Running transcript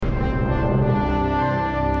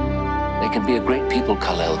can be a great people,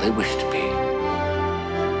 Kal-El. They wish to be.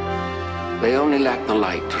 They only lack the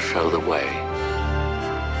light to show the way.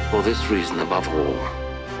 For this reason, above all,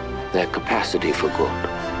 their capacity for good.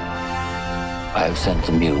 I have sent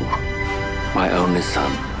them you, my only son.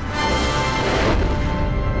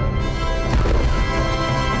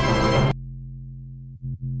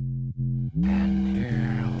 And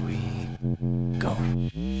here we go.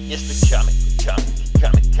 It's the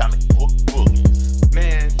comic book bullies.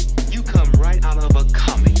 Man, you come right out of a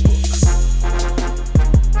comic book.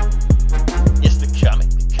 It's the comic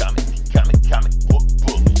book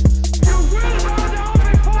bullies. You will bow down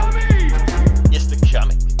before me! It's the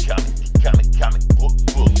comic book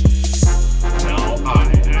bullies. Now I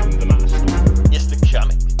am the master. It's the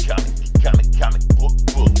comic book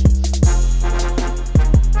bullies.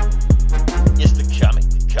 It's the comic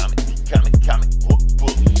book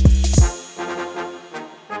bullies.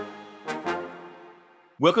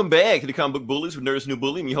 Welcome back to the Comic Book Bullies with Nerdist New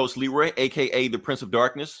Bully. I'm your host Leroy, aka the Prince of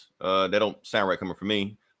Darkness. That don't sound right coming from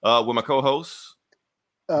me. With my co-hosts.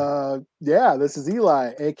 Yeah, this is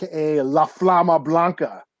Eli, aka La Flama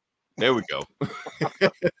Blanca. There we go.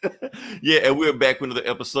 Yeah, and we're back with another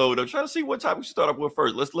episode. I'm trying to see what topic we should start off with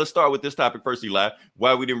first. Let's start with this topic first, Eli.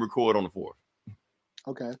 Why we didn't record on the 4th?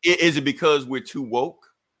 Okay. Is it because we're too woke,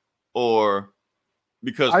 or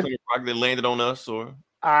because Plymouth Rock landed on us, or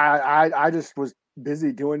I just was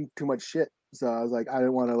busy doing too much shit, so I was like, I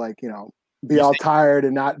didn't want to be all tired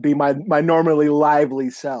and not be my normally lively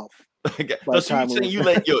self. So you saying you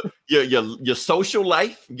let your social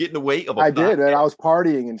life get in the way of a I did, and I was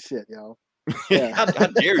partying and shit, yo. Yeah. how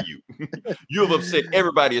dare you? You have upset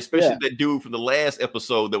everybody, especially that dude from the last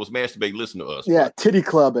episode that was masturbating. Listen to us. Yeah, titty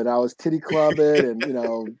clubbing. I was titty clubbing and you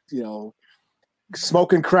know,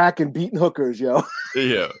 smoking crack and beating hookers, yo.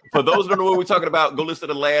 Yeah. For those who don't know what we're talking about, go listen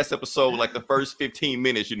to the last episode, like the first 15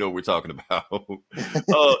 minutes, you know what we're talking about.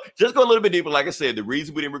 Just go a little bit deeper. Like I said, the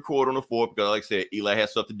reason we didn't record on the 4th, because like I said, Eli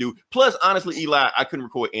has stuff to do. Plus, honestly, Eli, I couldn't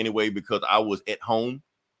record anyway because I was at home.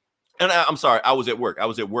 And I'm sorry, I was at work.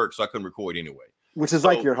 So I couldn't record anyway. Which is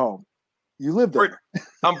like your home. You live there.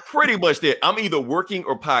 I'm pretty much there. I'm either working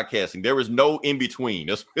or podcasting. There is no in between.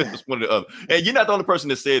 That's one of the other. And you're not the only person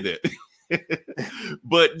that said that.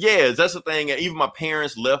 But yeah, that's the thing. Even my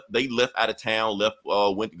parents left. They left out of town,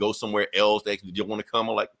 went to go somewhere else. They didn't want to come.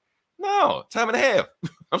 I'm like, no, time and a half.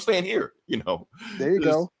 I'm staying here, There you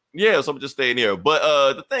go. Yeah, so I'm just staying here.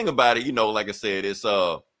 But the thing about it, like I said, it's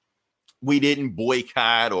we didn't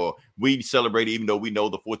boycott or we celebrated, even though we know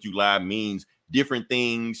the 4th of July means different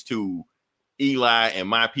things to Eli and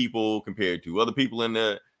my people compared to other people in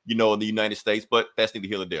the United States. But that's neither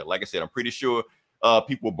here nor there. Like I said, I'm pretty sure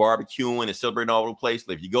people were barbecuing and celebrating all over the place.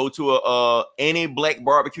 If you go to any black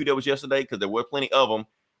barbecue that was yesterday, because there were plenty of them,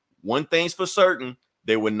 one thing's for certain,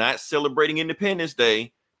 they were not celebrating Independence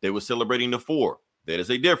Day. They were celebrating the 4th. That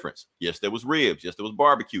is a difference. Yes, there was ribs. Yes, there was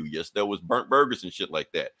barbecue. Yes, there was burnt burgers and shit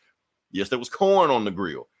like that. Yes, there was corn on the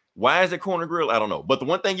grill. Why is there corn on the grill? I don't know. But the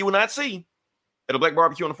one thing you will not see at a black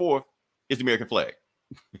barbecue on the 4th is the American flag.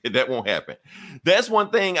 That won't happen. That's one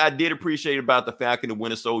thing I did appreciate about the Falcon and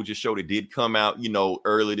Winter Soldier show that did come out,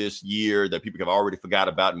 early this year that people have already forgot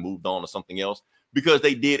about and moved on to something else, because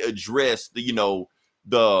they did address the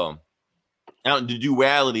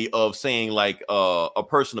duality of saying like a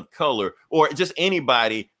person of color or just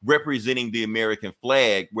anybody representing the American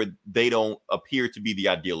flag where they don't appear to be the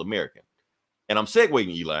ideal American. And I'm segueing,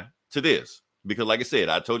 Eli, to this because, like I said,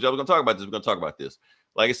 I told you I was going to talk about this. We're going to talk about this.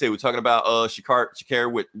 Like I said, we're talking about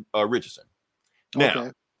Sha'Carri Richardson.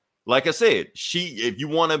 Now, like I said, if you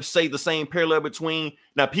want to say the same parallel between,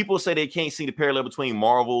 now people say they can't see the parallel between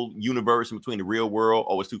Marvel Universe and between the real world,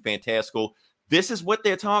 or it's too fantastical. This is what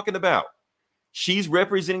they're talking about. She's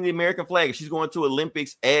representing the American flag. If she's going to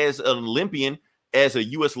Olympics as an Olympian, as a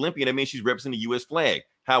U.S. Olympian, that means she's representing the U.S. flag.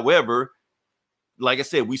 However, like I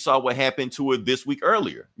said, we saw what happened to her this week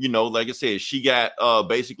earlier. Like I said, she got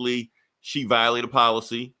she violated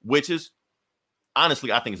policy, which is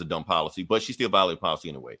honestly, I think it's a dumb policy, but she still violated policy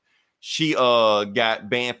anyway. She got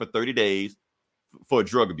banned for 30 days for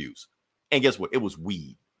drug abuse. And guess what? It was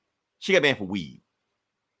weed. She got banned for weed.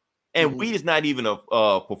 And weed is not even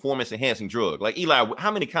a performance enhancing drug. Like Eli,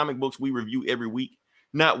 how many comic books we review every week?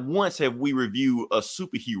 Not once have we reviewed a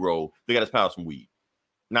superhero that got his powers from weed.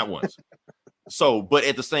 Not once. So, but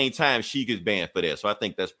at the same time, she gets banned for that. So I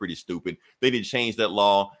think that's pretty stupid. They didn't change that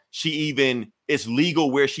law. It's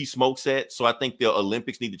legal where she smokes at. So I think the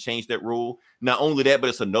Olympics need to change that rule. Not only that, but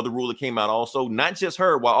it's another rule that came out also. Not just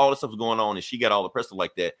her, while all this stuff was going on and she got all the press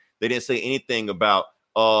like that. They didn't say anything about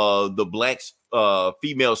the black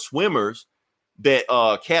female swimmers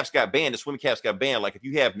that caps got banned, the swimming caps got banned. Like if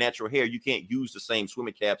you have natural hair, you can't use the same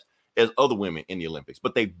swimming caps as other women in the Olympics,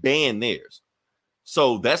 but they banned theirs.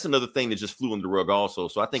 So that's another thing that just flew under the rug also.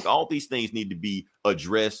 So I think all these things need to be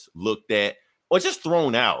addressed, looked at, or just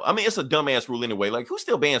thrown out. I mean, it's a dumbass rule anyway. Like who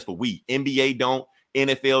still bans for weed? NBA don't,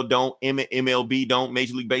 NFL don't, MLB don't,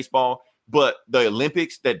 Major League Baseball. But the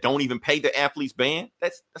Olympics that don't even pay the athletes ban,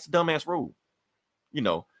 that's a dumbass rule. You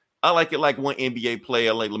know, I like it like one NBA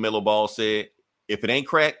player like LaMelo Ball said, if it ain't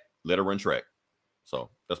crack, let her run track.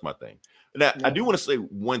 So that's my thing. Now, I do want to say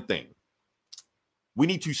one thing. We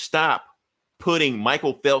need to stop putting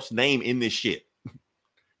Michael Phelps' name in this shit.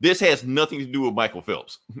 This has nothing to do with Michael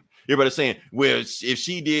Phelps. Everybody's saying, well, if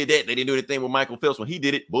she did that, they didn't do anything with Michael Phelps when he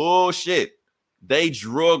did it. Bullshit. They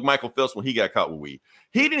drugged Michael Phelps when he got caught with weed.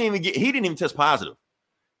 He didn't even test positive.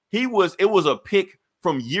 It was a pic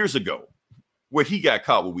from years ago where he got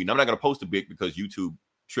caught with weed. And I'm not going to post a pic because YouTube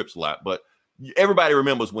trips a lot, but everybody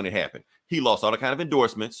remembers when it happened. He lost all the kind of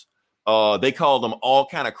endorsements. They called him all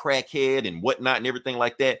kind of crackhead and whatnot and everything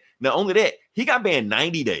like that. Not only that, he got banned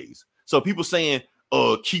 90 days. So people saying,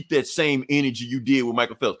 keep that same energy you did with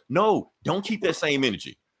Michael Phelps. No, don't keep that same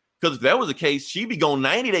energy. Because if that was the case, she'd be going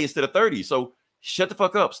 90 days instead of 30. So shut the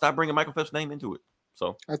fuck up. Stop bringing Michael Phelps' name into it.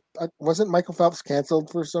 So I wasn't Michael Phelps canceled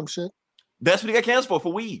for some shit? That's what he got canceled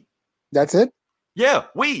for weed. That's it? Yeah,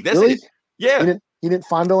 weed. That's really? it. Yeah. He didn't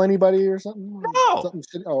fondle anybody or something? No.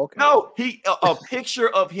 Oh, okay. No, a picture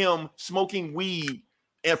of him smoking weed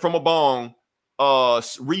and from a bong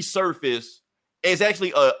resurfaced. It's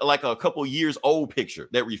actually like a couple years old picture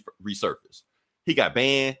that resurfaced. He got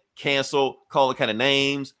banned, canceled, called kind of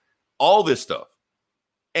names, all this stuff.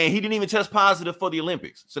 And he didn't even test positive for the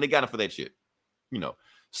Olympics. So they got him for that shit. You know.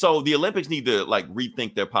 So the Olympics need to like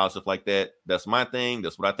rethink their policy like that. That's my thing.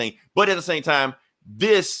 That's what I think. But at the same time,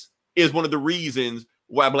 this is one of the reasons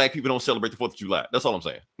why Black people don't celebrate the 4th of July. That's all I'm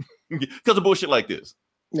saying. Because of bullshit like this.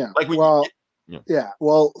 Yeah. Like Well,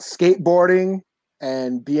 skateboarding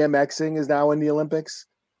and BMXing is now in the Olympics,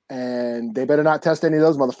 and they better not test any of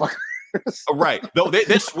those motherfuckers. Right. No,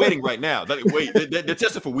 they're sweating right now. Wait, they're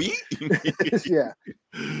testing for weed? Yeah.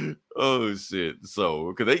 Oh shit.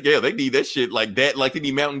 So because they need that shit like that, like they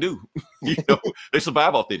need Mountain Dew. You know, they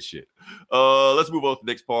survive off that shit. Let's move on to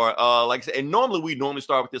the next part. Like I said, and normally we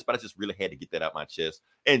start with this, but I just really had to get that out my chest.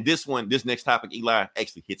 And this next topic, Eli,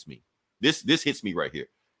 actually hits me. This hits me right here.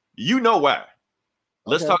 You know why?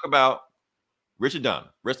 Let's talk about Richard Donner.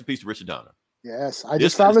 Rest in peace to Richard Donner. Yes, I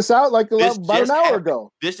just found this out like about an hour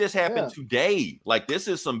ago. This just happened today. Like this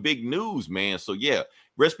is some big news, man. So yeah,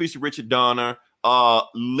 rest in peace to Richard Donner,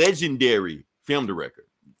 legendary film director.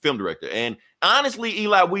 And honestly,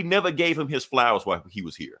 Eli, we never gave him his flowers while he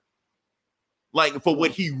was here. Like for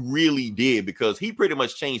what he really did, because he pretty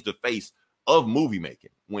much changed the face of movie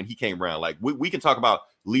making when he came around. Like we can talk about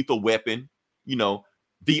Lethal Weapon, you know,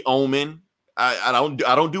 The Omen. I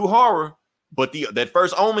don't do horror. But that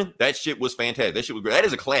first Omen, that shit was fantastic. That shit was great. That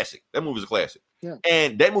is a classic. That movie is a classic. Yeah.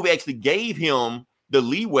 And that movie actually gave him the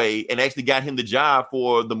leeway and actually got him the job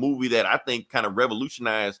for the movie that I think kind of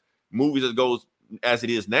revolutionized movies as goes as it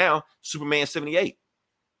is now, Superman 78.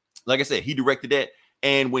 Like I said, he directed that.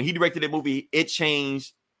 And when he directed that movie, it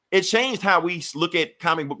changed how we look at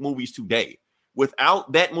comic book movies today.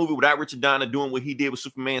 Without that movie, without Richard Donner doing what he did with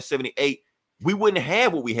Superman 78, we wouldn't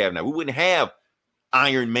have what we have now. We wouldn't have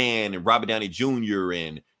Iron Man and Robert Downey Jr.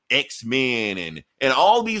 and X-Men and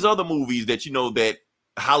all these other movies that you know that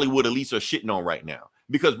Hollywood elites are shitting on right now,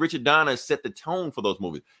 because Richard Donner set the tone for those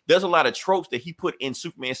movies. There's a lot of tropes that he put in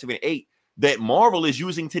Superman 78 that Marvel is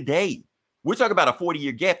using today. We're talking about a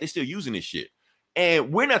 40-year gap. They're still using this shit.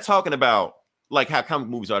 And we're not talking about like how comic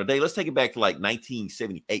movies are today. Let's take it back to like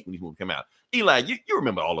 1978 when these movies came out. Eli, you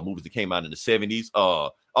remember all the movies that came out in the 70s,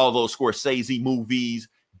 all those Scorsese movies,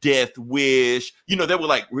 Death Wish, you know, they were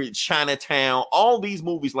like Chinatown, all these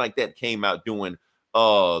movies like that came out during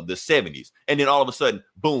the 70s. And then all of a sudden,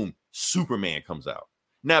 boom, Superman comes out.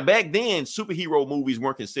 Now, back then, superhero movies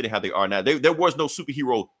weren't considered how they are now. There was no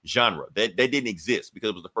superhero genre. That didn't exist because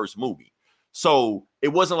it was the first movie. So it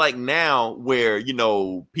wasn't like now where, you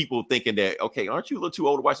know, people thinking that, okay, aren't you a little too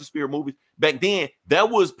old to watch the superhero movies? Back then, that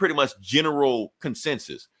was pretty much general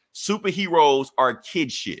consensus. Superheroes are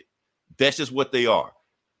kid shit. That's just what they are.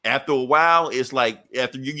 After a while, it's like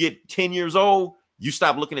after you get 10 years old, you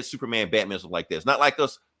stop looking at Superman, Batman, stuff like that. It's not like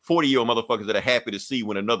us 40-year-old motherfuckers that are happy to see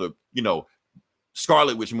when another, you know,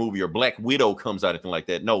 Scarlet Witch movie or Black Widow comes out, anything like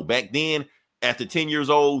that. No, back then, after 10 years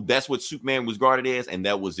old, that's what Superman was regarded as, and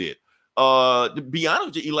that was it. To be honest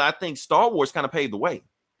with you, Eli, I think Star Wars kind of paved the way.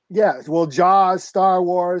 Yeah, well, Jaws, Star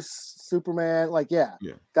Wars, Superman, like, yeah.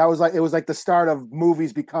 That was like, it was like the start of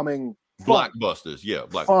movies becoming blockbusters. Yeah,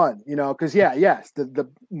 fun, you know, because yes, the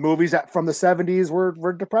movies that from the 70s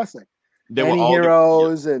were depressing. They were all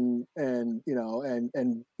Anti-heroes and you know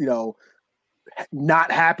and you know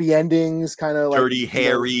not happy endings, kind of like Dirty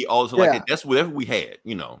Harry, also like that. That's whatever we had,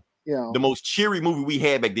 you know. You know, the most cheery movie we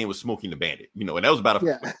had back then was Smokey and the Bandit, you know, and that was about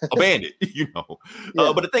a bandit, you know.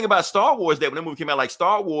 But the thing about Star Wars, that when that movie came out, like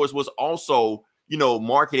Star Wars was also, you know,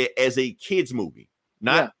 marketed as a kids movie,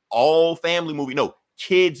 not all family movie. No,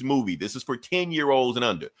 kids movie. This is for 10-year-olds and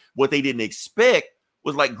under. What they didn't expect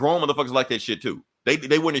was like grown motherfuckers like that shit too.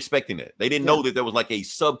 They weren't expecting that. They didn't know that there was like a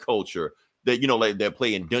subculture that, you know, like they're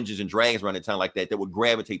playing Dungeons and Dragons around the time like that would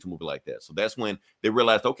gravitate to a movie like that. So that's when they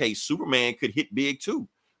realized, okay, Superman could hit big too.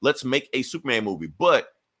 Let's make a Superman movie. But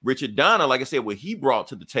Richard Donner, like I said, what he brought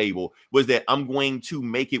to the table was that I'm going to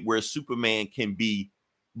make it where Superman can be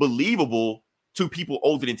believable to people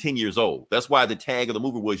older than 10 years old. That's why the tag of the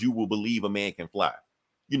movie was "You will believe a man can fly."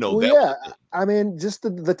 You know, I mean, just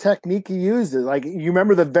the technique he used is like, you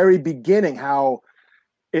remember the very beginning, how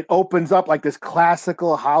it opens up like this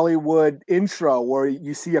classical Hollywood intro where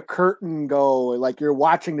you see a curtain go, like you're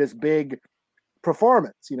watching this big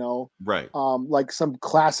performance, you know, right? Like some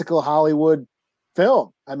classical Hollywood film.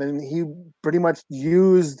 I mean, he pretty much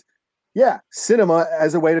used, cinema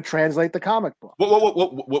as a way to translate the comic book.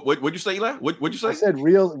 What'd you say, Eli? What'd you say? I said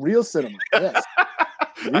real cinema. Yes.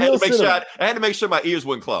 I had to make sure my ears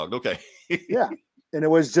weren't clogged. Okay. Yeah, and it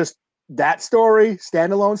was just that story,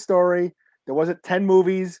 standalone story. There wasn't 10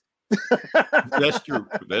 movies. That's true.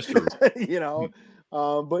 You know.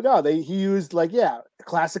 But no, he used like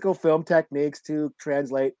classical film techniques to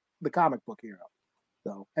translate the comic book hero.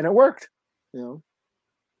 So, and it worked, you know.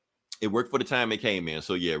 It worked for the time it came in.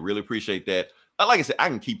 So really appreciate that. Like I said, I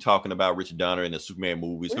can keep talking about Richard Donner and the Superman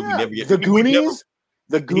movies. The Goonies.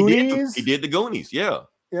 He did the Goonies. Yeah.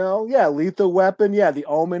 You know, Lethal Weapon. Yeah, The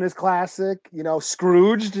Omen is classic. You know,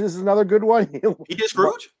 Scrooged is another good one. He did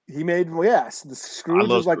Scrooge. He made the Scrooge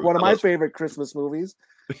was like one of my favorite Christmas movies.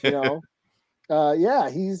 You know.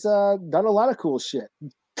 He's done a lot of cool shit.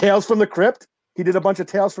 Tales from the Crypt. He did a bunch of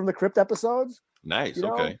Tales from the Crypt episodes. Nice. You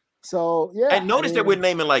know? Okay. So and notice that we're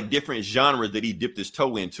naming like different genres that he dipped his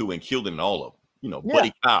toe into and killed in all of them. You know,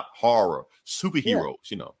 buddy cop, horror, superheroes.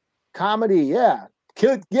 You know, comedy.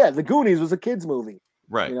 The Goonies was a kids movie.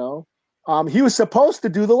 Right. You know, he was supposed to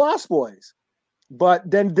do The Lost Boys, but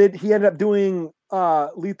then he ended up doing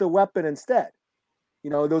Lethal Weapon instead. You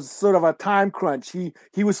know, there was sort of a time crunch. He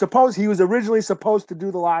was originally supposed to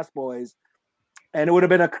do The Lost Boys, and it would have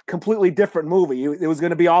been a completely different movie. It was going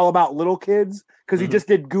to be all about little kids because he just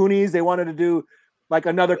did Goonies. They wanted to do like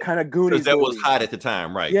another kind of Goonies. That was hot at the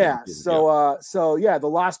time, right? Yeah. So The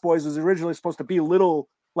Lost Boys was originally supposed to be little,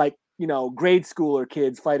 like, you know, grade schooler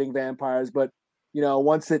kids fighting vampires, but you know,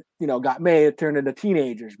 once it, you know, got made, it turned into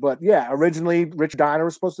teenagers. But originally Rich Donner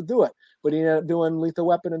was supposed to do it, but he ended up doing Lethal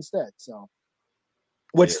Weapon instead. So.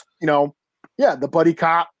 Which, you know, the buddy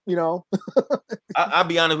cop, you know. I'll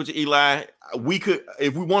be honest with you, Eli. We could,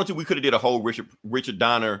 if we wanted to, we could have did a whole Richard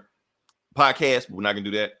Donner podcast, but we're not gonna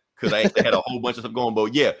do that because I actually had a whole bunch of stuff going.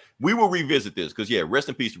 But we will revisit this because rest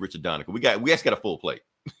in peace to Richard Donner. We actually got a full plate.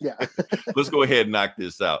 Yeah. Let's go ahead and knock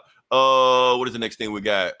this out. What is the next thing we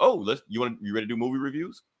got? Oh, you ready to do movie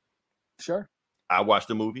reviews? Sure. I watched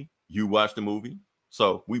the movie. You watched the movie.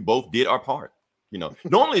 So we both did our part. You know,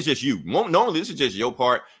 normally it's just you. Normally this is just your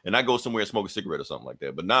part, and I go somewhere and smoke a cigarette or something like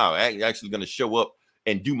that. But now I'm actually going to show up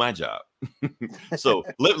and do my job. So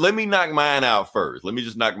let me knock mine out first. Let me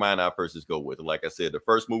just knock mine out first. Let's go with it. Like I said, the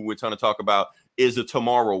first movie we're trying to talk about is The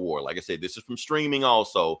Tomorrow War. Like I said, this is from streaming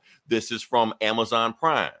also. This is from Amazon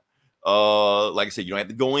Prime. Like I said, you don't have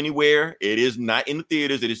to go anywhere. It is not in the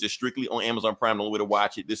theaters. It is just strictly on Amazon Prime. The only way to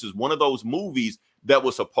watch it. This is one of those movies that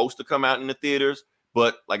was supposed to come out in the theaters.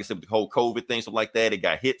 But like I said, with the whole COVID thing, stuff like that, it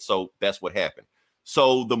got hit. So that's what happened.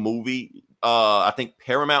 So the movie, I think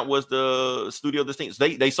Paramount was the studio of this thing. So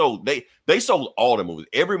they sold all the movies.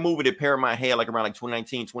 Every movie that Paramount had, like around like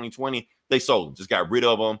 2019, 2020, they sold them. Just got rid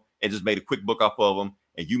of them and just made a quick book off of them.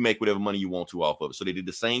 And you make whatever money you want to off of it. So they did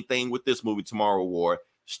the same thing with this movie, Tomorrow War,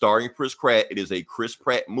 starring Chris Pratt. It is a Chris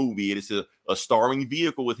Pratt movie. It is a starring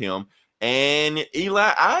vehicle with him. And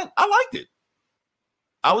Eli, I liked it.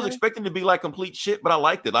 I was expecting to be like complete shit, but I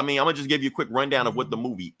liked it. I mean, I'm going to just give you a quick rundown of what the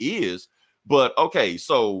movie is. But okay,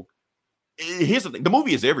 so here's the thing. The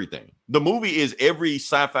movie is everything. The movie is every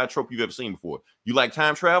sci-fi trope you've ever seen before. You like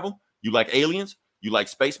time travel? You like aliens? You like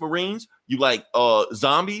space marines? You like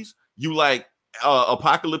zombies? You like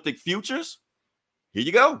apocalyptic futures? Here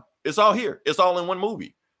you go. It's all here. It's all in one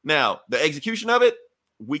movie. Now, the execution of it,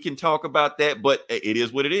 we can talk about that, but it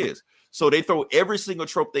is what it is. So they throw every single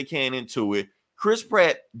trope they can into it. Chris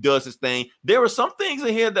Pratt does his thing. There were some things in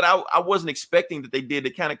here that I wasn't expecting that they did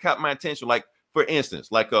that kind of caught my attention. Like, for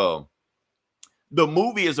instance, like the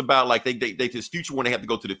movie is about like they this future when they have to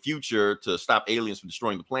go to the future to stop aliens from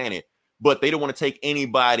destroying the planet, but they don't want to take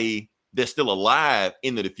anybody that's still alive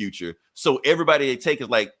into the future. So everybody they take is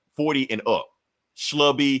like 40 and up.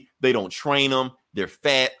 Schlubby, they don't train them, they're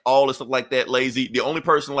fat, all this stuff like that, lazy. The only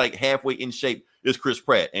person like halfway in shape is Chris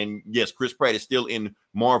Pratt. And yes, Chris Pratt is still in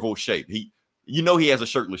Marvel shape. He has a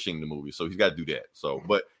shirtless thing in the movie, so he's got to do that. So,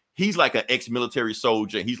 but he's like an ex-military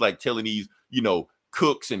soldier. He's like telling these,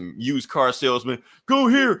 cooks and used car salesmen, go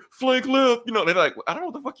here, flank left. They're like, I don't know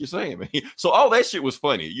what the fuck you're saying, man. So all that shit was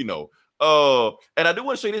funny, and I do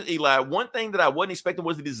want to show you this, Eli. One thing that I wasn't expecting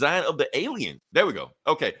was the design of the alien. There we go.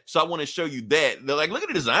 Okay, so I want to show you that. They're like, look at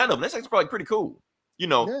the design of them. That's actually probably pretty cool.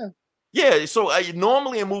 Yeah. So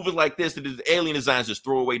normally in movies like this, the alien designs just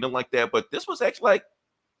throw away, don't like that. But this was actually like,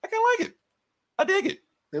 I kind of like it. I dig it.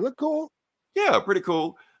 They look cool. Yeah, pretty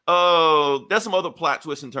cool. There's some other plot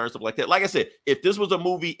twists and turns, stuff like that. Like I said, if this was a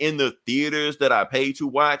movie in the theaters that I paid to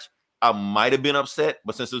watch, I might have been upset.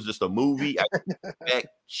 But since it was just a movie, I could back,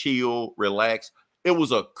 chill, relax. It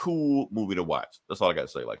was a cool movie to watch. That's all I got to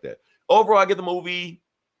say like that. Overall, I get the movie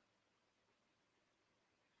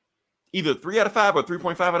either 3 out of 5 or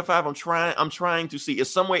 3.5 out of 5. I'm trying to see. It's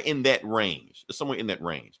somewhere in that range.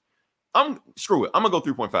 Screw it. I'm gonna go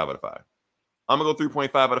 3.5 out of 5. I'm gonna go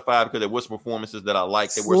 3.5 out of 5 because there was some performances that I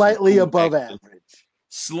liked. Slightly above average.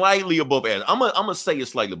 Slightly above average. I'm gonna say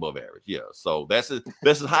it's slightly above average. Yeah. So that's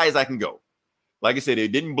as high as I can go. Like I said,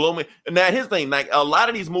 it didn't blow me. And now here's the thing: like a lot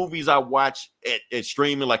of these movies I watch at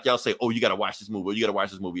streaming, like y'all say, oh, you gotta watch this movie, or you gotta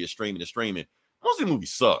watch this movie. It's streaming. Most of the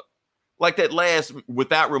movies suck. Like that last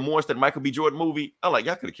Without Remorse, that Michael B. Jordan movie, I like,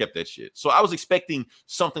 y'all could have kept that shit. So I was expecting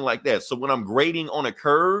something like that. So when I'm grading on a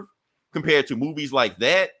curve compared to movies like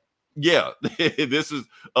that, yeah, this is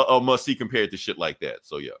a must-see compared to shit like that.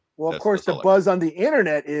 So yeah. Well, of course, the buzz on the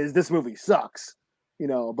internet is this movie sucks,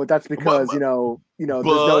 but that's because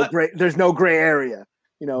there's no gray area.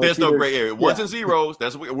 There's no gray area. Ones and zeros.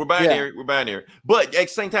 That's what we're binary. We're binary. But at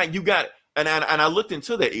the same time, you got and I looked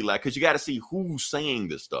into that, Eli, because you got to see who's saying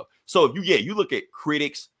this stuff. So if you look at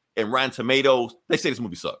critics and Rotten Tomatoes, they say this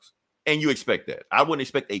movie sucks, and you expect that. I wouldn't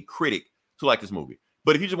expect a critic to like this movie.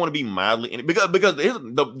 But if you just want to be mildly in it, because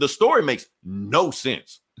the story makes no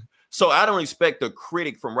sense. So I don't expect a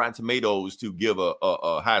critic from Rotten Tomatoes to give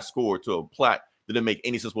a high score to a plot that didn't make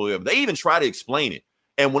any sense whatsoever. They even try to explain it.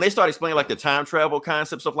 And when they start explaining like the time travel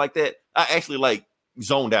concept, stuff like that, I actually like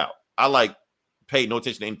zoned out. I paid no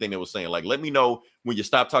attention to anything they were saying. Like, let me know when you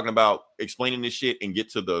stop talking about explaining this shit and get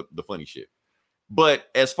to the funny shit. But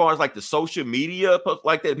as far as like the social media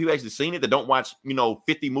like that, people actually seen it that don't watch,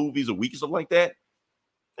 50 movies a week or something like that,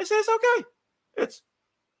 they say it's okay. It's,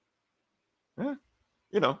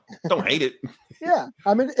 don't hate it. Yeah.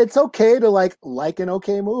 I mean, it's okay to like an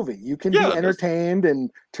okay movie. You can be entertained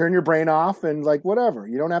and turn your brain off and like whatever.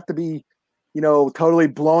 You don't have to be, totally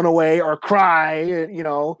blown away or cry,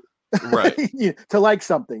 right. to like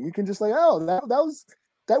something. You can just like, oh,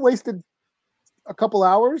 that wasted a couple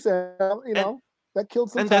hours and, that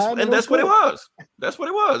killed some time. And that's what it was. That's what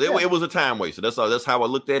it was. It was a time waster. That's how I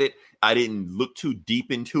looked at it. I didn't look too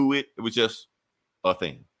deep into it. It was just a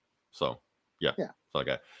thing. So yeah. That's all I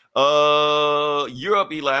got. You're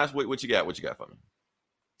up, Eli. What you got? What you got for me?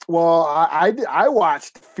 Well, I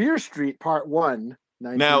watched Fear Street Part 1,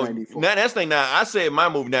 1994. Now that's the thing. Now I said my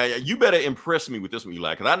movie. Now you better impress me with this one,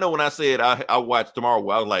 Eli, because I know when I said I watched Tomorrow,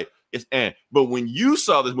 I was like, it's but when you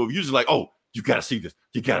saw this movie, you just like, oh, you gotta see this.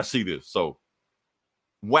 You gotta see this. So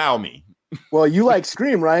wow me. Well, you like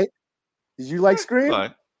Scream, right? Did you like Scream?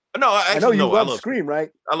 Fine. No, I know you love Scream,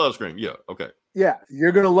 right? I love Scream. Yeah. Okay. Yeah,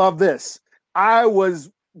 you're gonna love this. I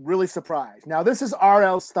was really surprised. Now, this is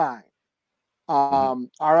R.L. Stine.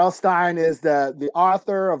 R.L. Stine is the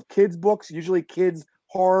author of kids' books, usually kids'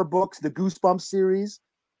 horror books, the Goosebumps series.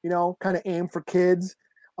 Kind of aimed for kids.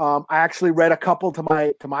 I actually read a couple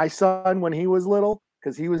to my son when he was little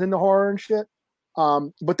because he was into horror and shit.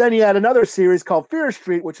 But then he had another series called Fear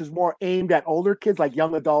Street, which is more aimed at older kids, like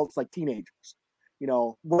young adults, like teenagers.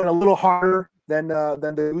 Went a little harder than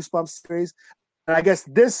the Goosebumps series. And I guess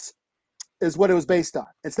this is what it was based on.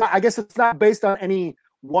 I guess it's not based on any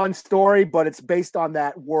one story, but it's based on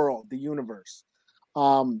that world, the universe.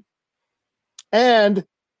 And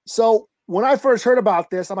so when I first heard about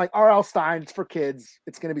this, I'm like, R.L. Stine, it's for kids.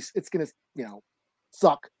 It's gonna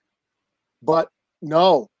suck. But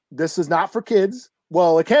no. This is not for kids.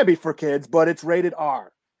 Well, it can be for kids, but it's rated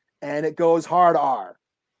R, and it goes hard R.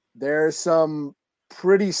 There's some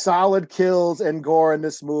pretty solid kills and gore in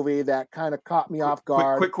this movie that kind of caught me off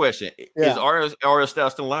guard. Quick question: Yeah. Is R.L.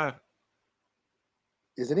 Stout still alive?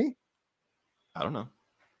 Isn't he? I don't know.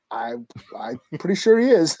 I'm pretty sure he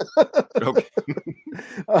is. Okay.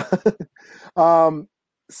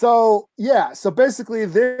 So basically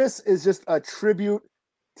this is just a tribute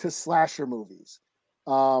to slasher movies.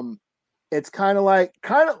 It's kind of like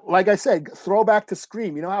I said, throwback to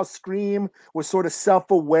Scream. You know how Scream was sort of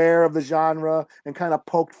self-aware of the genre and kind of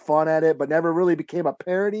poked fun at it, but never really became a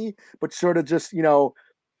parody, but sort of just,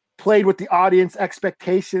 played with the audience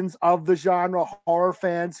expectations of the genre, horror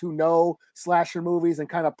fans who know slasher movies, and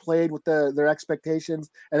kind of played with their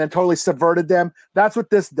expectations and then totally subverted them. That's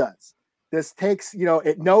what this does. This takes,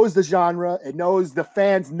 it knows the genre, it knows the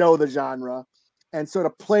fans know the genre, and sort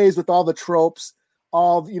of plays with all the tropes,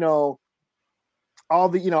 all the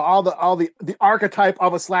archetype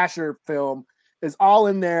of a slasher film is all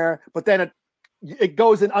in there, but then it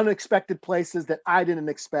goes in unexpected places that I didn't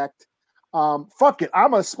expect. Fuck it,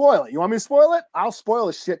 I'm gonna spoil it. You want me to spoil it? I'll spoil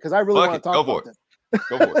the shit because I really want to talk about this.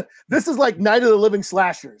 Go for it. This is like Night of the Living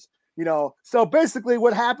Slashers, So basically,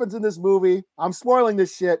 what happens in this movie? I'm spoiling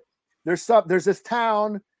this shit. There's this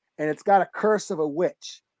town, and it's got a curse of a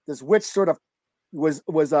witch. This witch sort of was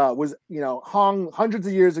hung hundreds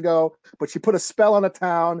of years ago, but she put a spell on a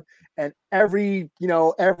town, and every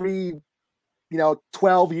 12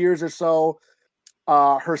 years or so,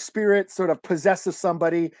 her spirit sort of possesses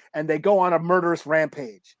somebody and they go on a murderous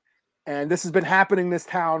rampage. And this has been happening in this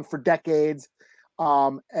town for decades.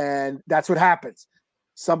 And that's what happens.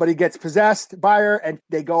 Somebody gets possessed by her and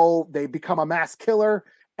they become a mass killer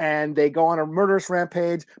and they go on a murderous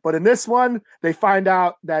rampage. But in this one, they find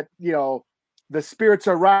out that, the spirits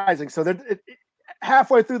are rising. So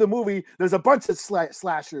halfway through the movie, there's a bunch of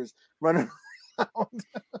slashers running around.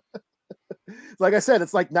 Like I said,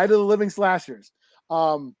 it's like Night of the Living Slashers.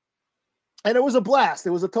 And it was a blast.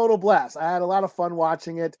 It was a total blast. I had a lot of fun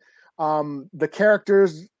watching it. The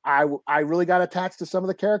characters, I really got attached to some of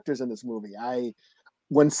the characters in this movie.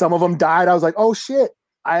 When some of them died, I was like, oh shit.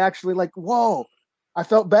 I actually whoa. I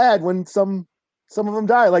felt bad when some of them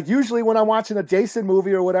die. Like usually when I'm watching a Jason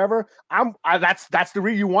movie or whatever, that's the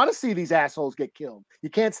reason you want to see these assholes get killed. You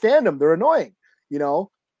can't stand them. They're annoying,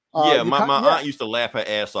 Yeah, my aunt used to laugh her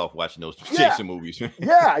ass off watching those Jason movies.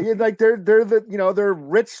 Yeah, they're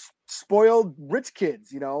rich, spoiled rich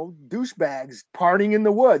kids, douchebags partying in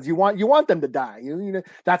the woods. You want them to die.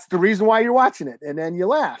 That's the reason why you're watching it, and then you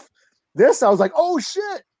laugh. This, I was like, oh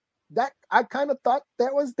shit, that I kind of thought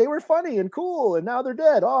they were funny and cool, and now they're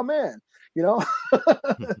dead. Oh man,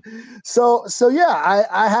 So yeah,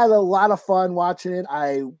 I had a lot of fun watching it.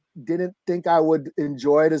 I didn't think I would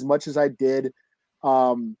enjoy it as much as I did.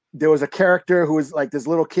 There was a character who was like this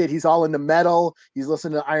little kid. He's all into metal. He's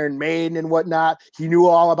listening to Iron Maiden and whatnot. He knew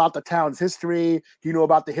all about the town's history. He knew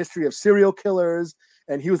about the history of serial killers.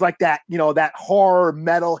 And he was like that, that horror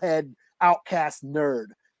metalhead outcast nerd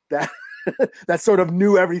that that sort of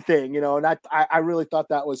knew everything, and I really thought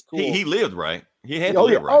that was cool. He lived right. He had to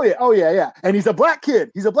live right. Oh yeah. And he's a black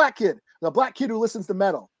kid. The black kid who listens to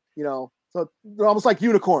metal, so they're almost like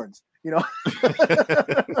unicorns,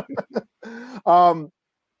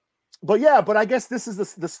 But I guess this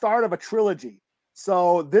is the start of a trilogy.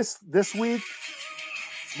 So this week,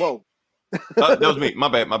 whoa, that was me. My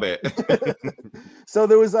bad. So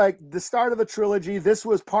there was the start of a trilogy. This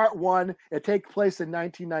was part one. It takes place in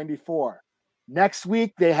 1994. Next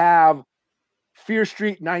week they have Fear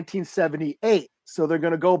Street 1978. So they're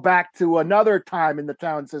going to go back to another time in the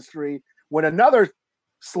town's history when another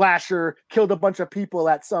slasher killed a bunch of people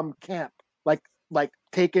at some camp, like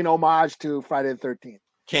taking homage to Friday the 13th.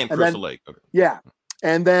 Camp Crystal Lake. Okay. Yeah.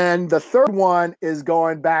 And then the third one is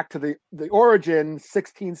going back to the origin,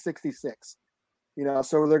 1666.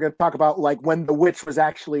 So they're going to talk about when the witch was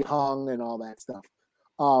actually hung and all that stuff.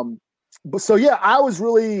 But so yeah, I was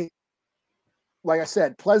really, like I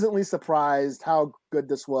said, pleasantly surprised how good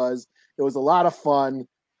this was. It was a lot of fun.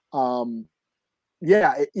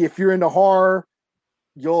 Yeah, if you're into horror,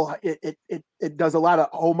 it does a lot of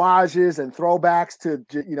homages and throwbacks to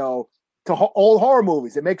old horror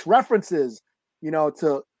movies. It makes references,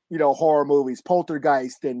 to horror movies,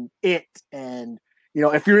 Poltergeist and It, and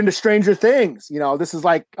if you're into Stranger Things, this is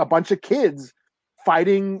like a bunch of kids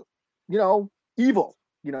fighting, evil,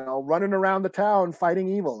 running around the town fighting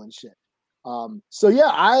evil and shit. So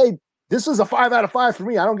yeah, this was a 5 out of 5 for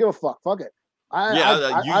me. I don't give a fuck. Fuck it.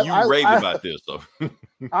 You raved about this, so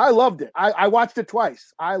I loved it. I watched it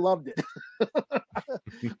twice. I loved it.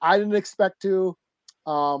 I didn't expect to.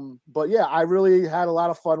 But yeah, I really had a lot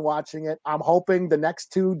of fun watching it. I'm hoping the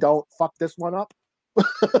next two don't fuck this one up.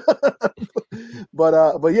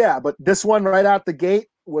 But yeah, but this one right out the gate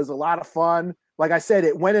was a lot of fun. Like I said,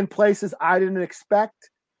 it went in places I didn't expect.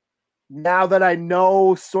 Now that I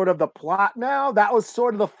know sort of the plot now, that was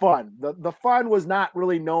sort of the fun. The fun was not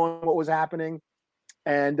really knowing what was happening.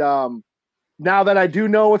 And now that I do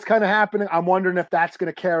know what's kind of happening, I'm wondering if that's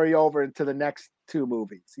going to carry over into the next two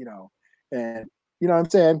movies, and you know what I'm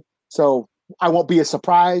saying? So I won't be a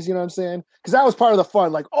surprise, you know what I'm saying? Because that was part of the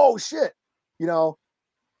fun. Like, oh shit,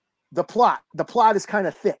 the plot is kind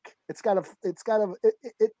of thick. It's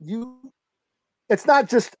not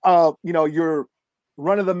just your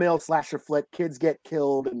run-of-the-mill slasher flick, kids get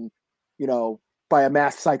killed and by a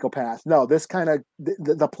masked psychopath. No, this kind of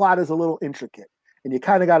the plot is a little intricate, and you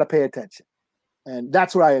kind of got to pay attention, and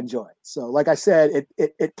that's what I enjoy. So like I said,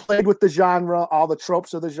 it played with the genre, all the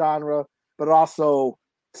tropes of the genre, but it also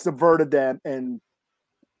subverted them and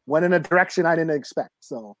went in a direction I didn't expect.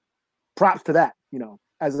 So props to that.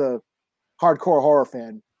 As a hardcore horror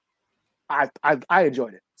fan, I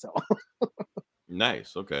enjoyed it. So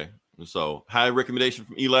nice. Okay. So high recommendation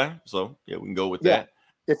from Eli. So yeah, we can go with that.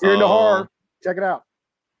 If you're into horror, check it out.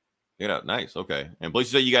 Check it out. Nice. Okay. And Blake,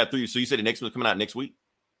 you say you got 3. So you said the next one's coming out next week?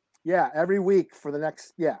 Yeah, every week for the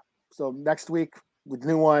next. Yeah. So next week with the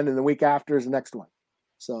new one, and the week after is the next one.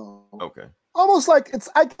 So okay. Almost like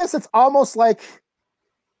I guess it's almost like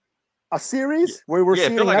a series where we're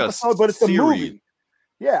seeing an episode, but it's a movie.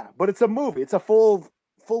 Yeah, but it's a movie. It's a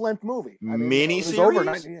full-length movie. Mini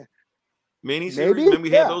series? Mini series? Maybe? Remember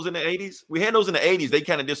we had those in the 80s? We had those in the 80s. They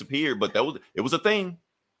kind of disappeared, but it was a thing.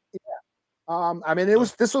 Yeah.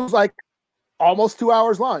 This was like almost 2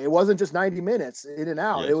 hours long. It wasn't just 90 minutes in and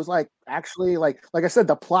out. Yes. It was like actually like I said,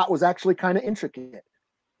 the plot was actually kind of intricate.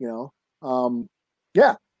 Yeah.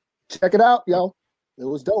 Check it out, yo. It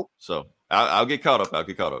was dope. So I'll get caught up.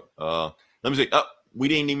 Let me see. We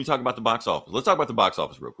didn't even talk about the box office. Let's talk about the box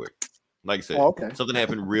office real quick. Like I said, something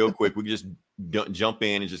happened real quick. We can just jump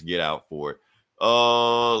in and just get out for it.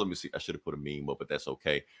 Let me see. I should have put a meme up, but that's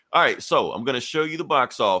okay. All right. So I'm going to show you the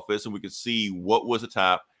box office and we can see what was the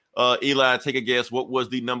top. Eli, take a guess. What was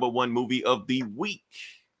the number one movie of the week?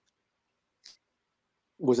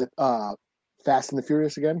 Was it Fast and the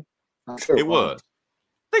Furious again? I'm sure it was.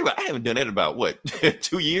 Think about it, I haven't done that in about what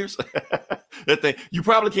 2 years. That thing you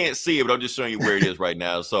probably can't see it, but I'm just showing you where it is right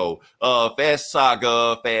now. So Fast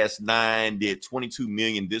Saga, Fast 9 did 22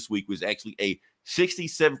 million this week, was actually a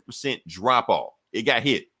 67% drop off. It got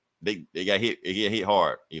hit. They got hit. It got hit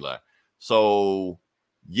hard, Eli. So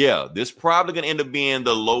yeah, this probably gonna end up being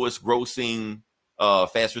the lowest grossing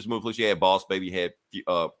Fast Furious movie. Plus you had Boss Baby, you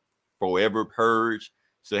had Forever, Purge.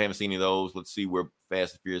 Still haven't seen any of those. Let's see where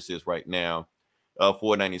Fast and Furious is right now.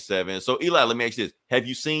 497. So Eli, let me ask you this: have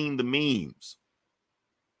you seen the memes?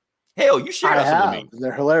 Hell, you shared some of the memes.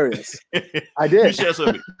 They're hilarious. I did. You shared some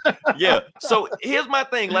of them. Yeah. So here's my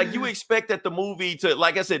thing: like you expect that the movie to,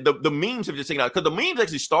 like I said, the memes have just taken out because the memes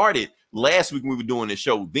actually started last week when we were doing the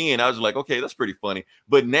show. Then I was like, okay, that's pretty funny.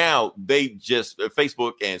 But now they just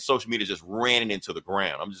Facebook and social media just ran it into the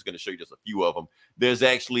ground. I'm just going to show you just a few of them. There's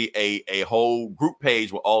actually a whole group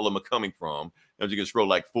page where all of them are coming from. As you can scroll,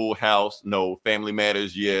 like Full House, no. Family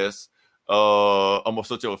Matters, yes. I'm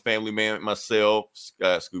such a family man myself.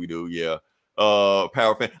 Scooby-Doo, yeah.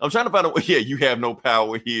 Power fan. I'm trying to find out. Yeah, you have no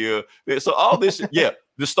power here. So all this, yeah.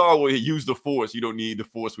 The Star Wars, use the Force. You don't need the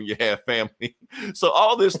Force when you have family. So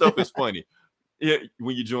all this stuff is funny. Yeah,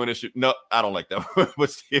 when you join this shit. No, I don't like that one. But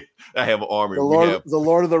still, I have an army. The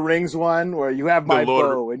Lord of the Rings one where you have my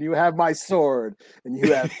bow and you have my sword and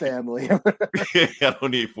you have family. I don't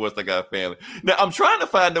need Force. I got family. Now I'm trying to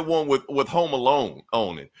find the one with Home Alone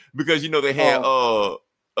on it because they had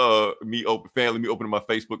me opening my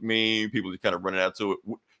Facebook meme. People just kind of running out to it.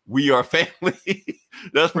 We are family.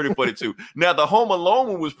 That's pretty funny too. Now the Home Alone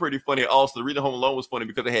one was pretty funny. Also, the reason Home Alone was funny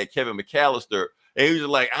because they had Kevin McAllister, and he was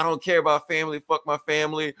like, "I don't care about family. Fuck my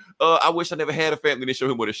family. I wish I never had a family." They show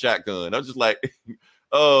him with a shotgun. I was just like,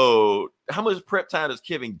 "Oh, how much prep time does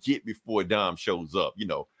Kevin get before Dom shows up?"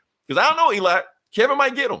 Because I don't know, Eli. Kevin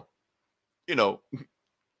might get him. He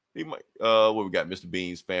might. What we got, Mr.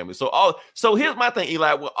 Bean's family. So here's my thing,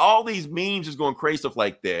 Eli. With all these memes just going crazy stuff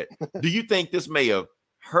like that, do you think this may have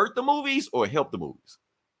hurt the movies or help the movies?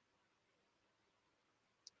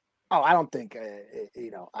 Oh, I don't think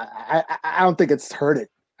I don't think it's hurt it.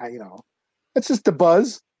 It's just the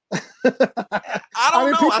buzz. I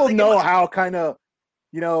don't know. People know how kind of,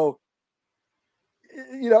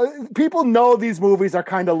 people know these movies are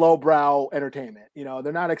kind of lowbrow entertainment.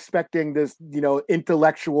 They're not expecting this,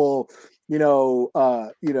 intellectual,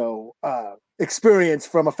 experience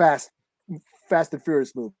from a Fast and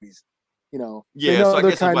Furious movies. Yeah, so I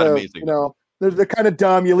guess it's about amazing. they're kind of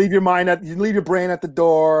dumb. You leave your brain at the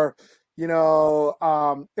door,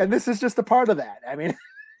 and this is just a part of that. I mean,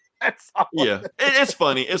 that's all. Yeah, it's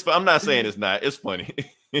funny. I'm not saying it's not. It's funny.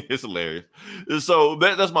 It's hilarious. So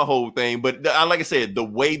that's my whole thing. But like I said, the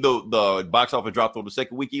way the box office dropped over the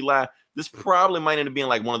second week, Eli, this probably might end up being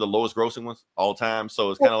like one of the lowest grossing ones all time. So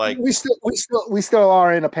it's kind of like we still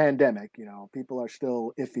are in a pandemic. People are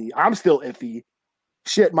still iffy. I'm still iffy.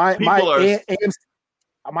 Shit, my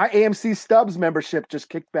AMC Stubs membership just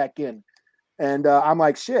kicked back in, and I'm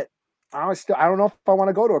like, shit. I don't know if I want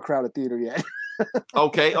to go to a crowded theater yet.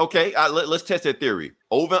 Okay. Let's test that theory.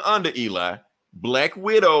 Over and under, Eli. Black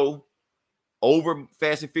Widow over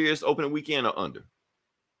Fast and Furious opening weekend or under?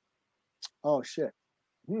 Oh shit.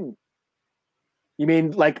 You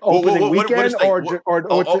mean like opening weekend or is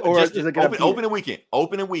it gonna be opening weekend?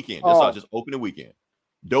 Opening weekend. That's all. Just opening weekend.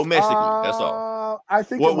 Domestically. That's all. I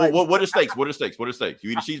think. What are the stakes? What are the stakes?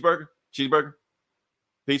 You eat a cheeseburger,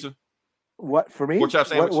 pizza. What for me? Pork chop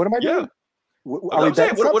sandwich. What am I doing? Yeah. What are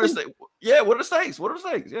the stakes? Yeah. What are the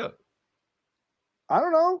stakes? Yeah. I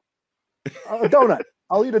don't know. A donut.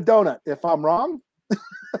 I'll eat a donut if I'm wrong.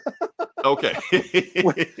 Okay.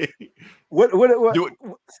 What do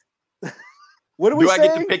we I say?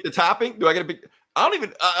 get to pick the topping? Do I get to pick? I don't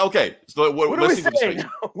even. Okay. So let's see what the stakes.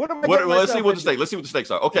 Let's see what the stakes. Let's see what the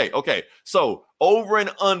stakes are. Okay. So over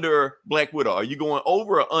and under Black Widow. Are you going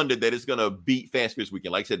over or under that it's gonna beat Fast Furious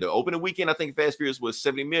weekend? Like I said, the opening weekend, I think Fast Furious was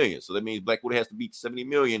 70 million. So that means Black Widow has to beat 70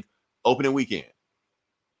 million opening weekend.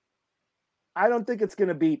 I don't think it's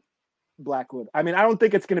gonna beat Blackwood. I mean, I don't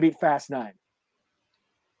think it's going to beat Fast 9.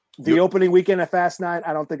 The opening weekend of Fast 9,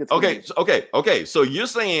 I don't think it's okay. So you're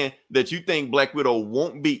saying that you think Black Widow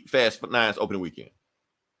won't beat Fast 9's opening weekend?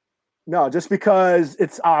 No, just because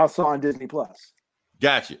it's also on Disney Plus.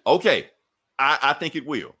 Gotcha. Okay, I think it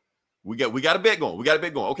will. We got a bet going.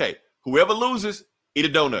 Okay, whoever loses, eat a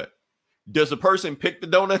donut. Does the person pick the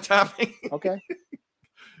donut topping? Okay.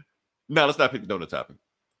 No, let's not pick the donut topping.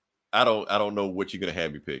 I don't know what you're gonna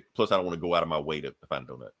have me pick. Plus, I don't want to go out of my way to find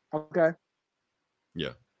a donut. Okay.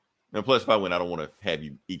 Yeah. And plus, if I win, I don't want to have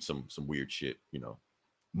you eat some weird shit,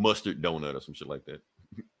 mustard donut or some shit like that.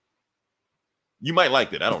 You might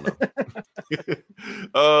like that. I don't know.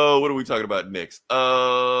 What are we talking about next?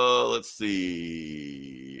 Let's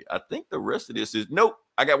see. I think the rest of this is nope.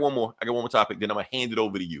 I got one more topic. Then I'm gonna hand it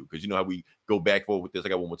over to you because you know how we go back and forth with this. I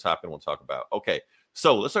got one more topic I want to talk about. Okay,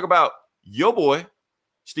 so let's talk about your boy.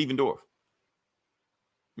 Stephen Dorff.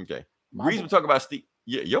 Okay. Reason we talk about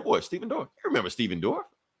your boy, Stephen Dorff. You remember Stephen Dorff?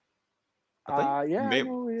 I know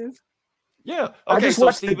who he is. Yeah. Okay. I just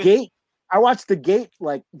watched The Gate. I watched The Gate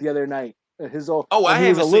like the other night. His old. Oh, I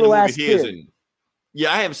haven't seen the movie his.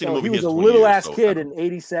 I haven't seen the movie. He was a little ass kid in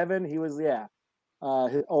 '87. He was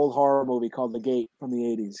his old horror movie called The Gate from the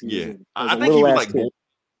 '80s. I think he was like.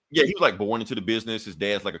 He was like born into the business. His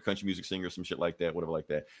dad's like a country music singer or some shit like that, whatever like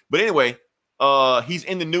that. But anyway. He's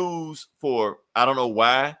in the news for I don't know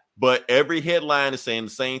why, but every headline is saying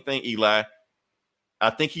the same thing, Eli. I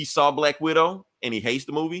think he saw Black Widow and he hates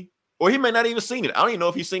the movie, or he may not even seen it. I don't even know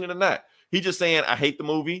if he's seen it or not. He's just saying, I hate the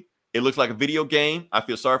movie. It looks like a video game. I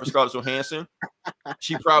feel sorry for Scarlett Johansson.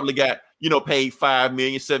 She probably got, paid $5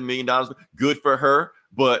 million, $7 million. Good for her,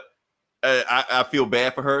 but I feel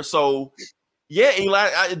bad for her. So yeah,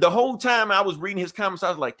 Eli, the whole time I was reading his comments, I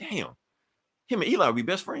was like, damn, him and Eli will be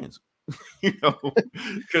best friends.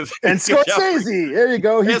 Because and Scorsese, there you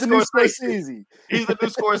go. He's the new Scorsese. He's the new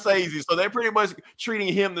Scorsese. So they're pretty much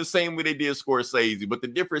treating him the same way they did Scorsese. But the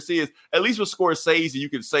difference is, at least with Scorsese, you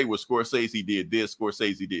can say, well, Scorsese did this,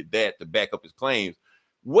 Scorsese did that to back up his claims.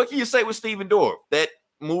 What can you say with Stephen Dorff? That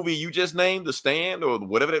movie you just named, The Stand, or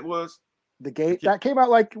whatever that was? The Gate. That came out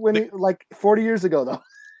like 40 years ago, though.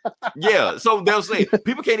 Yeah. So they'll say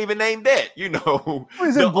people can't even name that.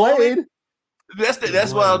 He's in Blade.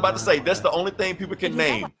 That's what I was about to say. That's the only thing people can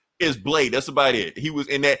name is Blade. That's about it. He was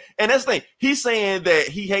in that. And that's the thing. He's saying that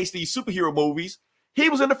he hates these superhero movies. He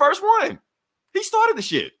was in the first one. He started the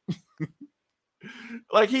shit.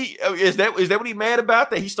 Like is that what he's mad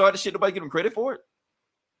about? That he started the shit, nobody give him credit for it?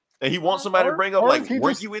 And he wants somebody to bring up, like,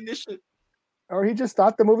 weren't you in this shit? Or he just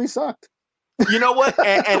thought the movie sucked. You know what?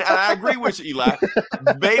 And I agree with you, Eli.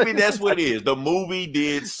 Maybe that's what it is. The movie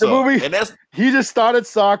did suck. And he just thought it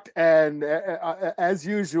sucked, and as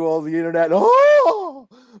usual, the internet. Well,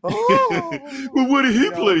 what did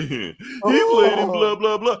he play in? He played in blah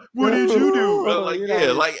blah blah. What did you do?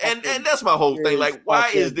 And that's my whole thing. Like,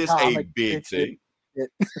 why is this a big thing?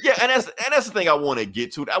 Yeah, and that's the thing I want to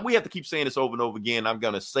get to. We have to keep saying this over and over again. I'm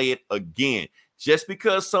gonna say it again. Just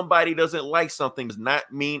because somebody doesn't like something does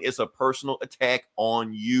not mean it's a personal attack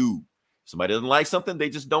on you. Somebody doesn't like something, they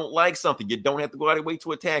just don't like something. You don't have to go out of your way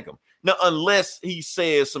to attack them. Now, unless he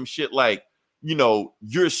says some shit like,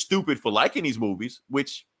 you're stupid for liking these movies,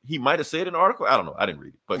 which he might have said in an article. I don't know. I didn't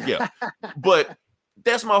read it, but yeah. But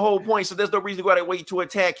that's my whole point. So there's no reason to go out of your way to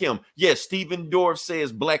attack him. Yes, Stephen Dorff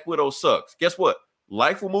says Black Widow sucks. Guess what?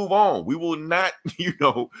 Life will move on. We will not, life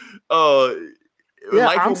will move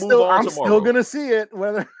on tomorrow. I'm still gonna see it,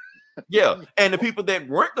 whether yeah. And the people that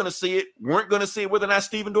weren't gonna see it whether or not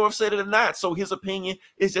Stephen Dorff said it or not. So his opinion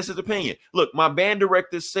is just his opinion. Look, my band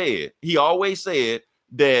director he always said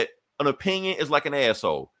that an opinion is like an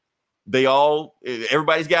asshole.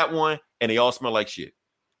 Everybody's got one, and they all smell like shit.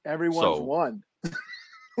 Everyone's one.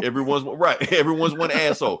 Everyone's right. Everyone's one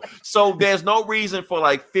asshole. So there's no reason for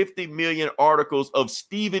like 50 million articles of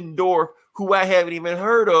Stephen Dorff, who I haven't even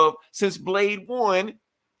heard of since Blade 1,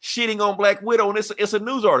 shitting on Black Widow. And it's a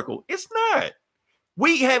news article. It's not.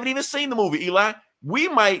 We haven't even seen the movie, Eli. We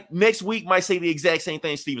might next week say the exact same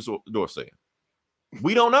thing Stephen Dorff said.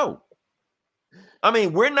 We don't know. I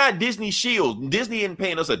mean, we're not Disney Shield. Disney isn't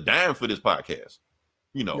paying us a dime for this podcast.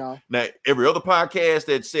 No. Now every other podcast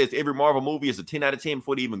that says every Marvel movie is a 10 out of 10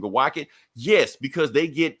 before they even go watch it. Yes, because they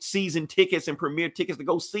get season tickets and premiere tickets to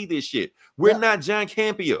go see this shit. We're not John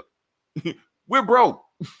Campea. We're broke.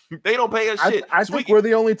 They don't pay us shit. I think we're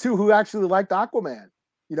the only two who actually liked Aquaman.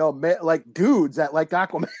 Like dudes that liked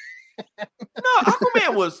Aquaman. No,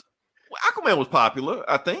 Aquaman was popular,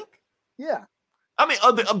 I think. Yeah. I mean,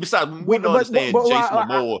 besides, we don't understand Jason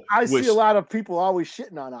Momoa. I see a lot of people always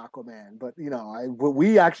shitting on Aquaman, but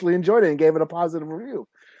we actually enjoyed it and gave it a positive review.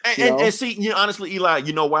 And see, honestly, Eli,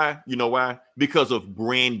 you know why? Because of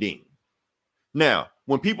branding. Now,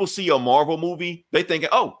 when people see a Marvel movie, they think,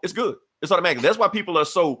 oh, it's good. It's automatic. That's why people are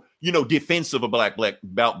so, defensive about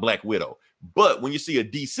Black Widow. But when you see a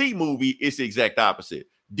DC movie, it's the exact opposite.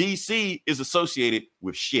 DC is associated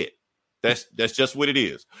with shit. That's just what it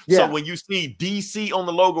is. Yeah. So when you see DC on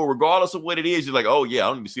the logo, regardless of what it is, you're like, oh yeah, I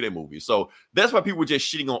don't even see that movie. So that's why people were just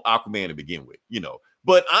shitting on Aquaman to begin with,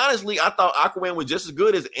 But honestly, I thought Aquaman was just as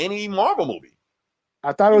good as any Marvel movie.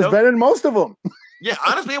 I thought it was better than most of them. Yeah,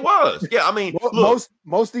 honestly, it was. Yeah, I mean, most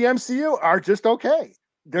of the MCU are just okay.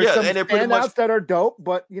 There's some standouts that are dope,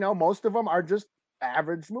 but most of them are just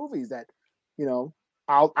average movies that,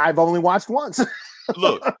 I've only watched once.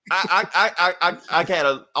 Look, I had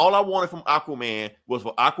all I wanted from Aquaman was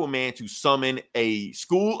for Aquaman to summon a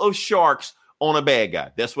school of sharks on a bad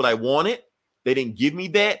guy. That's what I wanted. They didn't give me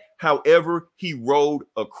that. However, he rode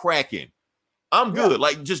a kraken. I'm good.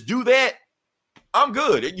 Like, just do that. I'm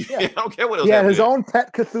good. I don't care what else. Yeah, his own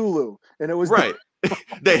pet Cthulhu, and it was right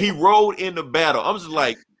that he rode in the battle. I'm just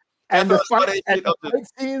like, and the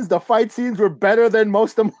fight scenes were better than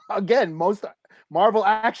most Marvel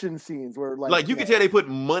action scenes were like you can tell they put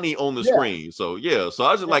money on the screen. So so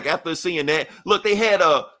I was just like, after seeing that, look, they had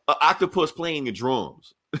a octopus playing the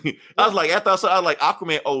drums. I was like, after I saw, I was like,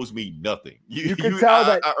 Aquaman owes me nothing. You can tell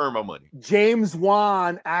that I earn my money. James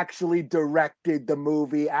Wan actually directed the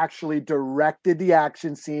movie, actually directed the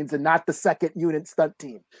action scenes, and not the second unit stunt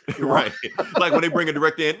team. Right. Like when they bring a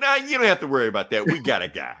director in, you don't have to worry about that. We got a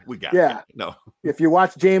guy. A guy. No. If you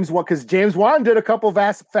watch James Wan, because James Wan did a couple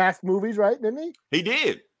fast movies, right? Didn't he? He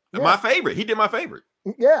did. Yeah. My favorite. He did my favorite.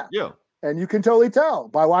 Yeah. Yeah. And you can totally tell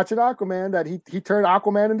by watching Aquaman that he turned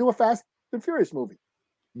Aquaman into a Fast and Furious movie.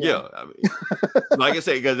 Yeah, I mean, like I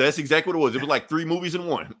said, because that's exactly what it was. It was like 3 movies in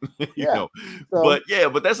one, know. So,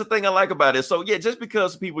 but that's the thing I like about it. So just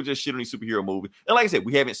because people just shit on these superhero movies, and like I said,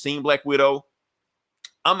 we haven't seen Black Widow.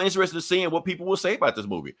 I'm interested in seeing what people will say about this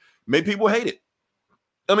movie. Maybe people hate it.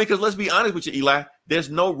 I mean, because let's be honest with you, Eli, there's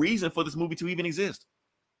no reason for this movie to even exist.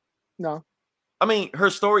 No, I mean, her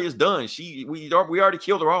story is done. We already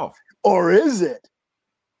killed her off. Or is it?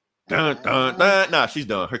 Dun, dun, dun. Nah, she's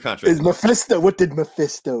done. Her contract. Is Mephisto? What did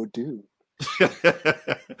Mephisto do?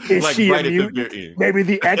 Is she right a mutant? Maybe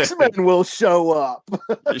the X-Men will show up.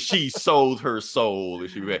 She sold her soul.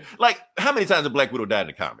 Like, how many times did Black Widow die in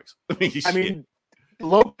the comics? I mean,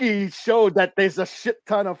 Loki showed that there's a shit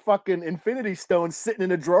ton of fucking Infinity Stones sitting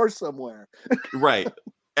in a drawer somewhere. Right.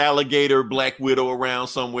 Alligator Black Widow around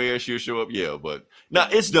somewhere. She'll show up. Yeah, but now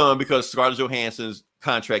it's done because Scarlett Johansson's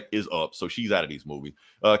contract is up, so she's out of these movies.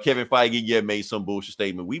 Kevin Feige made some bullshit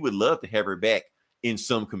statement. We would love to have her back in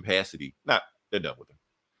some capacity. They're done with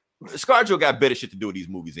her. Scarlett got better shit to do with these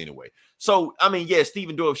movies anyway. So I mean,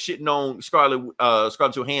 Stephen Dorff shitting on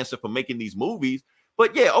Scarlett Johansson for making these movies,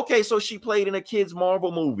 but okay, so she played in a kids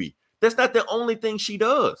Marvel movie. That's not the only thing she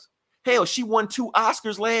does. Hell, she won 2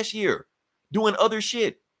 Oscars last year doing other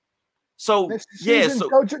shit. So did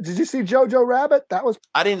you see Jojo Rabbit? That was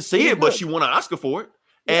I didn't see it, but she won an Oscar for it.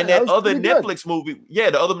 And that that was other pretty good. Netflix movie,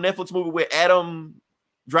 the other Netflix movie with Adam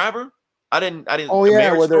Driver. I didn't. Oh The yeah,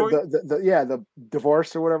 Marriage where Story. the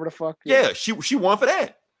divorce or whatever the fuck. Yeah, she won for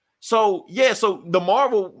that. So so the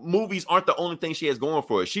Marvel movies aren't the only thing she has going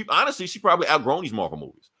for her. She probably outgrown these Marvel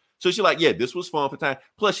movies. So she's like, yeah, this was fun for time.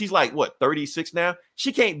 Plus, she's like, what, 36 now?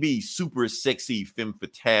 She can't be super sexy femme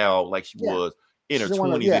fatale like she was in her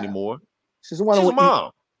 20s anymore. She doesn't want to She's a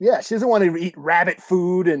mom. she doesn't want to eat rabbit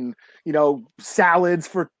food and salads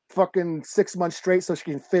for fucking 6 months straight so she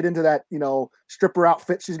can fit into that stripper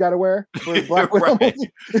outfit she's got to wear for the Black Widow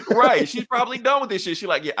movie. Right. She's probably done with this shit. She's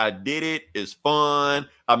like, yeah, I did it. It's fun.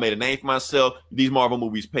 I made a name for myself. These Marvel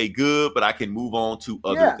movies pay good, but I can move on to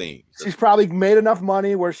other things. She's probably made enough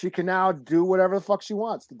money where she can now do whatever the fuck she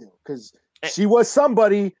wants to do because she was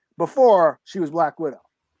somebody before she was Black Widow.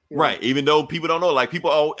 Right. Even though people don't know, like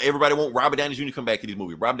everybody want Robert Downey Jr. to come back to these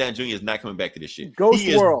movies. Robert Downey Jr. is not coming back to this shit.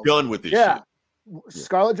 He World. Is done with this shit.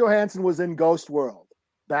 Scarlett Johansson was in Ghost World.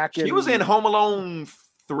 She was in Home Alone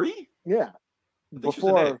 3? Yeah.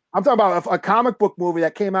 Before I'm talking about a comic book movie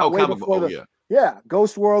that came out way before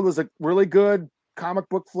Ghost World was a really good comic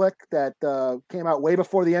book flick that came out way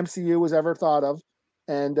before the MCU was ever thought of.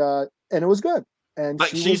 And it was good. And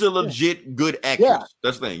she's a legit good actress. Yeah.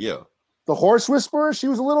 That's the thing, The Horse Whisperer, she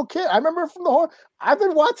was a little kid. I remember her from the horse. I've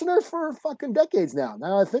been watching her for fucking decades now.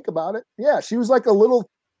 Now I think about it. Yeah, she was like not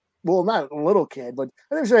a little kid, but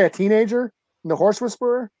I think she was like a teenager in The Horse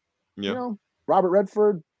Whisperer. Yeah. Robert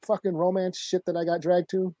Redford fucking romance shit that I got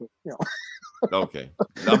dragged to. Okay.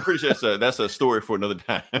 I'm pretty sure that's a story for another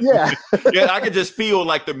time. Yeah. I could just feel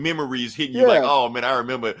like the memories hitting you like, oh man, I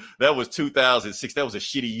remember that was 2006. That was a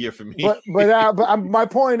shitty year for me. But my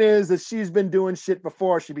point is that she's been doing shit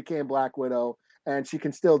before she became Black Widow and she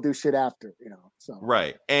can still do shit after, so.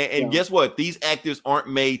 Right. And guess what? These actors aren't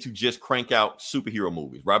made to just crank out superhero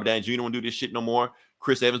movies. Robert Downey Jr. don't do this shit no more.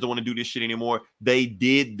 Chris Evans don't want to do this shit anymore. They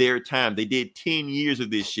did their time. They did 10 years of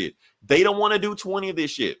this shit. They don't want to do 20 of this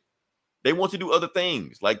shit. They want to do other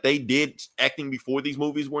things. Like they did acting before these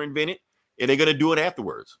movies were invented, and they're going to do it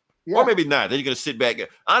afterwards. Yeah. Or maybe not. They're going to sit back.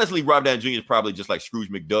 Honestly, Rob Downey Jr. is probably just like Scrooge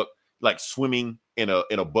McDuck, like swimming in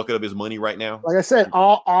a bucket of his money right now. Like I said,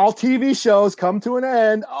 all TV shows come to an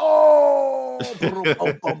end. Oh,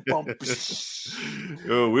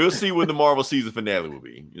 we'll see what the Marvel season finale will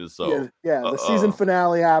be. So the season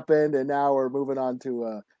finale happened, and now we're moving on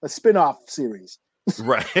to a spin-off series.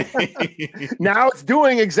 Right. Now it's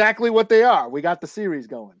doing exactly what they are. We got the series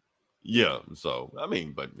going. Yeah. So All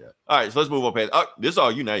right. So let's move on past. This is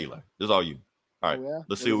all you now, Eli. This is all you. All right.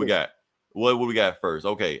 Let's see what we got. What we got first?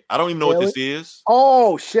 Okay. I don't even know what this is.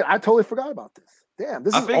 Oh shit! I totally forgot about this. Damn,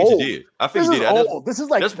 this is old. I figured you did. Old. This is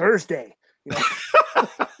like Thursday.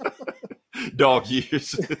 Dog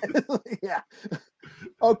years. Yeah.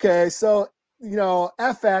 Okay. So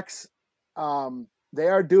FX. They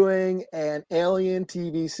are doing an Alien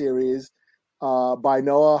TV series by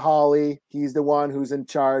Noah Hawley. He's the one who's in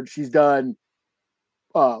charge. He's done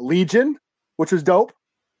Legion, which was dope.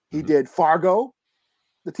 He did Fargo,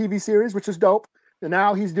 the TV series, which was dope. And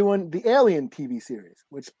now he's doing the Alien TV series,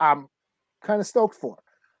 which I'm kind of stoked for.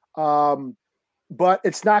 But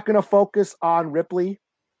it's not going to focus on Ripley.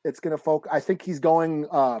 It's going to focus. I think he's going.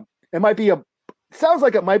 Sounds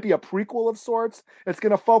like it might be a prequel of sorts. It's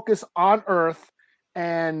going to focus on Earth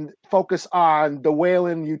and focus on the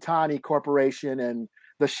Weyland-Yutani Corporation and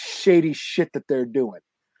the shady shit that they're doing.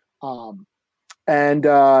 And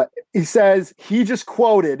he says he just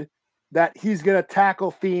quoted that he's going to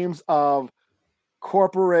tackle themes of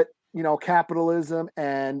corporate, capitalism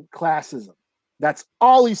and classism. That's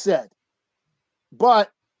all he said. But,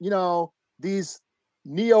 these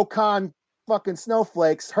neocon fucking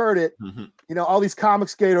snowflakes heard it. Mm-hmm. All these comic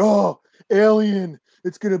skaters, Alien,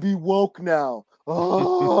 it's going to be woke now.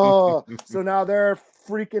 Oh, so now they're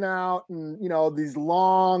freaking out and, these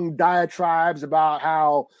long diatribes about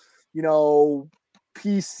how,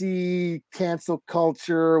 PC cancel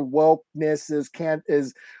culture wokeness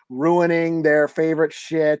is ruining their favorite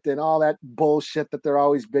shit and all that bullshit that they're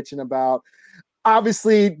always bitching about.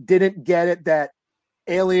 Obviously didn't get it that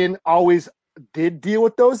Alien always did deal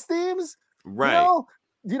with those themes. Right.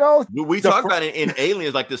 We talked about it in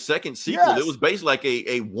Aliens, like the second sequel. Yes. It was basically like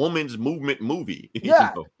a woman's movement movie.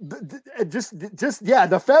 Yeah.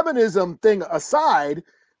 The feminism thing aside,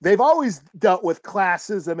 they've always dealt with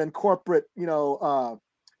classism and corporate,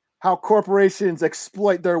 how corporations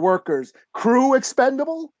exploit their workers. Crew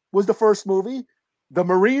Expendable was the first movie. The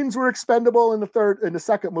Marines were expendable in the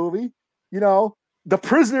second movie. The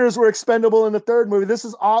prisoners were expendable in the third movie.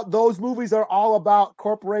 Those movies are all about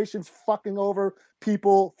corporations fucking over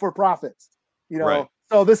people for profits. Right.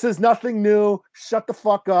 So this is nothing new. Shut the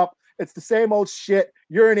fuck up. It's the same old shit.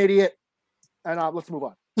 You're an idiot. And let's move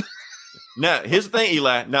on. Now, here's the thing,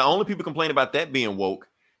 Eli. Not only people complain about that being woke,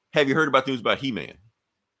 have you heard about the news about He-Man?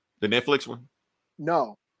 The Netflix one?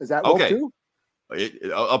 No. Is that woke too?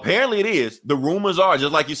 Apparently it is. The rumors are,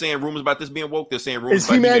 just like you're saying rumors about this being woke, they're saying rumors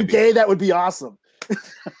about He-Man gay? That would be awesome.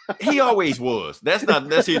 He always was. That's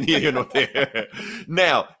neither here nor there.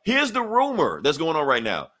 Now, here's the rumor that's going on right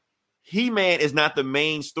now. He-Man is not the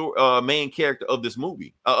main character of this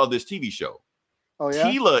movie, of this TV show. Oh, yeah?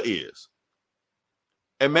 Teela is.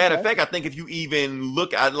 And matter of fact, I think if you even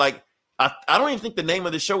look at I don't even think the name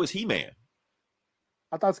of the show is He-Man.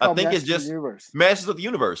 I thought it's called Masters of the Universe. Masters of the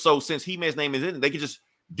Universe. So since He-Man's name is in it, they can just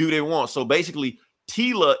do what they want. So basically,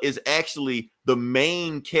 Teela is actually the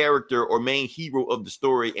main character or main hero of the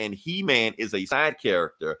story, and He-Man is a side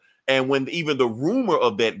character. And when even the rumor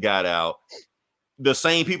of that got out, the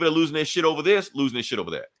same people that are losing their shit over this, losing their shit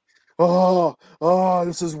over that. Oh,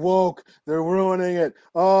 this is woke. They're ruining it.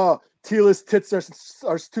 Oh, Teela's tits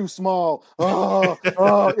are too small.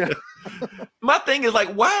 Yeah. My thing is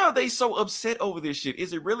why are they so upset over this shit?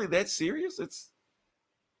 Is it really that serious? It's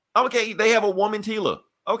okay. They have a woman Teela.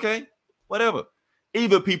 Okay, whatever.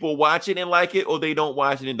 Either people watch it and like it, or they don't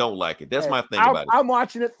watch it and don't like it. That's my thing about it. I'm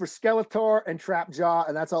watching it for Skeletor and Trapjaw,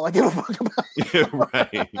 and that's all I give a fuck about.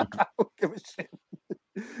 Right. I don't give a shit.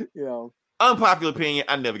 Unpopular opinion.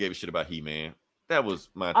 I never gave a shit about He-Man. That was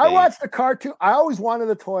my thing. I watched the cartoon. I always wanted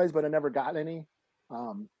the toys, but I never got any.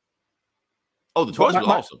 The toys were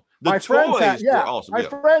awesome. My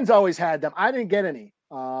friends always had them. I didn't get any.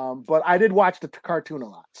 But I did watch the cartoon a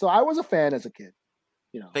lot. So I was a fan as a kid.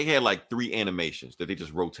 They had 3 animations that they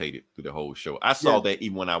just rotated through the whole show. I saw that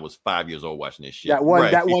even when I was 5 years old watching this shit. That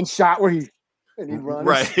one shot where he'd run.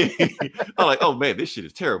 Right. I'm like, oh man, this shit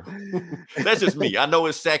is terrible. That's just me. I know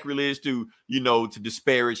it's sacrilege to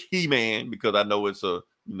disparage He-Man because I know it's I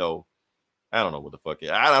don't know what the fuck.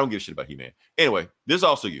 I don't give a shit about He-Man. Anyway, this is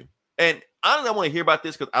also you. And I don't want to hear about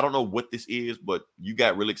this because I don't know what this is, but you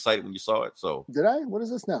got really excited when you saw it. So did I? What is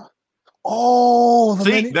this now? Oh,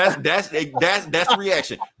 that's the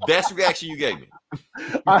reaction. That's the reaction you gave me.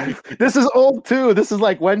 This is old too. This is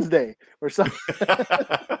like Wednesday or something.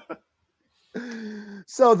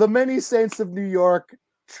 So the Many Saints of New York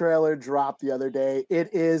trailer dropped the other day.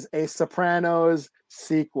 It is a Sopranos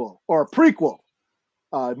sequel or prequel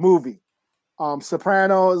movie.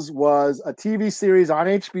 Sopranos was a TV series on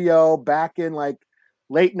HBO back in late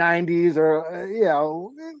 90s or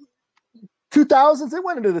 2000s. It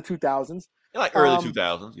went into the 2000s. Early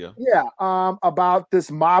 2000s, yeah. Yeah, about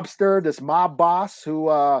this mobster, this mob boss who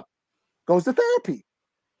goes to therapy.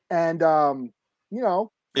 And,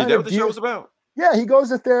 is that what the show was about? Yeah, he goes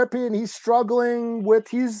to therapy and he's struggling with,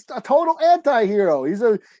 he's a total anti-hero. He's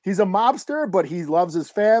a mobster, but he loves his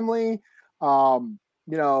family.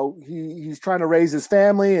 He's trying to raise his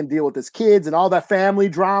family and deal with his kids and all that family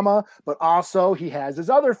drama, but also he has his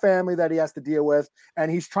other family that he has to deal with. And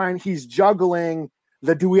he's juggling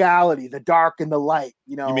the duality, the dark and the light,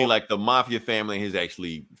 You mean the mafia family, his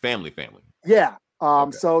actually family? Yeah.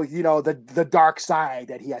 So, the dark side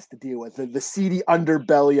that he has to deal with, the seedy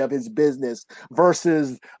underbelly of his business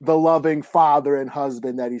versus the loving father and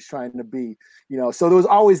husband that he's trying to be, so there was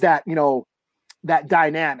always that, that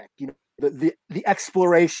dynamic, the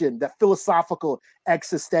exploration, that philosophical,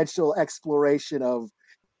 existential exploration of,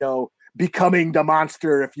 becoming the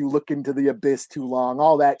monster if you look into the abyss too long,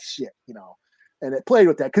 all that shit, and it played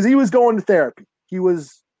with that because he was going to therapy. He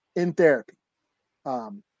was in therapy.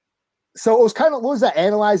 So it was kind of, what was that?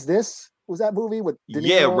 Analyze This? Was that movie with De Niro?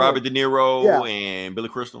 Yeah, Robert De Niro and Billy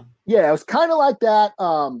Crystal. Yeah, it was kind of like that.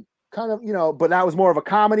 But that was more of a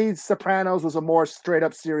comedy. Sopranos was a more straight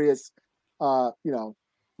up serious,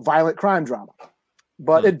 violent crime drama.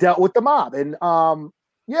 But it dealt with the mob. And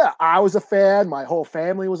I was a fan. My whole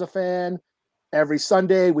family was a fan. Every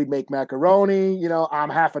Sunday we'd make macaroni. I'm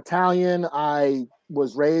half Italian. I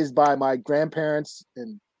was raised by my grandparents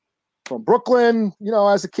from Brooklyn,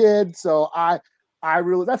 as a kid. So I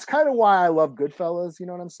really, that's kind of why I love Goodfellas. You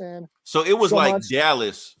know what I'm saying? So it was much.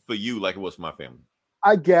 Dallas for you, like it was for my family.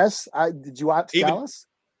 I guess. Did you watch Dallas?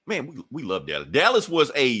 Man, we love Dallas. Dallas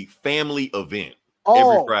was a family event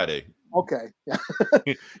every Friday. Okay.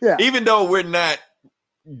 Yeah. Even though we're not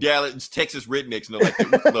Dallas, Texas rednecks, we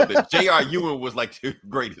love it. J.R. Ewing was the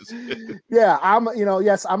greatest. Yeah, I'm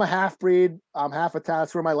a half breed. I'm half Italian.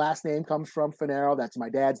 That's where my last name comes from, Finero. That's my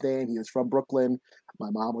dad's name. He was from Brooklyn.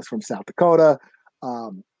 My mom was from South Dakota.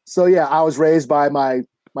 So yeah, I was raised by my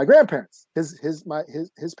grandparents.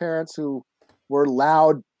 His parents who were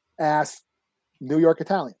loud ass New York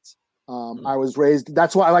Italians. I was raised.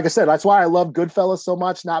 That's why, like I said, that's why I love Goodfellas so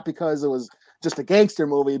much. Not because it was just a gangster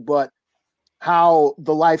movie, but how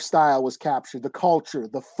the lifestyle was captured, the culture,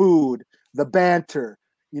 the food, the banter.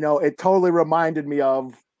 It totally reminded me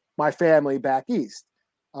of my family back east.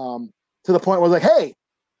 To the point where like, hey,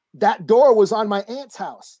 that door was on my aunt's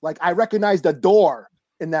house. Like I recognized a door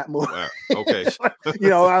in that movie. Wow. Okay.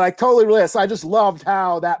 I like totally relate. So I just loved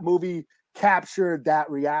how that movie captured that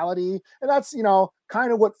reality. And that's,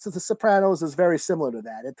 kind of what The Sopranos is very similar to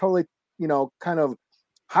that. It totally, kind of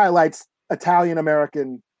highlights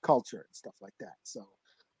Italian-American culture and stuff like that. So,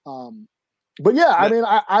 but yeah, I mean,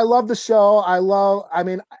 I love the show.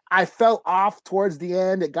 I fell off towards the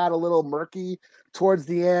end. It got a little murky towards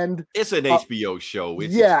the end. It's an HBO show.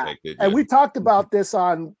 It's expected. And we talked about this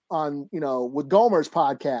on with Gomer's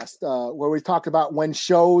podcast, where we talked about when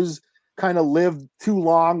shows kind of live too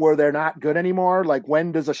long where they're not good anymore. Like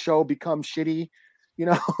when does a show become shitty?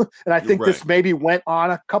 And I think this maybe went on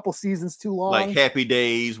a couple seasons too long. Like Happy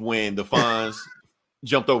Days when the Fonz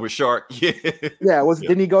jumped over shark. Yeah. Yeah.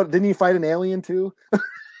 Didn't he fight an alien too?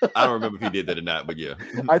 I don't remember if he did that or not, but yeah.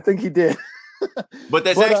 I think he did. But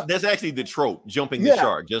that's actually the trope, jumping the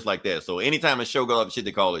shark, just like that. So anytime a show goes off the shit,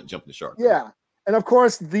 they call it jumping the shark. Yeah. And of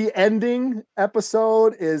course, the ending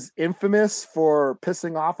episode is infamous for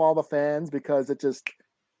pissing off all the fans because it just,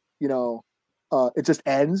 it just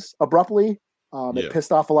ends abruptly. It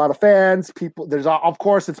pissed off a lot of fans. People, of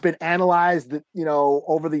course, it's been analyzed,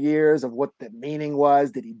 over the years of what the meaning was.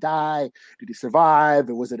 Did he die? Did he survive?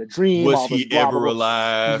 Or was it a dream? Was he ever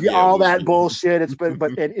alive? Yeah, all that bullshit. It's been,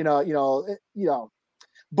 but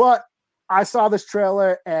but I saw this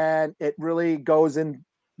trailer and it really goes in,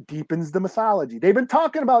 deepens the mythology. They've been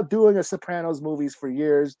talking about doing a Sopranos movies for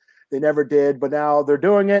years. They never did, but now they're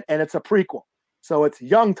doing it, and it's a prequel. So it's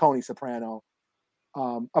young Tony Soprano.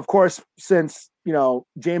 Of course, since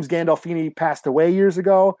James Gandolfini passed away years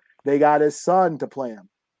ago, they got his son to play him.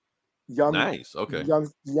 Nice. Okay.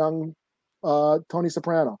 Young Tony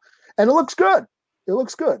Soprano, and it looks good. It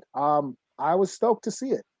looks good. I was stoked to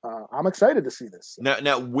see it. I'm excited to see this.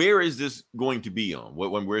 Now, where is this going to be on?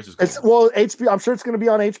 Where is this going? HBO. I'm sure it's going to be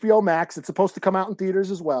on HBO Max. It's supposed to come out in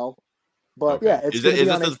theaters as well. But yeah, is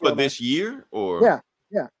this for this year or?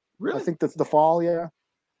 Yeah. Really? I think that's the fall. Yeah.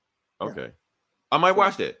 Okay. Yeah. I might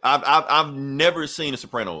watch that. I've never seen a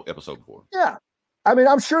Soprano episode before. Yeah, I mean,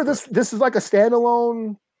 I'm sure this is like a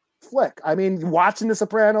standalone flick. I mean, watching The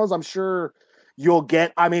Sopranos, I'm sure you'll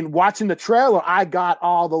get. I mean, watching the trailer, I got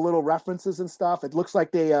all the little references and stuff. It looks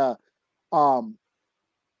like they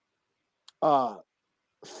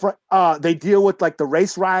they deal with like the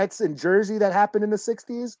race riots in Jersey that happened in the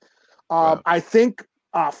 '60s. Wow. I think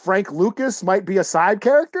Frank Lucas might be a side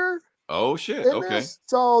character. Oh shit! Okay.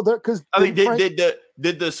 So because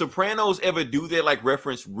did the Sopranos ever do that? Like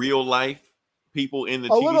reference real life people in the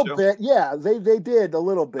TV show? A little bit, yeah. They did a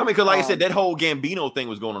little bit. I mean, because like I said, that whole Gambino thing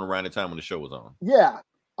was going on around the time when the show was on. Yeah,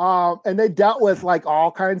 and they dealt with like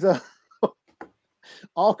all kinds of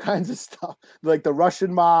stuff, like the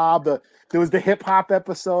Russian mob. There was the hip hop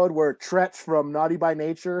episode where Tretch from Naughty by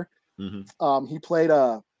Nature, he played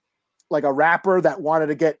a rapper that wanted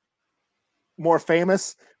to get more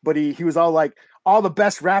famous, but he was all like, all the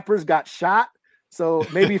best rappers got shot, so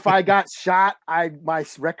maybe if I got shot, my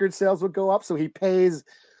record sales would go up. So he pays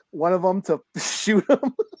one of them to shoot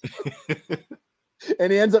him,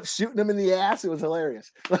 and he ends up shooting him in the ass. It was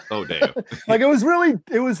hilarious. Oh damn! Like it was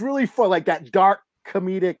really fun, like that dark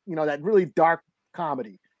comedic, that really dark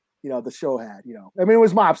comedy. The show had. I mean, it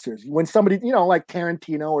was mobsters. When somebody, like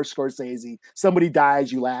Tarantino or Scorsese, somebody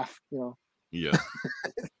dies, you laugh. Yeah.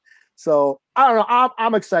 So I don't know.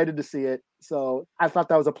 I'm excited to see it. So I thought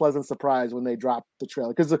that was a pleasant surprise when they dropped the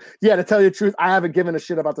trailer. Because to tell you the truth, I haven't given a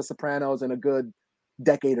shit about The Sopranos in a good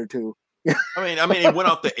decade or two. I mean, it went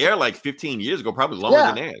off the air like 15 years ago, probably longer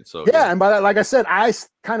than that. So and by that, like I said, I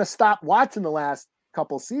kind of stopped watching the last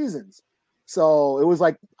couple seasons. So it was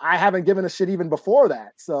like I haven't given a shit even before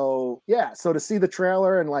that. So yeah, so to see the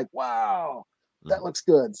trailer and like, wow, that looks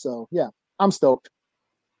good. So yeah, I'm stoked.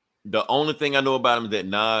 The only thing I know about them is that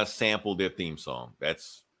Nas sampled their theme song.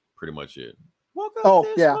 That's pretty much it. Woke up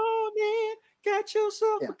this morning, got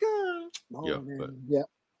yourself a gun.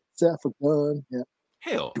 Self a gun. Yeah.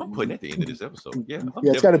 Hell, I'm putting at the end of this episode. Yeah,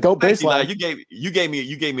 it's got a dope bass line. You gave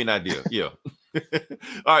me an idea. Yeah.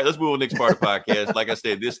 All right, let's move on to the next part of the podcast. Like I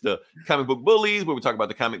said, this is the Comic Book Bullies, where we talk about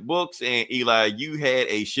the comic books. And Eli, you had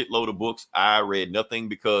a shitload of books. I read nothing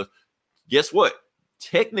because guess what?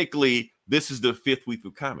 Technically, this is the 5th week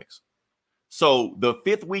of comics. So the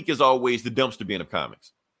 5th week is always the dumpster bin of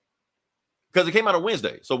comics. Because it came out on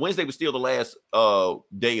Wednesday. So Wednesday was still the last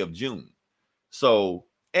day of June. So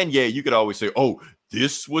And yeah, you could always say, "Oh,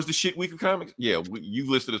 this was the shit week of comics." Yeah, you've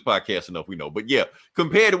listened to this podcast enough, we know. But yeah,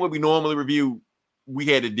 compared to what we normally review, we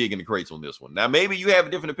had to dig in the crates on this one. Now, maybe you have a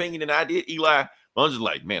different opinion than I did, Eli. I'm just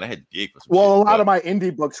like, man, I had to dig for some. Well, shit, a lot of my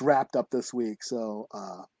indie books wrapped up this week, so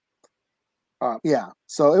yeah.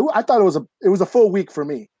 So I thought it was a full week for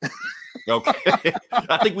me. Okay,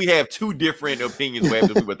 I think we have two different opinions,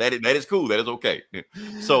 but that is cool. That is okay.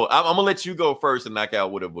 So I'm gonna let you go first and knock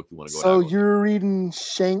out whatever book you want to go. So you're reading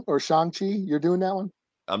Shang-Chi? You're doing that one?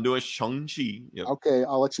 I'm doing Shang-Chi. Yep. Okay,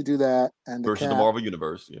 I'll let you do that. And versus the Marvel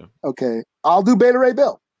Universe. Yeah. Okay, I'll do Beta Ray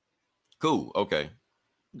Bill. Cool. Okay.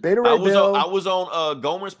 Beta Ray Bill. I was on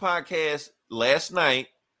Gomer's podcast last night.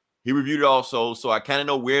 He reviewed it also, so I kind of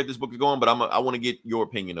know where this book is going, but I want to get your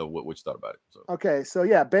opinion of what you thought about it. So. Okay, so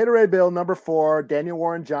yeah, Beta Ray Bill #4, Daniel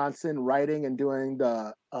Warren Johnson writing and doing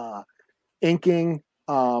the inking.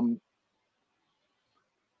 Okay,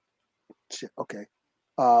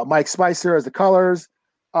 Mike Spicer as the colors.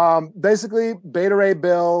 Basically, Beta Ray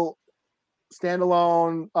Bill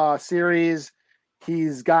standalone series.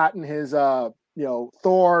 He's gotten his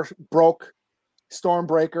Thor broke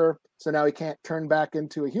Stormbreaker. So now he can't turn back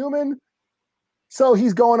into a human. So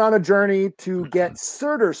he's going on a journey to get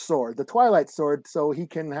Surtur's sword, the Twilight sword, so he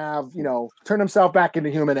can have, turn himself back into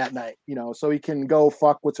human at night, so he can go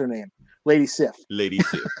fuck, what's her name? Lady Sif. Lady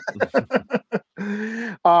Sif.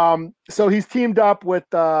 So he's teamed up with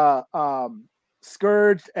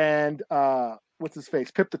Scourge and what's his face?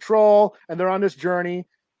 Pip the Troll, and they're on this journey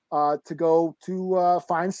to go to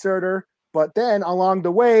find Surtur. But then along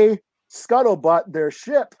the way, Scuttlebutt,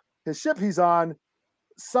 his ship he's on,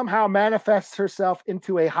 somehow manifests herself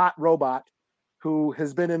into a hot robot who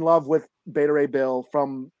has been in love with Beta Ray Bill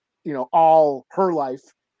from, all her life.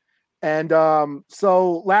 And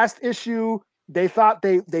so last issue, they thought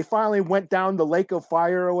they finally went down the lake of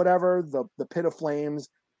fire or whatever, the pit of flames,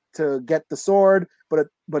 to get the sword.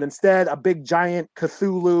 But instead, a big giant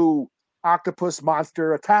Cthulhu octopus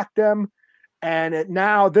monster attacked them. And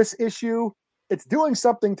now this issue, it's doing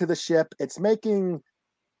something to the ship. It's making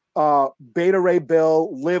Beta Ray Bill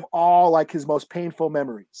live all like his most painful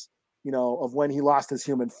memories, of when he lost his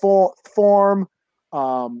human form,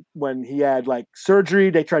 when he had like surgery.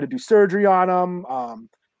 They tried to do surgery on him.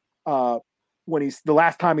 When the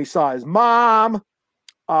last time he saw his mom.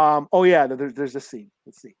 Oh yeah, there's this scene.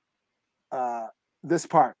 Let's see. This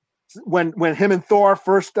part when him and Thor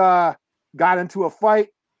first got into a fight,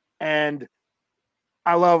 and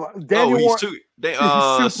I love Daniel Warren. Is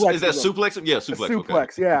that suplex? Yeah, suplex.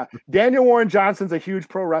 Suplex, okay. Yeah. Daniel Warren Johnson's a huge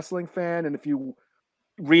pro wrestling fan, and if you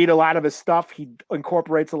read a lot of his stuff, he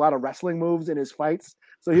incorporates a lot of wrestling moves in his fights.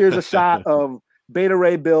 So here's a shot of Beta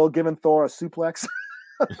Ray Bill giving Thor a suplex.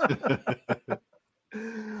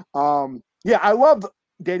 Yeah, I love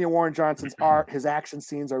Daniel Warren Johnson's art. His action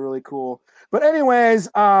scenes are really cool. But anyways,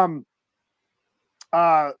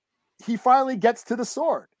 he finally gets to the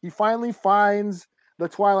sword. He finally finds the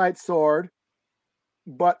Twilight sword.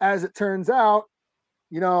 But as it turns out,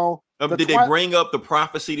 did they bring up the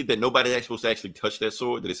prophecy that nobody's supposed to actually touch that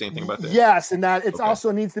sword? Did they say anything about that? Yes, and that it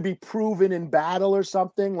also needs to be proven in battle or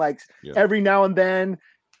something. Like every now and then,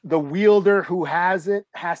 the wielder who has it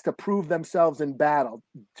has to prove themselves in battle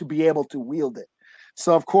to be able to wield it.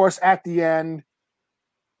 So, of course, at the end,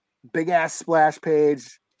 big ass splash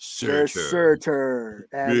page. There's Surtur,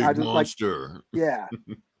 and big I just monster. Yeah.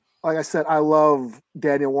 Like I said, I love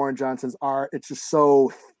Daniel Warren Johnson's art. It's just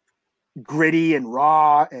so gritty and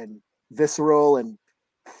raw and visceral and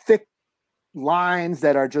thick lines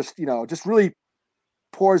that are just, just really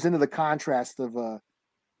pours into the contrast of,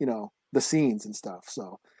 the scenes and stuff.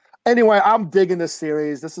 So anyway, I'm digging this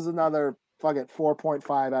series. This is another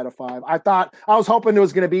 4.5 out of 5. I was hoping it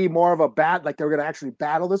was going to be more of a like they were going to actually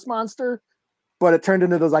battle this monster, but it turned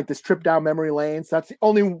into this trip down memory lane. So that's the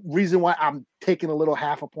only reason why I'm taking a little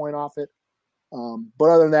half a point off it. But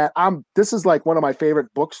other than that, this is like one of my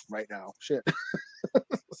favorite books right now. Shit.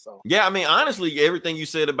 So yeah, I mean, honestly, everything you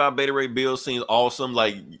said about Beta Ray Bill seems awesome.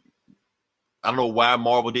 Like, I don't know why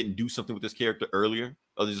Marvel didn't do something with this character earlier,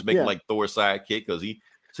 or just make him like Thor's sidekick, because he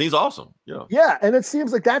seems awesome. Yeah, and it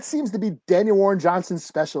seems like that seems to be Daniel Warren Johnson's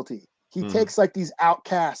specialty. He takes like these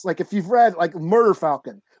outcasts, like if you've read like Murder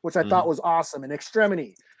Falcon, which I thought was awesome, and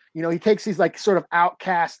Extremity. He takes these like sort of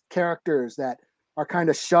outcast characters that are kind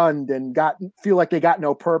of shunned and feel like they got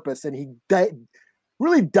no purpose, and he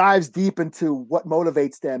really dives deep into what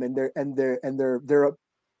motivates them and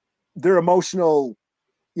their emotional,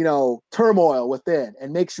 turmoil within,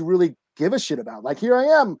 and makes you really give a shit about. Like, here I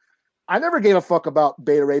am. I never gave a fuck about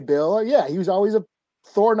Beta Ray Bill. Yeah, he was always a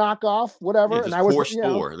Thor knockoff, whatever. Yeah, just and I was horse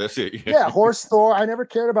Thor. That's it. yeah, horse Thor. I never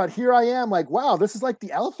cared about. Here I am, like, wow, this is like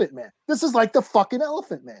the Elephant Man. This is like the fucking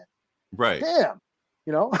Elephant Man. Right. Damn.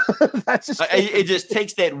 You know, that's just it just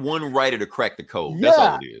takes that one writer to crack the code. Yeah. That's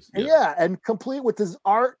all it is. Yeah, and complete with his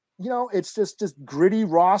art. You know, it's just gritty,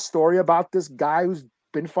 raw story about this guy who's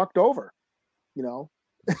been fucked over. You know,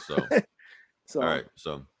 So, so all right.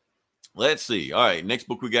 So, let's see. All right, next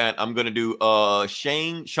book we got. I'm gonna do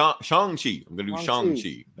Shang-Chi. I'm gonna do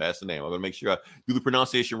Shang-Chi. That's the name. I'm gonna make sure I do the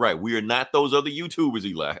pronunciation right. We are not those other YouTubers,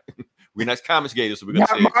 Eli. We're not comics gators, so we're gonna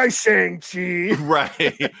not say my Shang-Chi.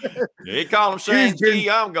 right. They call him Shang-Chi.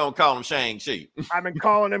 I'm gonna call him Shang-Chi. I've been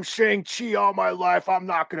calling him Shang-Chi all my life. I'm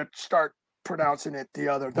not gonna start pronouncing it the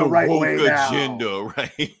right woke way now. agenda,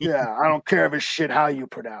 right? Yeah, I don't care if it's shit how you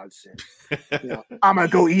pronounce it. You know, I'm gonna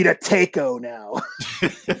go eat a taco now.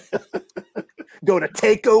 Go to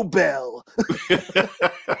Taco Bell.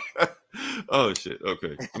 Oh shit.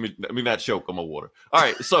 Okay. Let me not choke on my water. All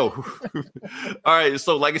right. So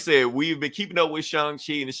like I said, we've been keeping up with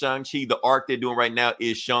Shang-Chi, and Shang-Chi, the arc they're doing right now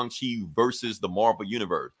is Shang-Chi versus the Marvel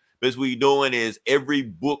Universe. But what you're doing is every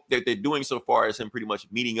book that they're doing so far is him pretty much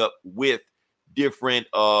meeting up with different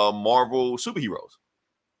Marvel superheroes.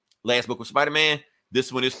 Last book was Spider-Man.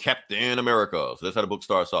 This one is Captain America. So that's how the book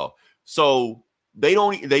starts off. So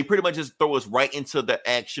they pretty much just throw us right into the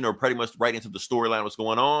action, or pretty much right into the storyline, what's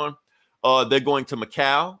going on. They're going to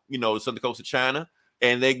Macau, southern coast of China,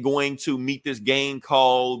 and they're going to meet this gang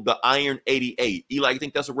called the Iron 88. Eli, you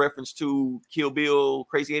think that's a reference to Kill Bill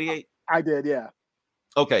Crazy 88? I did, yeah.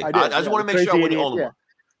 Okay, I just want to make sure I wasn't the only one.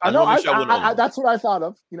 I know. That's what I thought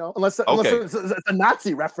of. Unless it's a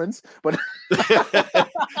Nazi reference, but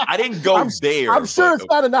I didn't go there. I'm sure it's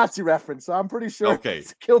not a Nazi reference, so I'm pretty sure. Okay.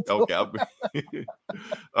 It's Kill Bill. Okay.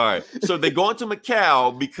 All right. So they're going to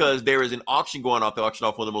Macau because there is an auction going off. They auction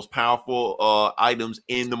off one of the most powerful items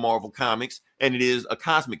in the Marvel comics, and it is a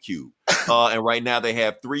cosmic cube. And right now they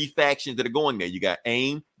have 3 factions that are going there. You got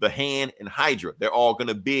AIM, the Hand, and Hydra. They're all going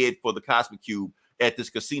to bid for the cosmic cube at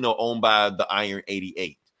this casino owned by the Iron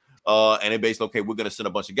 88. And they basically, okay, we're going to send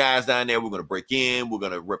a bunch of guys down there. We're going to break in. We're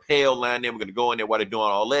going to rappel down there. We're going to go in there while they're doing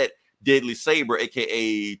all that. Deadly Saber,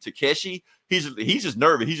 a.k.a. Takeshi, he's just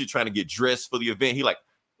nervous. He's just trying to get dressed for the event. He like,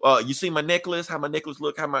 you see my necklace? How my necklace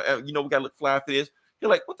look? How my, we got to look fly for this.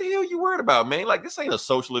 You're like, what the hell are you worried about, man? Like, this ain't a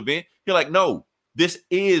social event. You're like, no, this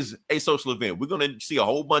is a social event. We're going to see a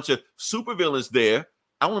whole bunch of supervillains there.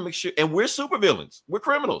 I want to make sure, and we're supervillains. We're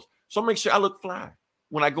criminals. So make sure I look fly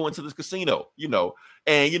when I go into this casino,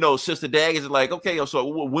 And, Sister Daggers is like, okay,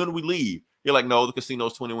 so when do we leave? You're like, no, the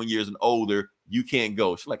casino's 21 years and older. You can't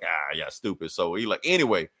go. She's like, yeah, stupid. So you're like,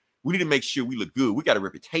 anyway, we need to make sure we look good. We got a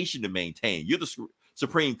reputation to maintain. You're the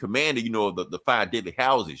supreme commander, of the 5 deadly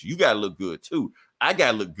houses. You got to look good, too. I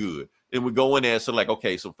got to look good. And we go in there. So like,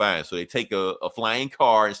 okay, so fine. So they take a flying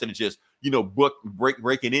car instead of just,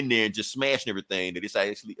 breaking in there and just smashing everything. They decide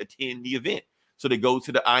to actually attend the event. So they go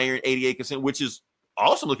to the Iron 88 casino, which is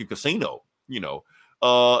awesome looking casino,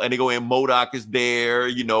 and they go in. MODOK is there,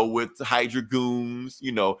 with Hydra goons,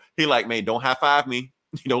 he like, man, don't high five me.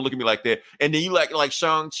 Don't look at me like that. And then you like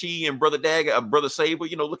Shang-Chi and Brother Dagger, Brother Saber,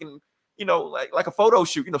 looking, like a photo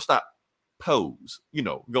shoot, stop, pose,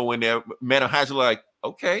 go in there. Man of Hydra like,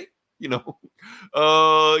 okay, yeah.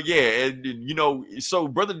 And, so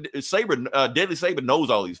Brother Saber, Deadly Saber knows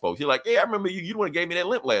all these folks. He's like, yeah, I remember you the one that gave me that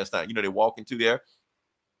limp last time. They walk into there.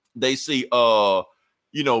 They see,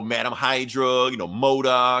 Madam Hydra,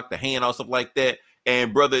 MODOK, the Hand, all stuff like that.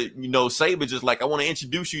 And Brother, Saber just like, I want to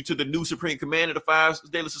introduce you to the new Supreme Commander of the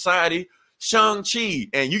 5 Deadly Society, Shang-Chi.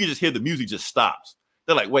 And you can just hear the music just stops.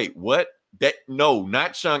 They're like, wait, what? No,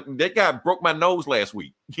 not Shang. That guy broke my nose last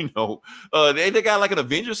week. They got like an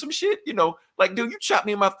Avenger, some shit, like, dude, you chopped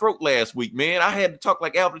me in my throat last week, man. I had to talk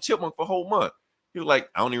like Alvin Chipmunk for a whole month. He was like,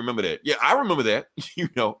 I don't even remember that. Yeah, I remember that.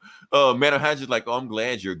 Madam Hydra's like, oh, I'm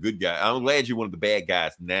glad you're a good guy. I'm glad you're one of the bad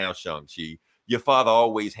guys now, Shang-Chi. Your father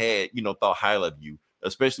always had, thought highly of you,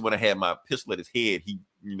 especially when I had my pistol at his head. He,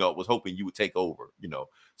 was hoping you would take over,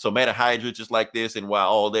 So Madam Hydra just like this. And while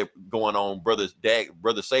all that going on, Brother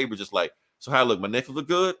Saber just like, so how look, my necklace look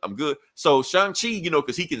good? I'm good. So Shang-Chi,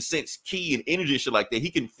 because he can sense ki and energy and shit like that.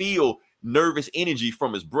 He can feel nervous energy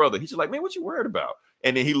from his brother. He's just like, man, what you worried about?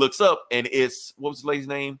 And then he looks up and it's, what was the lady's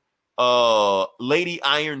name? Lady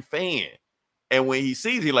Iron Fan. And when he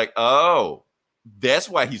sees, he's like, oh, that's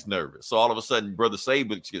why he's nervous. So all of a sudden, Brother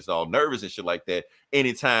Saber gets all nervous and shit like that.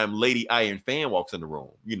 Anytime Lady Iron Fan walks in the room,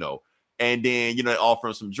 and then, they offer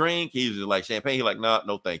him some drink. He's just like champagne. He's like, nah,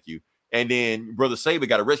 no, thank you. And then Brother Saber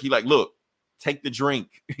got arrested. He's like, look, take the drink.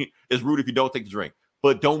 It's rude if you don't take the drink,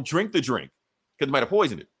 but don't drink the drink because it might have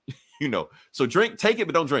poisoned it. So take it,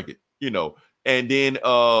 but don't drink it, And then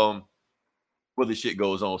this shit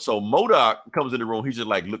goes on. So MODOK comes in the room. He's just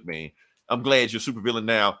like, look, man, I'm glad you're super villain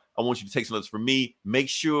now. I want you to take some notes from me. Make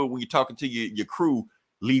sure when you're talking to your crew,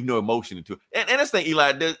 leave no emotion into it. And that's the thing,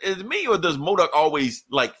 Eli, is it me or does MODOK always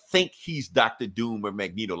like think he's Dr. Doom or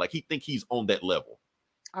Magneto? Like he think he's on that level?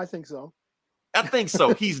 I think so. I think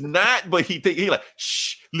so. He's not, but he like,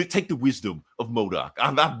 shh, take the wisdom of MODOK.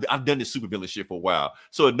 I've done this supervillain shit for a while.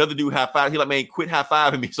 So another dude high five. He like, man, quit high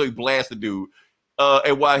fiving me. So he blasts the dude.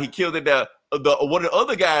 And while he killed it, one of the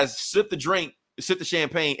other guys sipped the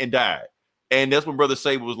champagne and died. And that's when Brother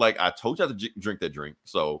Saber was like, I told you to drink that drink.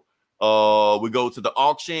 So we go to the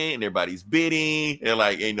auction and everybody's bidding. And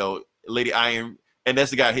like, Lady Iron, and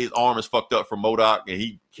that's the guy, his arm is fucked up from MODOK and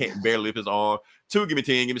he can't barely lift his arm. 2, give me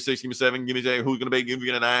 10, give me 6, give me 7, give me 10. Who's gonna pay? Give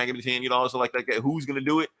me 9, give me 10, so like that. Who's gonna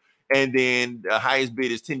do it? And then the highest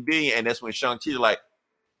bid is 10 billion. And that's when Shang-Chi is like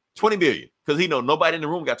 20 billion. Because he know nobody in the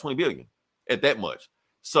room got 20 billion at that much.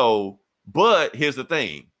 So, but here's the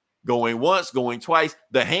thing. Going once, going twice,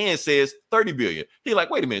 the hand says 30 billion. He like,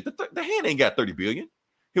 wait a minute, the hand ain't got 30 billion.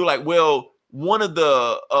 He was like, well, one of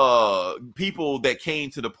the people that came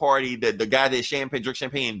to the party, that the guy that drank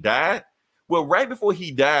champagne died. Well, right before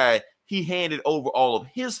he died, he handed over all of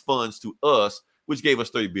his funds to us, which gave us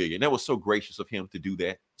 30 billion. That was so gracious of him to do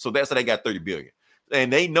that. So that's how they got 30 billion.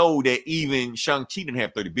 And they know that even Shang-Chi didn't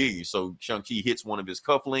have 30 billion. So Shang-Chi hits one of his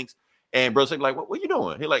cufflinks and Brother Saber's like, what you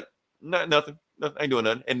doing? He's like, nothing. I ain't doing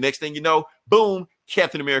nothing. And next thing you know, boom,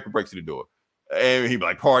 Captain America breaks through the door. And he be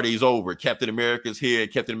like, party's over. Captain America's here.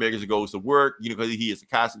 Captain America goes to work, because he is the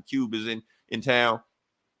Cosmic Cube is in town.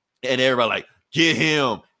 And everybody like, get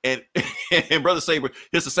him. And Brother Saber,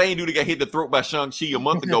 it's the same dude that got hit in the throat by Shang-Chi a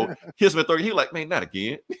month ago. Hits him in the throat. He like, man, not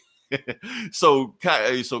again. So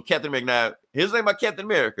Captain America, now, here's the thing about Captain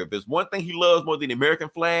America. If there's one thing he loves more than the American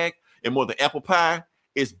flag and more than apple pie,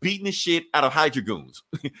 is beating the shit out of Hydra goons.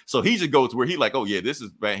 So he just goes to where he like, oh yeah, this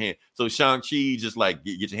is right hand. So Shang-Chi just like,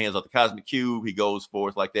 get your hands off the Cosmic Cube. He goes for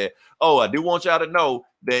it like that. Oh, I do want y'all to know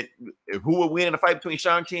that who will win in a fight between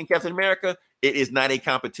Shang-Chi and Captain America, it is not a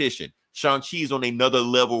competition. Shang-Chi's on another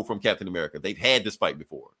level from Captain America. They've had this fight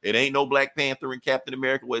before. It ain't no Black Panther and Captain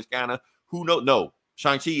America where it's kind of, who knows? No,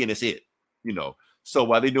 Shang-Chi and it's it, So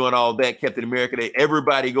while they're doing all that, Captain America,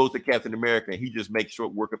 everybody goes to Captain America and he just makes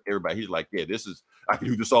short work of everybody. He's like, yeah, I can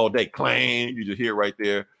do this all day. Clang, you just hear it right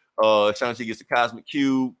there. Shang-Chi gets the Cosmic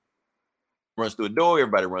Cube, runs through a door.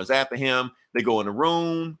 Everybody runs after him. They go in the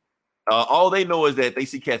room. All they know is that they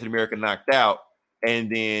see Captain America knocked out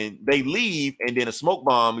and then they leave and then a smoke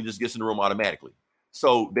bomb just gets in the room automatically.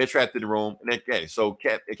 So they're trapped in the room. And so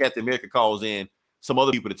Captain America calls in some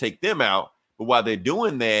other people to take them out. But while they're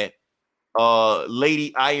doing that,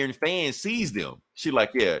 Lady Iron fan sees them. She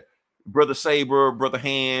like, yeah, Brother Saber, Brother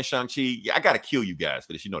Hand, Shang-Chi, I gotta kill you guys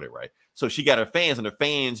for this. You know that, right? So she got her fans, and her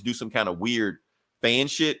fans do some kind of weird fan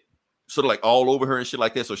shit, sort of like all over her and shit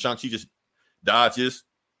like that. So Shang-Chi just dodges.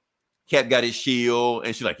 Cap got his shield,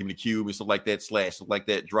 and she like, give me the cube and stuff like that, stuff like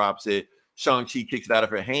that, drops it. Shang-Chi kicks it out of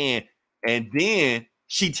her hand, and then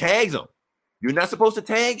she tags him. You're not supposed to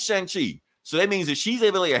tag Shang-Chi. So that means if she's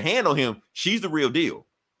able to lay a hand on him, she's the real deal,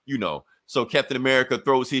 So Captain America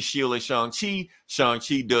throws his shield at Shang-Chi.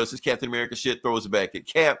 Shang-Chi does his Captain America shit, throws it back at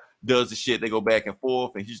Cap, does the shit. They go back and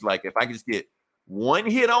forth. And he's like, if I can just get one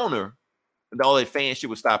hit on her, and all that fan shit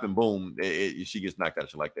would stop and boom, she gets knocked out,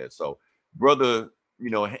 shit like that. So Brother,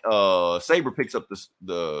 Saber picks up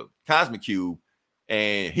the Cosmic Cube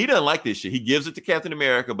and he doesn't like this shit. He gives it to Captain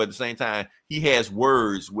America, but at the same time, he has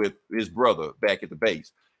words with his brother back at the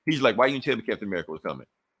base. He's like, why you didn't tell me Captain America was coming?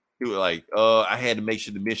 He was like, I had to make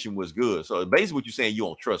sure the mission was good. So basically what you're saying, you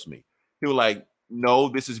don't trust me. He was like, no,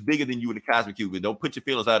 this is bigger than you in the Cosmic Cube. Don't put your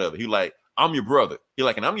feelings out of it. He like, I'm your brother. He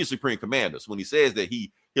like, and I'm your supreme commander. So when he says that,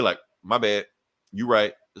 he like, my bad. You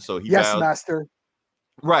right. So he yes, bows. master.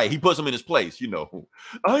 Right. He puts him in his place.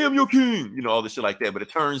 I am your king. All this shit like that. But it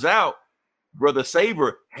turns out Brother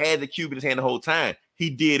Saber had the cube in his hand the whole time.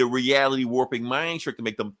 He did a reality warping mind trick to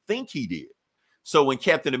make them think he did. So when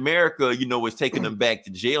Captain America, is taking them back to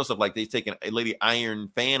jail, stuff like that, he's taking a Lady Iron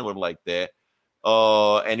fan or whatever like that.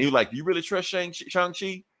 And he was like, you really trust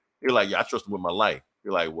Shang-Chi? You're like, yeah, I trust him with my life.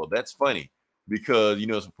 You're like, well, that's funny because,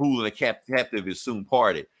 it's a pool and a captive is soon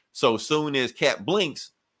parted. So soon as Cap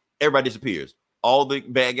blinks, everybody disappears. All the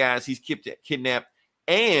bad guys he's kidnapped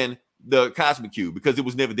and the Cosmic Cube because it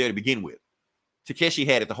was never there to begin with. Takeshi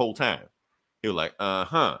had it the whole time. He was like,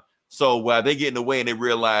 uh-huh. So while they're getting away and they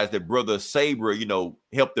realize that Brother Saber,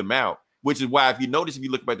 helped them out, which is why if you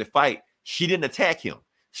look at the fight, she didn't attack him.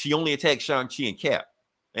 She only attacked Shang-Chi and Cap.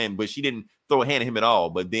 But she didn't throw a hand at him at all.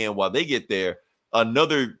 But then while they get there,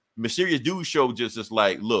 another Mysterious Dude show just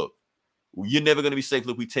like, look, you're never going to be safe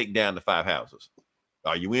if we take down the 5 houses.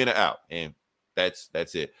 Are you in or out? And that's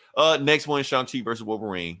it. Next one, Shang-Chi versus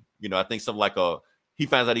Wolverine. You know, I think something like he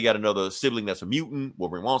finds out he got another sibling that's a mutant.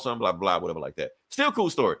 Wolverine wants him, blah, blah, whatever like that. Still cool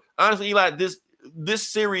story. Honestly, Eli, this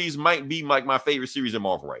series might be like my favorite series in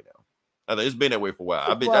Marvel right now. I think it's been that way for a while.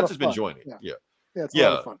 I've just been enjoying it. Yeah, it's a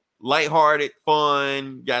lot of fun. Lighthearted,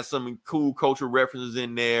 fun, got some cool cultural references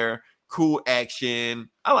in there, cool action.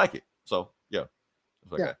 I like it. So yeah.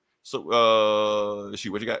 That's what I got. So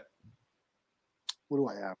shoot, what you got? What do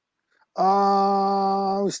I have?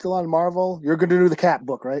 We're still on Marvel. You're gonna do the Cap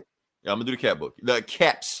book, right? Yeah, I'm gonna do the Cap book. The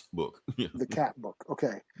Caps book. The Cap book.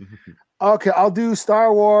 Okay. Okay, I'll do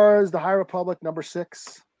Star Wars, The High Republic, number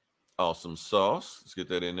 6. Awesome sauce. Let's get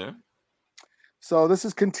that in there. So this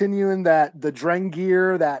is continuing that the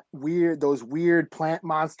Drengir, those weird plant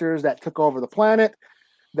monsters that took over the planet,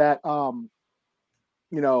 that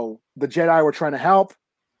you know, the Jedi were trying to help.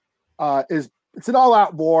 It's an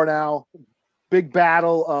all-out war now. Big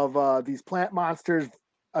battle of these plant monsters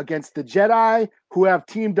against the Jedi, who have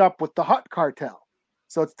teamed up with the Hutt cartel.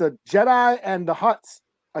 So it's the Jedi and the Hutts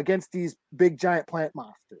against these big giant plant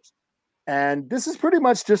monsters. And this is pretty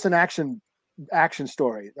much just an action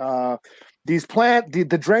story. These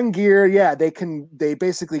the Drengir, they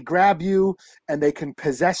basically grab you and they can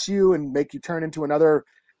possess you and make you turn into another,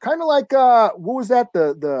 kind of like what was that?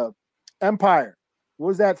 The Empire. What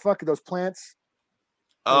was that? Fucking those plants.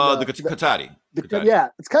 The Katati. Yeah,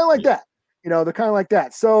 it's kind of like that. You know, they're kind of like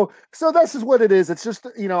that. So this is what it is. It's just,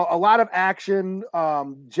 you know, a lot of action.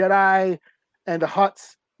 Jedi and the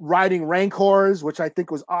Hutts riding Rancors, which I think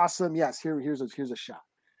was awesome. Yes, here's a shot.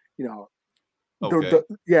 You know, okay.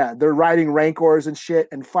 They're riding Rancors and shit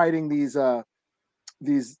and fighting these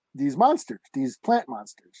monsters, these plant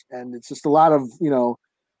monsters, and it's just a lot of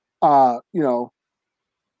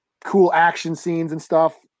cool action scenes and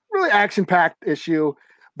stuff. Really action-packed issue.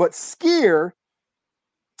 But Skier,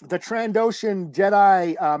 the Trandoshan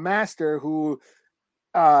Jedi master who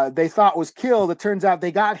they thought was killed, it turns out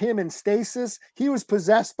they got him in stasis. He was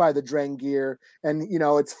possessed by the Drengir, and you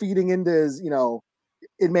know, it's feeding into his, you know,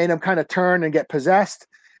 it made him kind of turn and get possessed.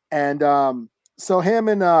 And so him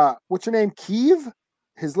and what's her name, Keeve,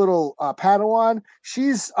 his little Padawan,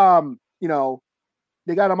 she's you know,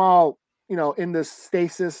 they got him all, you know, in this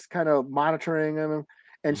stasis, kind of monitoring him,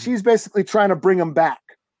 and she's basically trying to bring him back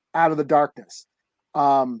out of the darkness.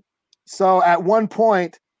 So at one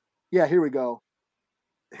point, yeah, here we go.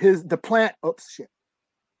 The plant, oops, shit.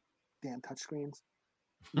 Damn touchscreens.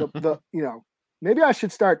 The you know, maybe I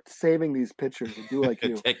should start saving these pictures and do like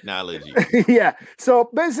you. Technology. Yeah. So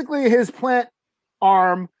basically his plant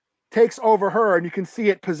arm takes over her and you can see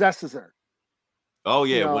it possesses her. Oh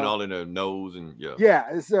yeah, you know, went all in her nose and yeah. Yeah,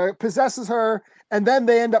 it possesses her, and then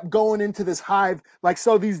they end up going into this hive. Like,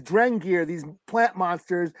 so these Drengir, these plant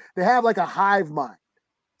monsters, they have like a hive mind.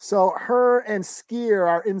 So her and Skier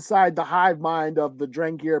are inside the hive mind of the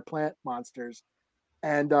Drengir plant monsters.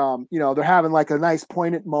 And, you know, they're having like a nice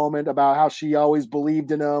poignant moment about how she always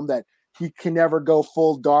believed in him, that he can never go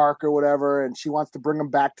full dark or whatever. And she wants to bring him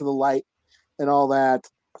back to the light and all that.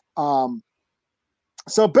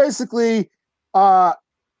 So basically,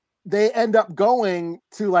 they end up going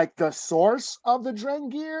to like the source of the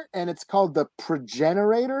Drengir, and it's called the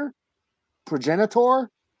Progenitor,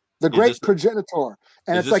 the Great Progenitor.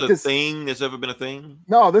 And it's like this thing that's ever been a thing.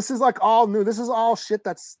 No, this is like all new. This is all shit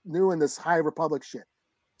that's new in this High Republic shit.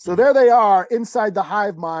 So there they are inside the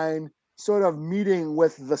hive mind, sort of meeting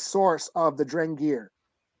with the source of the Drengir.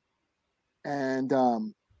 And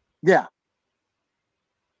yeah.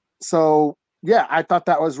 So yeah, I thought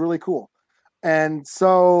that was really cool. And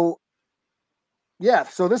so, yeah,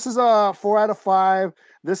 so this is a 4 out of 5.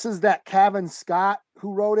 This is that Kevin Scott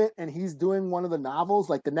who wrote it, and he's doing one of the novels,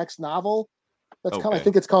 like the next novel. That's I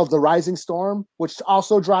think it's called The Rising Storm, which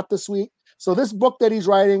also dropped this week. So this book that he's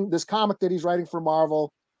writing, this comic that he's writing for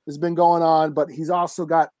Marvel, has been going on, but he's also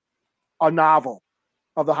got a novel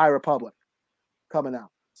of the High Republic coming out.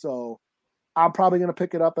 So I'm probably going to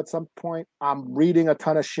pick it up at some point. I'm reading a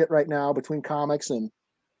ton of shit right now between comics and,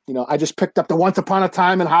 you know, I just picked up the Once Upon a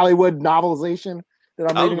Time in Hollywood novelization that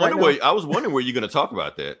I'm reading right now. I was wondering where you're going to talk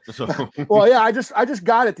about that. So. Well, yeah, I just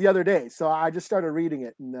got it the other day, so I just started reading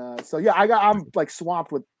it, and so yeah, I'm like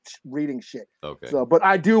swamped with reading shit. Okay. So, but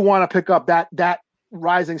I do want to pick up that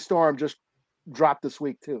Rising Storm just dropped this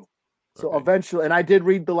week too. So eventually, and I did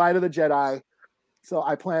read The Light of the Jedi, so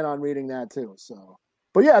I plan on reading that too. So,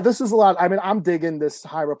 but yeah, this is a lot. I mean, I'm digging this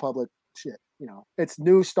High Republic shit. You know, it's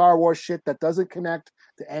new Star Wars shit that doesn't connect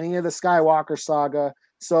to any of the Skywalker saga.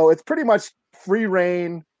 So it's pretty much free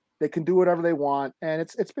reign They can do whatever they want, and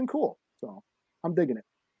it's been cool. So I'm digging it.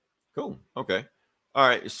 Cool. Okay. All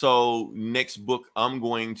right. So next book I'm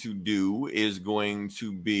going to do is going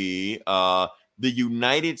to be The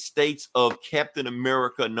United States of Captain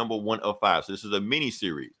America #1 of 5. So this is a mini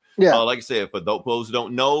series. Yeah. Like I said, for those who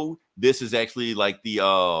don't know, this is actually like the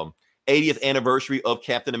 80th anniversary of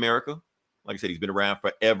Captain America. Like I said, he's been around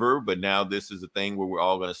forever, but now this is a thing where we're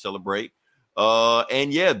all going to celebrate.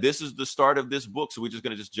 And yeah, this is the start of this book. So we're just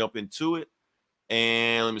going to just jump into it.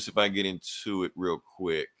 And let me see if I can get into it real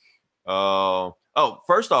quick.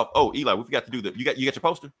 First off, Eli, we forgot to do you got your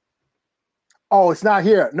poster? Oh, it's not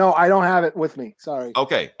here. No, I don't have it with me. Sorry.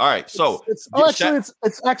 Okay. All right. So it's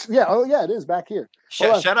actually yeah. Oh yeah, it is back here.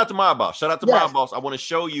 Shout out to my boss. Shout out to my Yes. boss. I want to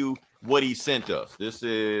show you what he sent us. This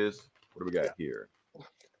is what do we got here?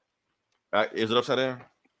 Is it upside down?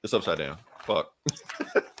 It's upside down. Fuck.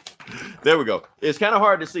 There we go. It's kind of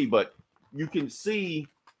hard to see, but you can see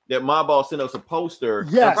that my boss sent us a poster.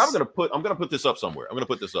 Yes. I'm gonna put this up somewhere. I'm gonna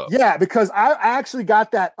put this up. Yeah, because I actually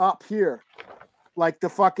got that up here, like the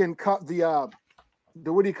fucking the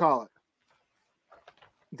what do you call it?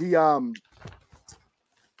 The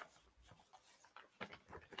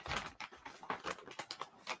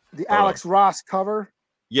Alex Ross cover.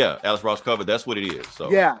 Yeah, Alex Ross cover. That's what it is. So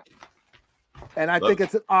Yeah. And I think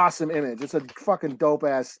it's an awesome image. It's a fucking dope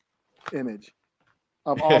ass image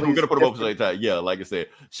of all we're these gonna put them up at the same time. Yeah, like I said,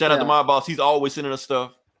 shout out to my boss. He's always sending us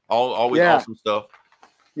stuff. Always awesome stuff.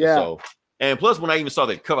 Yeah. So, and plus, when I even saw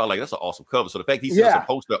that cover, I was like, that's an awesome cover. So the fact he sent us a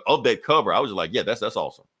poster of that cover, I was just like, yeah, that's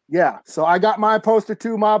awesome. Yeah. So I got my poster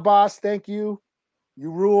too, my boss. Thank you. You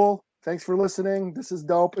rule. Thanks for listening. This is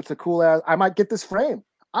dope. It's a cool ass. I might get this framed.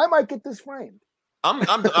 I'm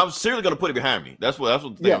seriously gonna put it behind me. That's what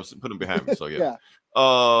the thing I was putting behind me. So yeah.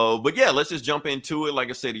 But yeah, let's just jump into it. Like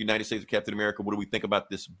I said, the United States of Captain America. What do we think about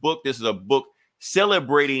this book? This is a book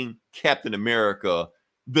celebrating Captain America,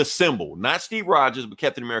 the symbol, not Steve Rogers, but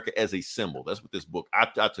Captain America as a symbol. That's what this book I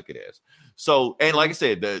took it as. So, and like I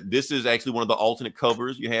said, this is actually one of the alternate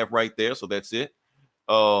covers you have right there. So that's it.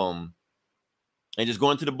 And just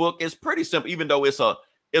going to the book, it's pretty simple, even though it's a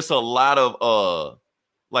lot of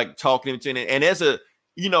like talking to him, and as a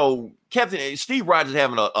Captain Steve Rogers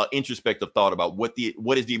having a introspective thought about what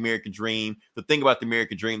is the American dream. The thing about the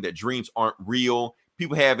American dream, that dreams aren't real.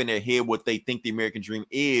 People have in their head what they think the American dream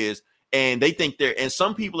is, and they think and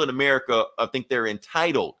some people in America think they're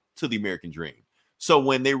entitled to the American dream. So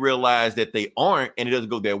when they realize that they aren't, and it doesn't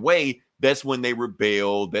go their way, that's when they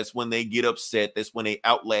rebel. That's when they get upset. That's when they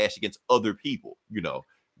outlash against other people.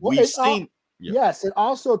 We've seen. Yes, it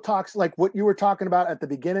also talks like what you were talking about at the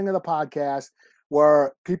beginning of the podcast,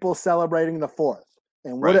 where people celebrating the 4th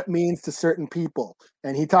and what it means to certain people.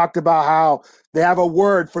 And he talked about how they have a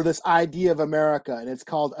word for this idea of America, and it's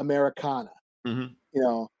called Americana.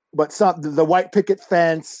 Mm-hmm. But the white picket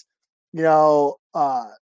fence, the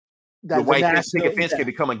white picket fence can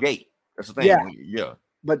become a gate. That's the thing. Yeah.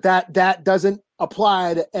 But that doesn't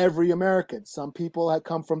apply to every American. Some people have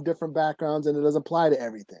come from different backgrounds, and it doesn't apply to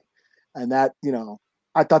everything. And that,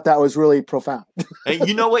 I thought that was really profound. And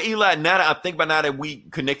you know what, Eli? Now that we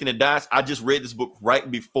connecting the dots, I just read this book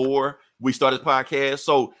right before we started the podcast.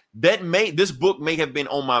 So this book may have been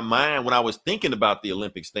on my mind when I was thinking about the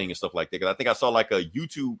Olympics thing and stuff like that. Because I think I saw like a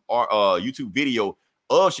YouTube video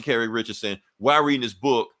of Sha'Carri Richardson while reading this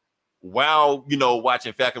book, while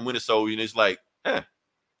watching Falcon Winter Soldier, and it's like, I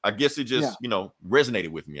guess it just resonated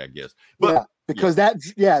with me, I guess. But because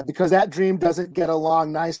that dream doesn't get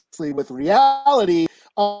along nicely with reality.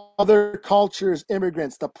 Other cultures,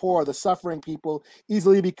 immigrants, the poor, the suffering people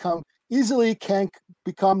easily can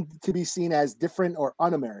become to be seen as different or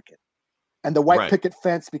un-American. And the white picket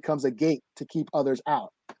fence becomes a gate to keep others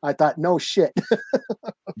out. I thought, no shit.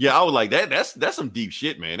 Yeah, I was like, that's some deep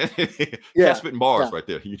shit, man. Cat spitting bars right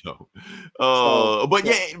there,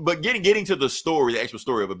 But getting to the story, the actual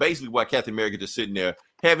story of it, basically why Captain America just sitting there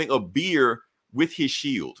having a beer with his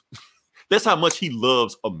shield. That's how much he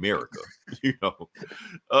loves America, Now,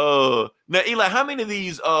 Eli, how many of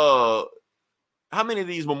these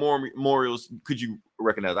memorials could you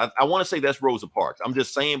recognize? I want to say that's Rosa Parks. I'm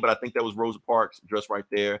just saying, but I think that was Rosa Parks dressed right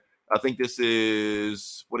there. I think this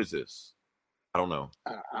is, what is this? I don't know.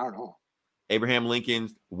 I don't know. Abraham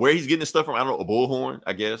Lincoln, where he's getting this stuff from, I don't know, a bullhorn,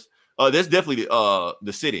 I guess. That's definitely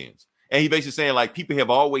the sit-ins. And he basically saying, like, people have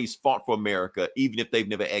always fought for America, even if they've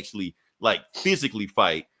never actually, like, physically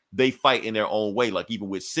fight. They fight in their own way. Like, even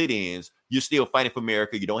with sit-ins, you're still fighting for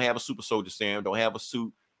America. You don't have a super soldier serum, don't have a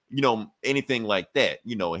suit, anything like that.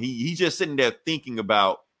 He's just sitting there thinking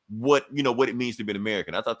about what it means to be an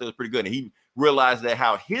American. I thought that was pretty good. And he realized that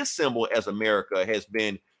how his symbol as America has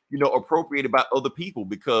been, appropriated by other people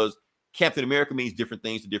because Captain America means different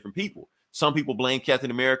things to different people. Some people blame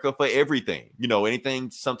Captain America for everything.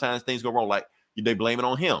 Anything, sometimes things go wrong, like they blame it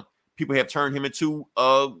on him. People have turned him into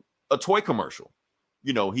a toy commercial.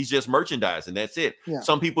 He's just merchandise and that's it. Yeah.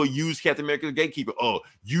 Some people use Captain America as a gatekeeper. Oh,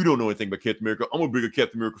 you don't know anything about Captain America. I'm a bigger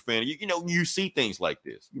Captain America fan. You see things like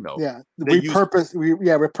this. Yeah,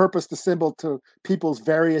 repurpose the symbol to people's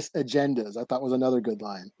various agendas. I thought was another good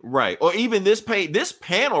line. Right. Or even this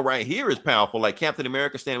panel right here is powerful. Like Captain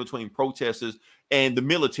America standing between protesters and the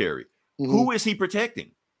military. Mm-hmm. Who is he protecting?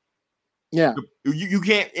 Yeah. You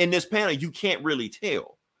can't, in this panel, you can't really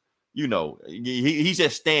tell. He's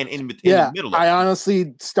just standing in the middle of it. I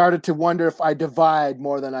honestly started to wonder if I divide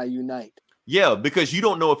more than I unite. Yeah, because you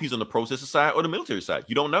don't know if he's on the protester side or the military side.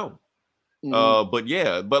 You don't know.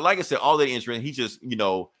 Mm-hmm. But like I said, all that interesting. He just,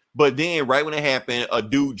 but then right when it happened, a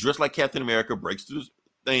dude dressed like Captain America breaks through the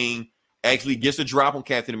thing, actually gets a drop on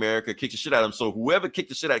Captain America, kicks the shit out of him. So whoever kicked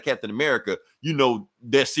the shit out of Captain America,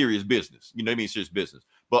 that's serious business. Serious business.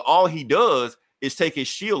 But all he does is take his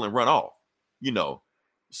shield and run off,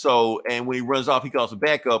 So, and when he runs off, he calls a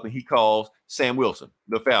backup and he calls Sam Wilson,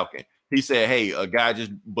 the Falcon. He said, hey, a guy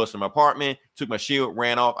just busted my apartment, took my shield,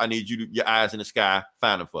 ran off. I need your eyes in the sky,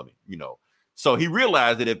 find him for me, So he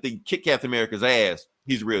realized that if they kick Captain America's ass,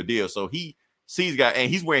 he's the real deal. So he sees guy and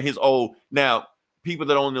he's wearing his old, now people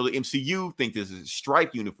that don't know the MCU think this is his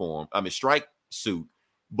strike suit.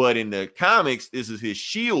 But in the comics, this is his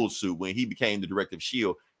shield suit. When he became the director of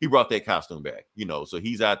S.H.I.E.L.D., he brought that costume back, So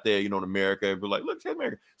he's out there, in America, and we're like, look, Captain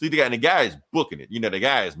America. So the guy is booking it, the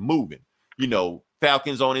guy is moving,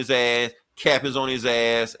 Falcon's on his ass, Cap is on his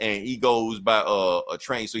ass, and he goes by a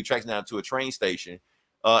train. So he tracks down to a train station.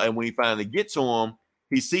 And when he finally gets to him,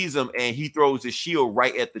 he sees him and he throws his shield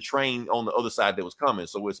right at the train on the other side that was coming.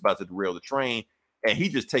 So it's about to derail the train, and he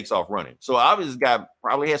just takes off running. So obviously, this guy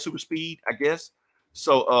probably has super speed, I guess.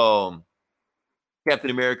 So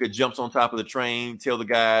Captain America jumps on top of the train, tell the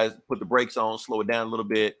guys, put the brakes on, slow it down a little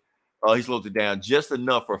bit. He slows it down just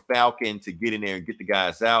enough for Falcon to get in there and get the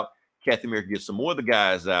guys out. Captain America gets some more of the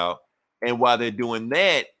guys out. And while they're doing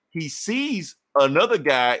that, he sees another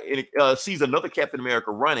guy, sees another Captain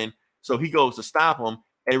America running. So he goes to stop him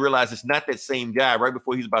and realizes it's not that same guy right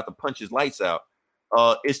before he's about to punch his lights out.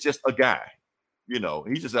 It's just a guy, he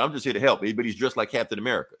just said, I'm just here to help, but he's dressed like Captain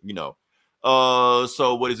America,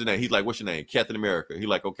 So what is his name? He's like, what's your name? Captain America. He's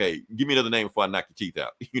like, okay, give me another name before I knock your teeth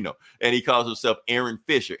out, and he calls himself Aaron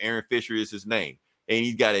Fisher. Aaron Fisher is his name. And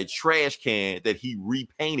he's got a trash can that he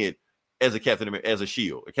repainted as a Captain America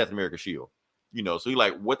shield, So he's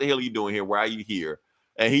like, what the hell are you doing here? Why are you here?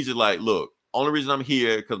 And he's just like, look, only reason I'm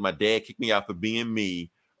here because my dad kicked me out for being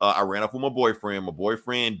me. I ran off with my boyfriend. My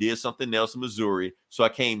boyfriend did something else in Missouri. So I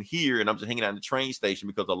came here and I'm just hanging out in the train station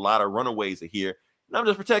because a lot of runaways are here. And I'm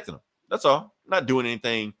just protecting them. That's all. I'm not doing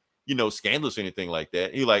anything, scandalous or anything like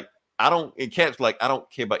that. He like, Cap's like, I don't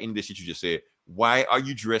care about any of this shit you just said. Why are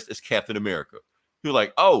you dressed as Captain America? He's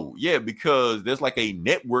like, oh, yeah, because there's like a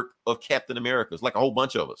network of Captain Americas, like a whole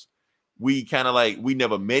bunch of us. We kind of we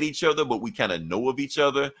never met each other, but we kind of know of each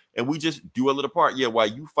other. And we just do a little part. Yeah, while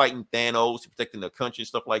you fighting Thanos, protecting the country and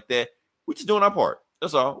stuff like that, we just doing our part.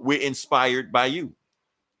 That's all. We're inspired by you,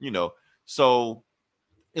 So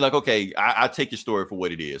you're like, okay, I take your story for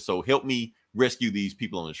what it is. So help me rescue these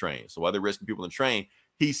people on the train. So while they're rescuing people on the train,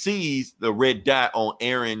 he sees the red dot on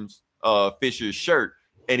Aaron Fisher's shirt,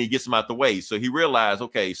 and he gets him out the way. So he realized,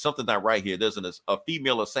 okay, something's not right here. There's a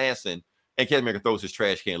female assassin, and Captain America throws his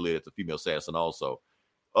trash can lid at the female assassin also.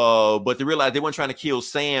 But they realized they weren't trying to kill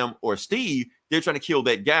Sam or Steve. They're trying to kill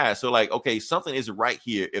that guy. So like, okay, something isn't right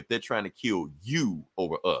here if they're trying to kill you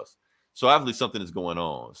over us. So obviously something is going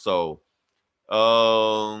on. So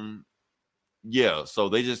yeah, so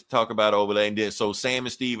they just talk about over there, and then so Sam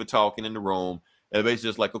and Steve are talking in the room, and basically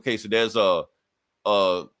just like, okay, so there's a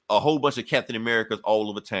whole bunch of Captain Americas all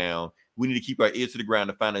over town. We need to keep our ears to the ground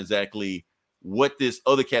to find exactly what this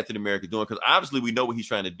other Captain America is doing, because obviously we know what he's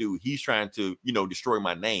trying to do. He's trying to, destroy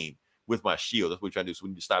my name with my shield. That's what he's trying to do. So we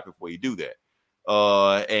need to stop him before you do that.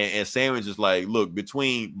 And Sam is just like, look, but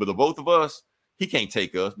the both of us, he can't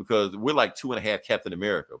take us because we're like 2.5 Captain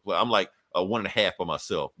America. I'm like 1.5 by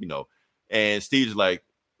myself, And Steve's like,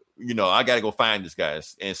 I got to go find this guy.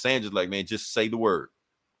 And Sam's just like, man, just say the word.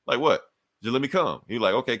 Like, what? Just let me come. He's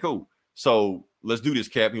like, okay, cool. So let's do this,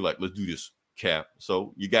 Cap. He's like, let's do this, Cap.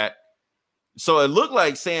 So it looked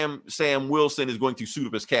like Sam Wilson is going to suit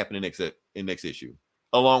up as Cap in the next issue,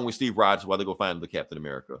 along with Steve Rogers while they go find the Captain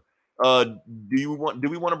America. Do we want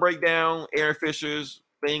to break down Aaron Fisher's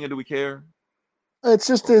thing, or do we care? It's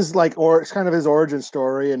just his it's kind of his origin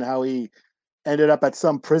story and how he ended up at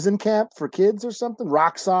some prison camp for kids or something.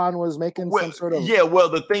 Roxanne was making some sort of well,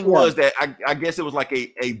 the thing was that I guess it was like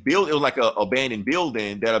a build. It was like a abandoned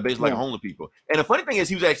building that are basically like homeless people. And the funny thing is,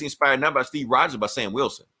 he was actually inspired not by Steve Rogers, but by Sam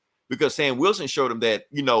Wilson, because Sam Wilson showed him that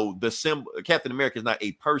the symbol Captain America is not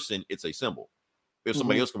a person; it's a symbol. If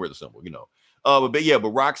somebody else can wear the symbol,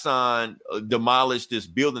 but Roxanne demolished this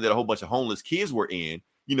building that a whole bunch of homeless kids were in,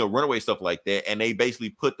 runaway stuff like that, and they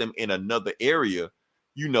basically put them in another area,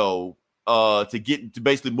 to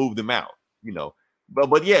basically move them out,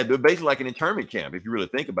 But yeah, they're basically like an internment camp if you really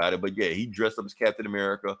think about it. But yeah, he dressed up as Captain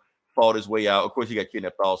America, fought his way out. Of course, he got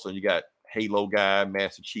kidnapped also. You got Halo guy,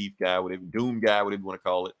 Master Chief guy, whatever, Doom guy, whatever you want to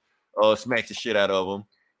call it. Smacks the shit out of him.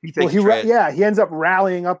 He takes he ends up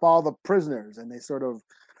rallying up all the prisoners, and they sort of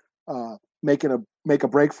make a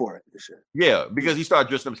break for it. Shit. Yeah, because he started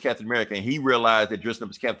dressing up as Captain America, and he realized that dressing up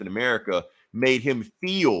as Captain America made him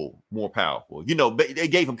feel more powerful.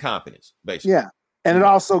 It gave him confidence, basically. Yeah, and it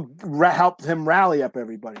also helped him rally up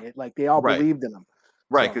everybody. They all believed in him.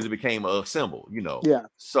 Right, because it became a symbol, Yeah.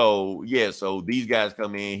 So these guys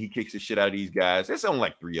come in, he kicks the shit out of these guys. There's only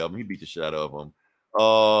like 3 of them. He beat the shit out of them.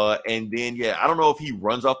 And then I don't know if he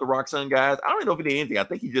runs off the Roxanne guys. I don't even know if he did anything. I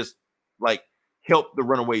think he just helped the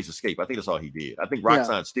runaways escape. I think that's all he did. I think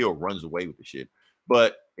Roxanne still runs away with the shit.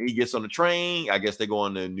 But he gets on the train. I guess they're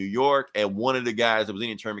going to New York, and one of the guys that was in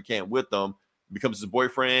the internment camp with them becomes his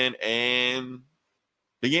boyfriend, and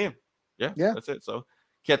again, that's it. So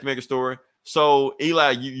Captain America story. So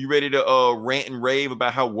Eli, you ready to rant and rave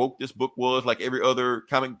about how woke this book was, like every other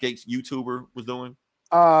Comic Gates YouTuber was doing?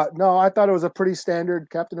 No, I thought it was a pretty standard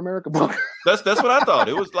Captain America book. That's what I thought.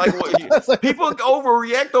 It was like people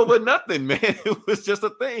overreact over nothing, man. It was just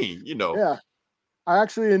a thing, Yeah, I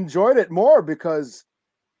actually enjoyed it more because,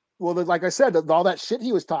 like I said, all that shit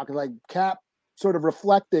he was talking, like Cap sort of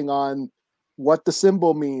reflecting on what the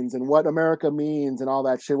symbol means and what America means and all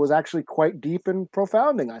that shit was actually quite deep and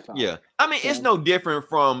profounding, I thought. Yeah. I mean, it's no different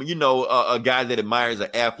from, a guy that admires an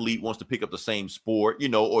athlete, wants to pick up the same sport,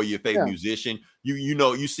 or your favorite musician.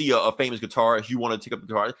 You see a famous guitarist, you want to take up the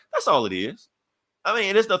guitar. That's all it is. I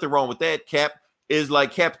mean, there's nothing wrong with that. Cap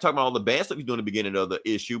talking about all the bad stuff he's doing at the beginning of the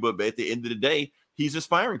issue, but at the end of the day, he's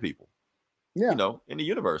inspiring people. Yeah. In the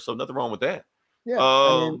universe. So nothing wrong with that.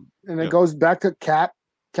 Yeah. It goes back to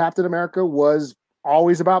Captain America was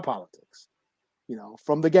always about politics,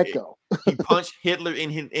 from the get-go. He punched Hitler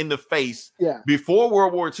in the face before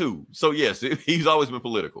World War II. So yes, he's always been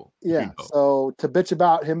political. Yeah. So to bitch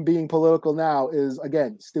about him being political now is,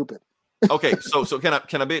 again, stupid. Okay. So can I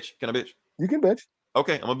bitch? Can I bitch? You can bitch.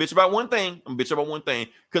 Okay, I'm gonna bitch about one thing.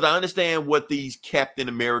 Because I understand what these Captain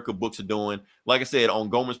America books are doing. Like I said on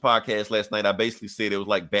Gomer's podcast last night, I basically said it was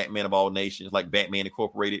like Batman of all nations, like Batman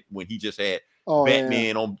Incorporated, when he just had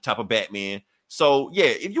Batman on top of Batman. So yeah,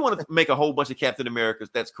 if you want to make a whole bunch of Captain Americas,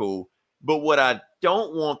 that's cool. But what I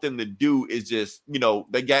don't want them to do is just,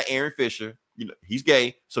 they got Aaron Fisher, he's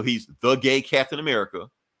gay, so he's the gay Captain America.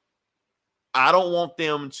 I don't want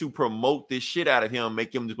them to promote this shit out of him,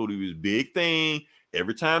 make him just go do this big thing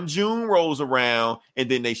every time June rolls around, and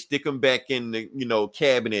then they stick him back in the,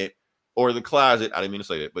 cabinet or the closet. I didn't mean to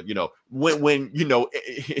say that, but when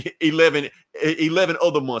 11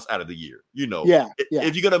 other months out of the year,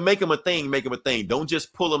 if you're going to make him a thing, make him a thing. Don't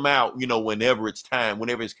just pull him out, whenever it's time,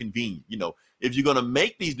 whenever it's convenient. If you're going to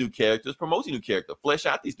make these new characters, promote these new characters, flesh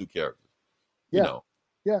out these new characters,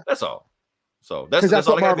 that's all. So that's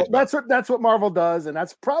what Marvel. That's what Marvel does, and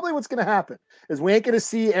that's probably what's going to happen. Is we ain't going to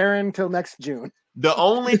see Aaron until next June. The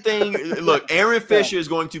only thing, look, Aaron Fisher is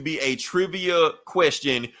going to be a trivia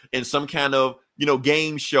question in some kind of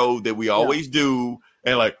game show that we always do,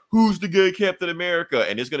 and like, who's the gay Captain America?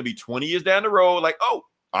 And it's going to be 20 years down the road, like, oh,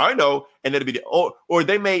 I know, and it'll be or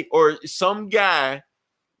some guy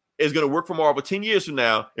is going to work for Marvel 10 years from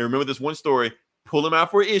now, and remember this one story, pull him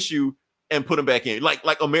out for an issue and put him back in, like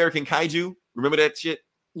American Kaiju. Remember that shit?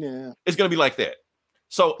 Yeah. It's going to be like that.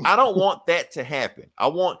 So I don't want that to happen.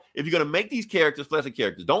 If you're going to make these characters flashy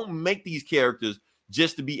characters, don't make these characters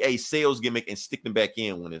just to be a sales gimmick and stick them back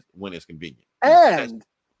in when it's convenient. And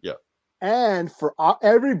for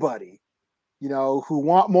everybody, who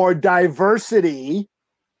want more diversity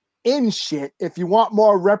in shit, if you want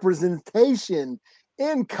more representation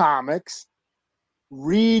in comics,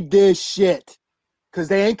 read this shit. Because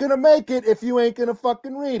they ain't going to make it if you ain't going to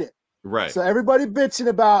fucking read it. Right. So everybody bitching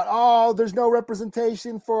about, there's no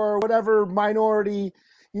representation for whatever minority,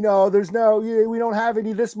 we don't have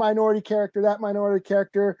any this minority character, that minority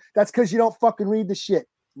character. That's because you don't fucking read the shit.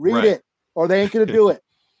 Read it, or they ain't gonna do it.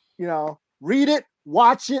 Read it,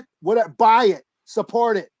 watch it, whatever, buy it,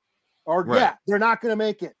 support it, or they're not gonna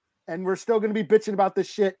make it, and we're still gonna be bitching about this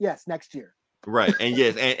shit. Yes, next year. Right. And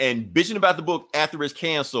yes, and bitching about the book after it's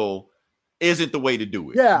canceled isn't the way to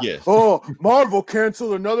do it. Yeah. Yes. Oh, Marvel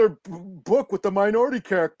canceled another book with the minority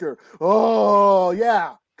character. Oh,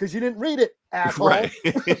 yeah. Because you didn't read it, asshole. Right.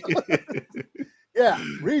 Yeah.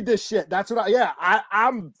 Read this shit. That's what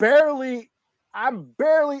I'm barely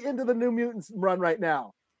into the New Mutants run right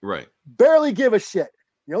now. Right. Barely give a shit.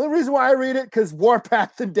 The only reason why I read it because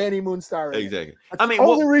Warpath and Danny Moonstar. Are Exactly. I mean, the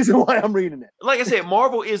only reason why I'm reading it. Like I said,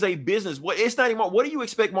 Marvel is a business. It's not even. What do you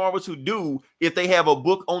expect Marvel to do if they have a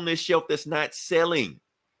book on this shelf that's not selling?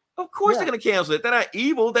 Of course they're gonna cancel it. They're not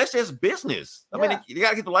evil. That's just business. I mean, you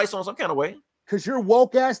gotta get the lights on some kind of way. Because your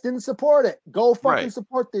woke ass didn't support it. Go fucking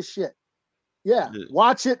support this shit. Yeah.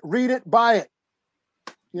 Watch it, read it, buy it.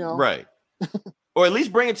 You know. Right. Or at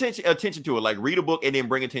least bring attention to it. Like read a book and then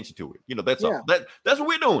bring attention to it. You know, that's all. That's what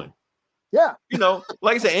we're doing. Yeah. You know,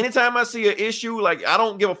 like I said, anytime I see an issue, like I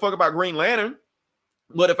don't give a fuck about Green Lantern.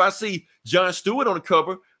 But if I see John Stewart on the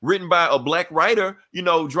cover, written by a black writer, you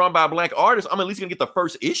know, drawn by a black artist, I'm at least gonna get the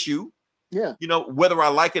first issue. Yeah. You know, whether I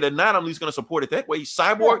like it or not, I'm at least gonna support it that way.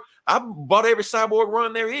 Cyborg, I bought every Cyborg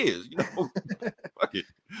run there is. You know, fuck it.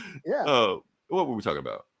 Yeah. What were we talking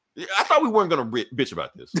about? I thought we weren't gonna bitch about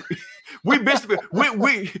this. We bitched.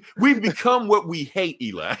 We become what we hate,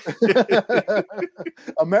 Eli.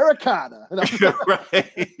 Americana.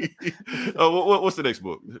 Right. What's the next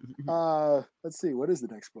book? Let's see. What is the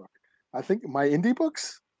next book? I think my indie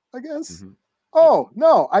books. I guess. Mm-hmm. Oh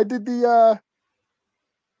no! I did the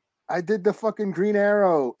fucking Green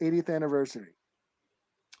Arrow 80th anniversary.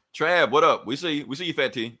 Trav, what up? We see you,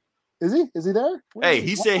 Fat T. Is he? Is he there? Hey,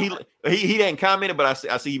 he said he didn't comment it, but I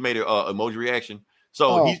see he made an emoji reaction.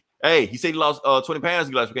 So he said he lost 20 pounds.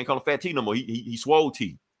 We can't call him Fat T no more. He swole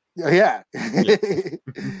T. Yeah.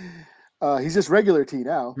 He's just regular T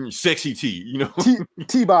now. Sexy T, you know.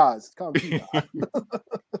 T-Boz. Call him T-Boz.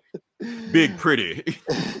 Big pretty.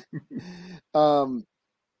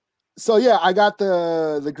 So yeah, I got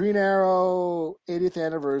the Green Arrow 80th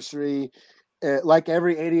anniversary. Like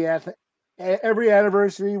every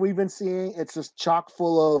anniversary we've been seeing, it's just chock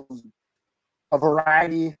full of a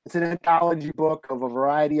variety. It's an anthology book of a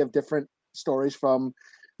variety of different stories from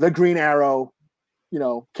the Green Arrow, you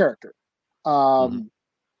know, character. Mariko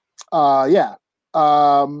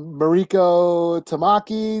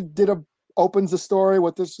Tamaki opens the story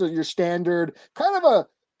with this your standard kind of a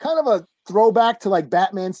throwback to like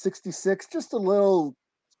Batman 66, just a little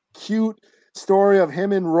cute story of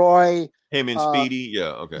him and Roy. Him and Speedy,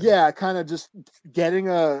 okay. Yeah, kind of just getting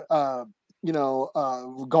going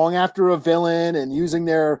after a villain and using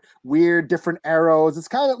their weird different arrows. It's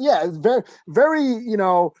kind of it's very, very, you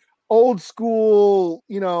know, old school,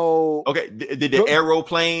 you know. Okay, did the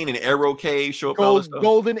aeroplane and Arrow Cave show up?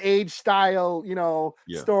 Golden Age style, you know,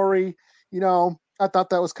 story. You know, I thought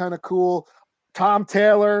that was kind of cool. Tom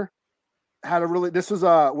Taylor had this was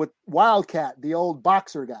with Wildcat, the old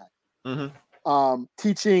boxer guy,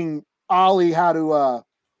 teaching Ollie how to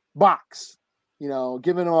box, you know,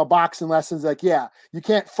 giving him a boxing lessons. Like, you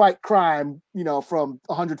can't fight crime, you know, from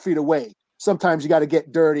 100 feet away. Sometimes you got to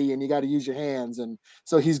get dirty and you got to use your hands. And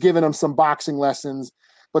so he's giving him some boxing lessons,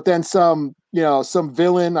 but then some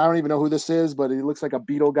villain. I don't even know who this is, but he looks like a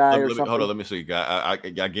beetle guy or something. Hold on, let me see. I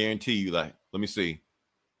guarantee you, like, let me see.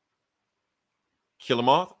 Kill him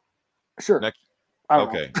off? Sure.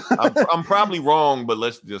 Okay. I'm probably wrong, but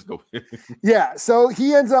let's just go. Yeah. So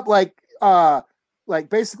he ends up like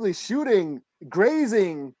basically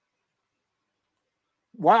grazing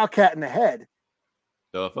Wildcat in the head.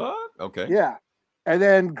 The fuck? Okay. Yeah. And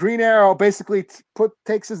then Green Arrow basically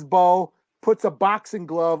takes his bow, puts a boxing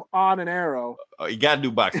glove on an arrow. You got to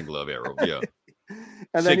do boxing glove arrow. Yeah.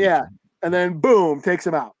 And then boom, takes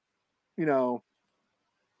him out, you know.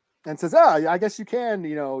 And says, I guess you can,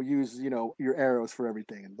 you know, use, you know, your arrows for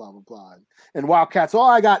everything and blah, blah, blah. And Wildcat's,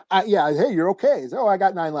 hey, you're okay. I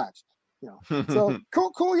got 9 lives. You know, so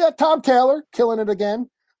cool. Yeah, Tom Taylor killing it again.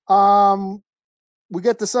 We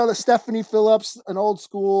get this other Stephanie Phillips, an old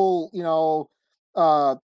school, you know,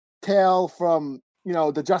 tale from, you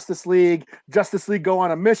know, the Justice League. Justice League go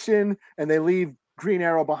on a mission and they leave Green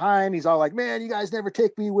Arrow behind. He's all like, man, you guys never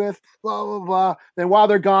take me with, blah, blah, blah. Then while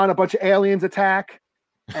they're gone, a bunch of aliens attack.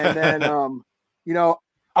 And then, you know,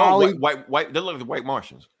 Ollie, white. They look like the White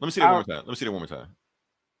Martians. Let me see that one more time.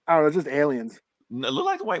 I don't know, just aliens. No, look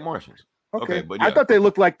like the White Martians. Okay, but I thought they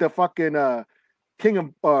looked like the fucking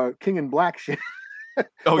King in Black shit.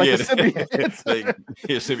 Oh like yeah,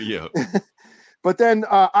 symbiote. But then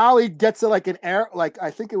Ollie gets like an air, like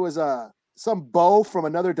I think it was some bow from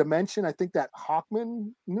another dimension. I think that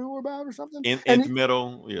Hawkman knew about or something. In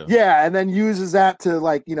metal, yeah, and then uses that to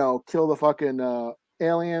like, you know, kill the fucking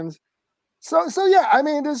aliens. So yeah, I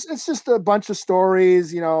mean, it's just a bunch of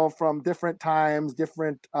stories, from different times,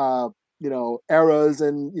 different eras,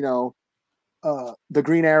 and the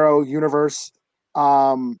Green Arrow universe.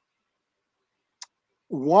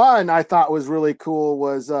 One I thought was really cool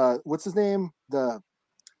was what's his name? The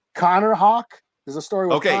Connor Hawk. There's a story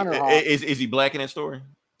with Okay, Connor Hawk. is he black in that story?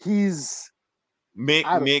 He's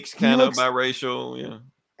Mixed, kind of biracial, yeah.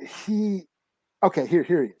 Okay, here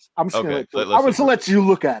he is. I'm just Okay, gonna let you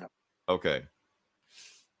look at him. Okay.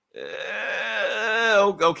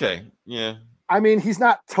 Okay, yeah. I mean, he's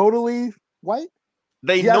not totally white.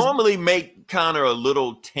 They normally make Connor a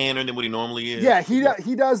little tanner than what he normally is. Yeah,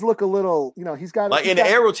 he does look a little, he's got like in the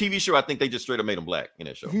Arrow TV show. I think they just straight up made him black in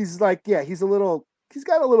that show. He's like, yeah, he's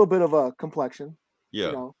got a little bit of a complexion.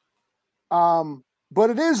 Yeah. But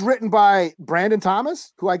it is written by Brandon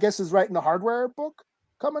Thomas, who I guess is writing the Hardware book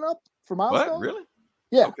coming up for Milestone. What? Really?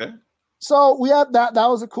 Yeah. Okay. So we have that. That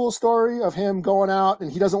was a cool story of him going out, and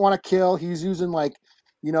he doesn't want to kill. He's using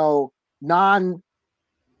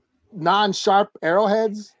non-sharp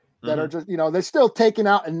arrowheads that are just, they're still taking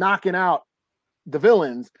out and knocking out the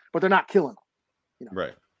villains, but they're not killing them.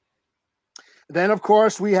 Right. Then, of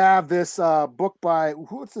course, we have this book by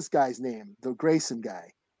what's this guy's name? The Grayson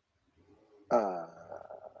guy.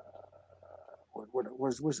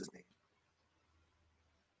 Where's his name?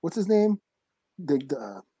 What's his name? You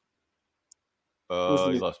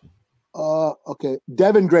lost me. Okay,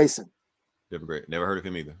 Devin Grayson. Devin Grayson. Never heard of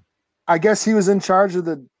him either. I guess he was in charge of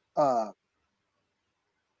the.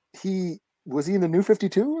 He in the New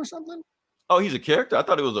 52 or something? Oh, he's a character. I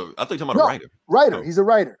thought he was I thought you were talking about a writer. Writer. Oh. He's a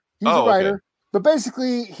writer. He's a writer. Okay. But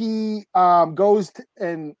basically, he goes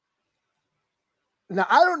and now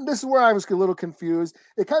this is where I was a little confused.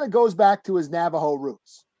 It kind of goes back to his Navajo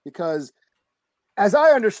roots because, as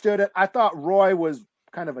I understood it, I thought Roy was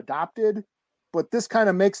kind of adopted, but this kind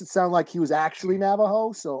of makes it sound like he was actually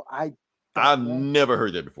Navajo. So I've never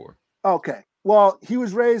heard that before. Okay. Well, he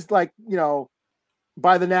was raised by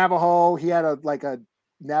the Navajo. He had a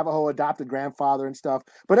Navajo adopted grandfather and stuff.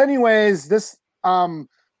 But anyways, this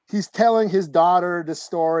he's telling his daughter the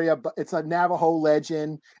story about, it's a Navajo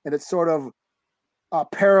legend, and it sort of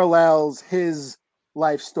parallels his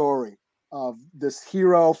life story of this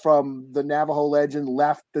hero from the Navajo legend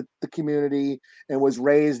left the community and was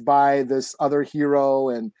raised by this other hero,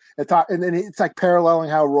 and then it's like paralleling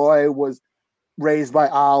how Roy was raised by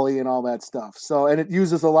Ollie and all that stuff. So, and it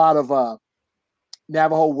uses a lot of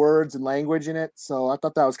Navajo words and language in it. So I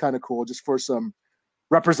thought that was kind of cool just for some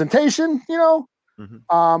representation, and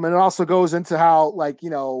it also goes into how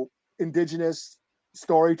indigenous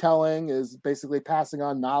storytelling is basically passing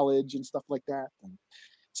on knowledge and stuff like that. And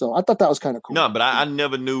so I thought that was kind of cool. No, but I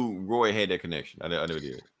never knew Roy had that connection. I never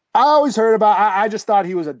did. I always heard about, I just thought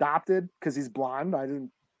he was adopted because he's blonde. I didn't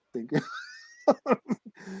think,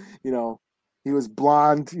 he was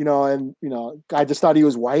blonde, and, I just thought he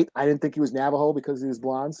was white. I didn't think he was Navajo because he was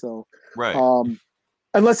blonde. So, right.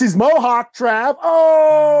 Unless he's Mohawk, Trav.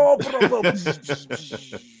 Oh,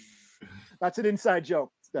 that's an inside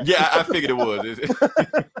joke. Yeah, I figured it was.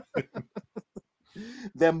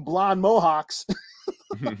 Them blonde Mohawks.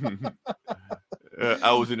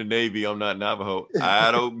 I was in the Navy. I'm not Navajo.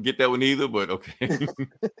 I don't get that one either, but okay.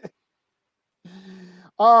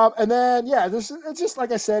 And then it's just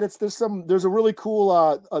like I said, there's a really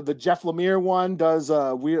cool the Jeff Lemire one does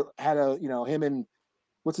we had him and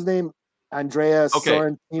what's his name? Andreas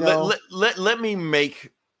Sorrentino. Let me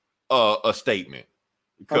make a statement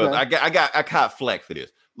because I got flack for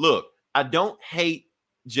this. Look, I don't hate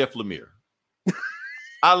Jeff Lemire.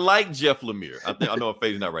 I like Jeff Lemire. I know I'm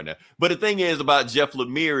phasing out right now, but the thing is about Jeff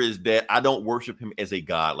Lemire is that I don't worship him as a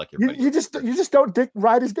god like everybody. You just don't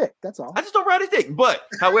ride his dick. That's all. I just don't ride his dick. But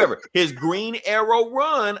however, his Green Arrow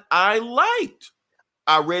run I liked.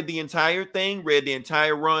 I read the entire thing, read the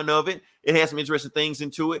entire run of it. It has some interesting things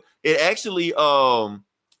into it. It actually a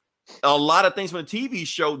lot of things from the TV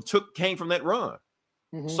show came from that run.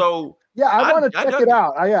 Mm-hmm. So yeah, I want to check it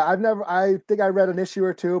out. I think I read an issue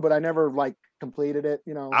or two, but I never completed it.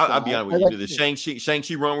 I'll be honest with you. The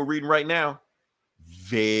Shang-Chi run we're reading right now,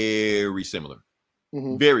 very similar.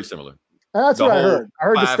 Mm-hmm. Very similar. And that's what I heard. I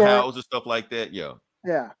heard the story. Houses, stuff like that. Yeah.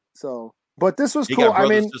 Yeah. So, but this was cool. I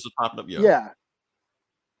mean, popping up.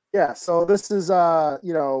 Yeah. So this is Jeff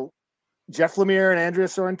Lemire and Andrea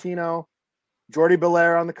Sorrentino, Jordi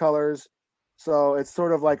Belair on the colors. So it's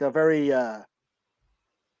sort of like a very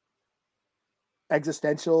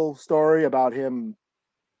existential story about him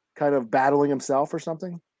kind of battling himself or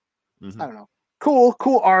something. Mm-hmm. I don't know.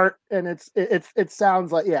 Cool art, and it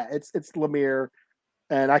sounds like it's Lemire,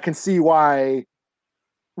 and I can see why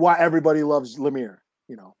everybody loves Lemire.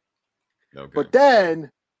 Okay. But then,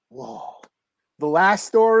 whoa, the last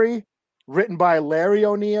story written by Larry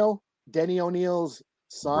O'Neill, Denny O'Neill's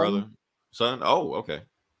son. Son? Oh, okay.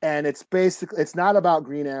 And it's not about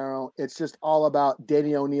Green Arrow. It's just all about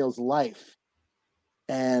Denny O'Neill's life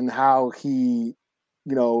and how he,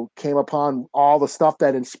 came upon all the stuff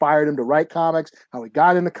that inspired him to write comics, how he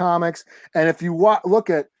got into comics. And if you look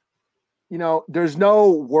at, there's no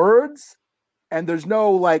words and there's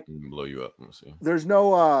no blow you up. Let's see. There's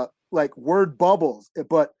no word bubbles,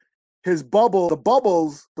 but his bubble,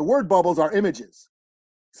 the word bubbles are images.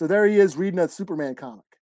 So there he is reading a Superman comic.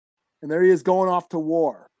 And there he is going off to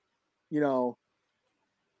war, and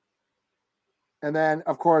then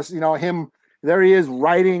of course, there he is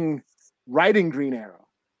writing Green Arrow,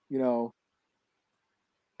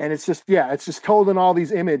 and it's just told in all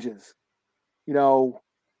these images,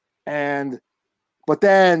 and but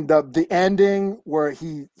then the ending where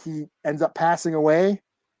he ends up passing away,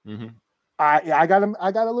 mm-hmm. I got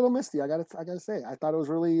a little misty. I gotta say, I thought it was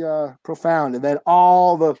really profound, and then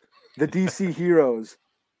all the DC heroes.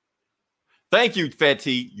 Thank you, Fat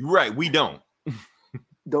T. You're right. We don't.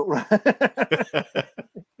 But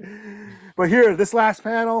here, this last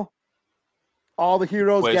panel, all the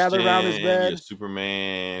heroes gather around his bed. Yeah,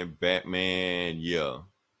 Superman, Batman, yeah.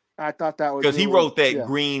 I thought that was because he wrote that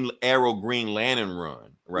Green Arrow, Green Lantern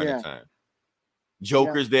run around that time.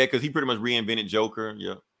 Joker's there because he pretty much reinvented Joker.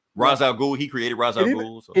 Yeah, Ra's al Ghul. He created Ra's al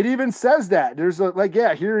Ghul. So. It even says that there's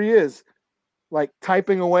here he is,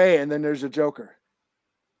 typing away, and then there's a Joker.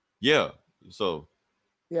 Yeah. So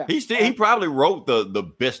yeah, he probably wrote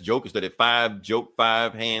the best Jokers that had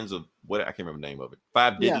five hands of what I can't remember the name of it.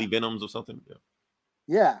 5 deadly venoms or something.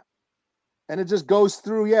 Yeah. And it just goes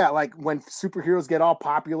through, when superheroes get all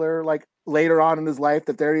popular, later on in his life,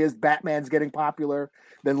 that there he is, Batman's getting popular.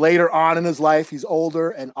 Then later on in his life, he's older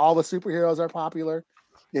and all the superheroes are popular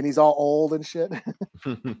and he's all old and shit.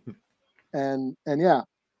 and yeah,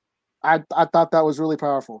 I thought that was really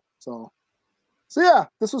powerful. So yeah,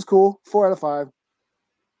 this was cool. 4 out of 5.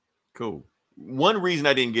 Cool. One reason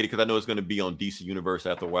I didn't get it because I know it's going to be on DC Universe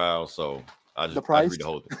after a while, so I just read the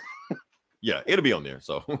whole thing. Yeah, it'll be on there,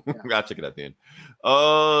 so I'll check it out then.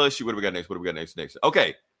 Shoot, what do we got next?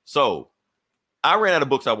 Okay, so I ran out of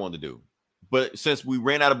books I wanted to do, but since we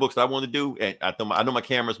ran out of books I wanted to do, and I know my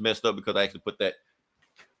camera's messed up because I actually put that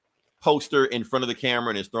poster in front of the camera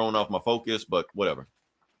and it's thrown off my focus, but whatever.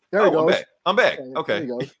 There we go. I'm back. Okay.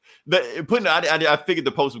 I figured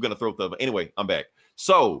the post was going to throw stuff. Anyway, I'm back.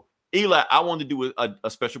 So, Eli, I wanted to do a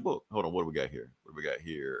special book. Hold on. What do we got here?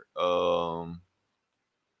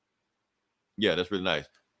 Yeah, that's really nice.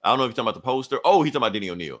 I don't know if you're talking about the poster. Oh, he's talking about Denny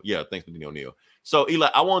O'Neil. Yeah, thanks for Denny O'Neil. So, Eli,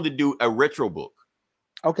 I wanted to do a retro book.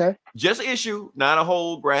 Okay. Just an issue, not a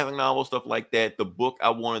whole graphic novel, stuff like that. The book I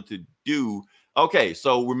wanted to do. Okay,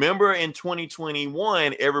 so remember in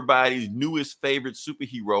 2021, everybody's newest favorite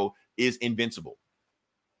superhero is Invincible.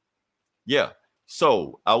 Yeah,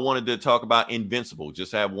 so I wanted to talk about Invincible.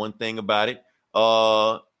 Just have one thing about it,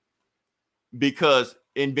 because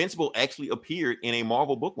Invincible actually appeared in a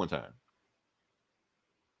Marvel book one time.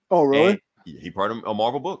 Oh, really? And he part of a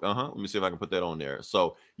Marvel book. Let me see if I can put that on there.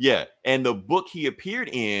 So yeah, and the book he appeared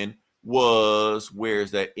in was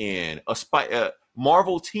where's that in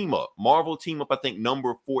Marvel Team Up, I think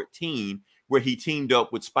number 14, where he teamed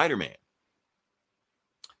up with Spider-Man.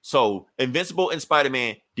 So Invincible and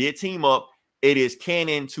Spider-Man did team up. It is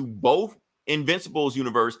canon to both Invincible's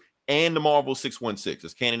universe and the Marvel 616.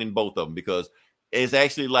 It's canon in both of them because it's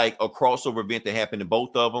actually like a crossover event that happened in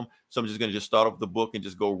both of them. So I'm just going to start off the book and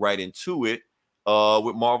just go right into it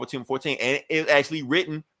with Marvel Team 14. And it's actually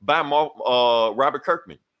written by Robert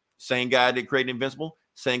Kirkman, same guy that created Invincible,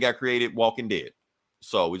 same guy created Walking Dead.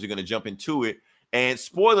 So we're just going to jump into it. And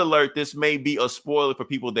spoiler alert, this may be a spoiler for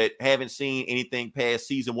people that haven't seen anything past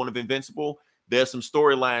season 1 of Invincible. There's some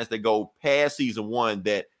storylines that go past season 1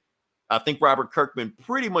 that I think Robert Kirkman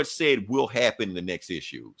pretty much said will happen in the next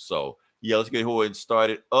issue. So yeah, let's get ahead and start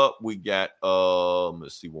it up. We got,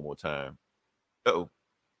 let's see one more time.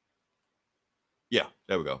 Yeah,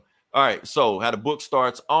 there we go. All right. So how the book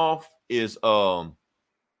starts off is,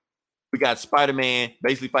 we got Spider-Man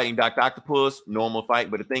basically fighting Dr. Octopus, normal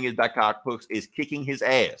fight. But the thing is, Dr. Octopus is kicking his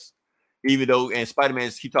ass. Even though, and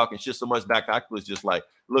Spider-Man keep talking shit so much, Dr. Octopus just like,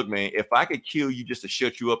 look, man, if I could kill you just to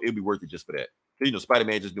shut you up, it'd be worth it just for that.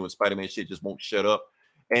 Spider-Man just doing Spider-Man shit, just won't shut up.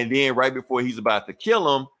 And then right before he's about to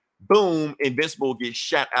kill him, boom, Invincible gets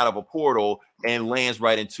shot out of a portal and lands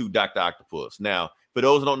right into Dr. Octopus. Now, for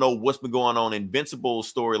those who don't know what's been going on in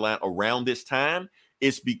Invincible's storyline around this time,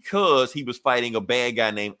 it's because he was fighting a bad guy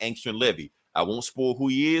named Angstrom Levy. I won't spoil who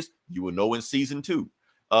he is. You will know in season 2.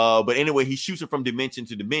 But anyway, he shoots him from dimension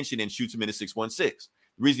to dimension and shoots him in the 616.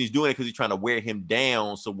 The reason he's doing it because he's trying to wear him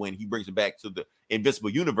down, so when he brings him back to the Invincible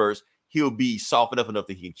universe, he'll be soft enough that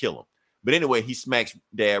he can kill him. But anyway, he smacks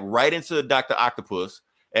Dad right into Dr. Octopus,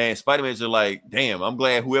 and Spider-Man's like, damn, I'm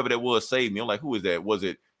glad whoever that was saved me. I'm like, who is that? Was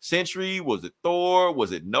it Sentry? Was it Thor?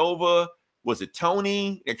 Was it Nova? Was it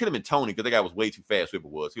Tony? It could have been Tony because that guy was way too fast, whoever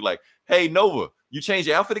it was. He's like, hey, Nova, you changed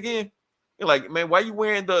your outfit again? You're like, man, why are you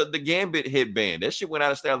wearing the Gambit headband? That shit went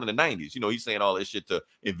out of style in the 90s. You know, he's saying all this shit to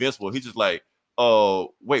Invincible. He's just like,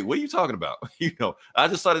 oh, wait, what are you talking about? You know, I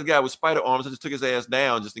just saw this guy with spider arms. I just took his ass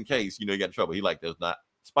down just in case, you know, he got in trouble. He like, there's not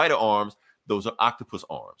spider arms. Those are octopus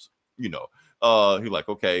arms, you know. He's like,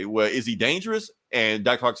 okay, well, is he dangerous? And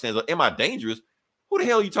Dr. Octopus stands up, am I dangerous? Who the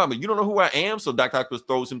hell are you talking about? You don't know who I am? So Dr. Octopus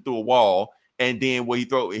throws him through a wall. And then when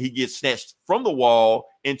he gets snatched from the wall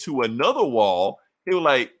into another wall. He was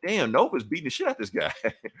like, damn, Nova's beating the shit out of this guy.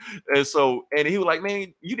 and he was like,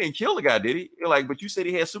 man, you didn't kill the guy, did he? You're like, but you said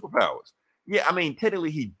he had superpowers. Yeah, I mean,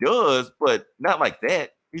 technically he does, but not like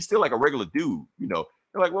that. He's still like a regular dude, you know.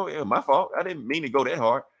 They're like, well, yeah, my fault. I didn't mean to go that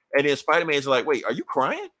hard. And then Spider-Man's like, wait, are you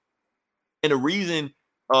crying? And the reason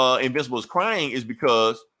Invincible is crying is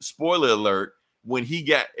because, spoiler alert, when he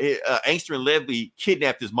got Angster and Levy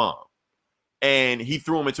kidnapped his mom. And he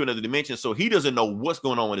threw him into another dimension, so he doesn't know what's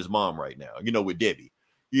going on with his mom right now, you know, with Debbie,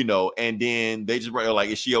 you know. And then they just were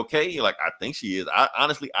like, is she okay? You're like, I think she is.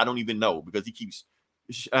 Honestly, I don't even know because he keeps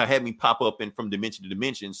having me pop up from dimension to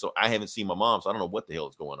dimension, so I haven't seen my mom, so I don't know what the hell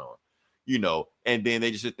is going on, you know. And then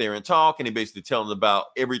they just sit there and talk, and they basically tell him about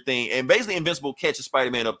everything. And basically, Invincible catches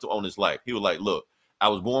Spider-Man up on his life. He was like, look, I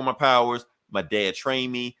was born with my powers. My dad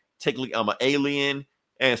trained me. Technically, I'm an alien.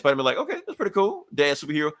 And Spider-Man like, okay, that's pretty cool. Dad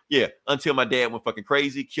superhero. Yeah, until my dad went fucking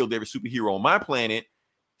crazy, killed every superhero on my planet,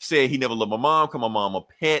 said he never loved my mom, called my mom a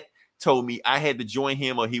pet, told me I had to join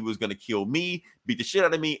him or he was going to kill me, beat the shit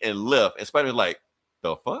out of me, and left. And Spider-Man like,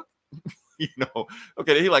 the fuck? You know?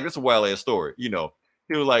 Okay, he like, that's a wild-ass story, you know?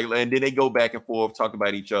 He was like, and then they go back and forth, talk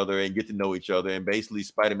about each other and get to know each other. And basically,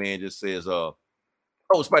 Spider-Man just says,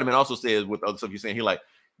 Spider-Man also says with other stuff you're saying, he like,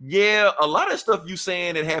 yeah, a lot of stuff you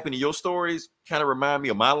saying that happened in your stories kind of remind me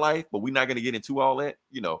of my life, but we're not going to get into all that,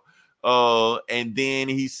 you know. And then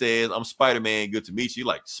he says, I'm Spider-Man. Good to meet you.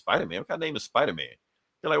 Like, Spider-Man? What kind of name is Spider-Man?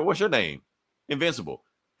 They're like, well, what's your name? Invincible.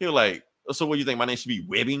 He's like, so what do you think? My name should be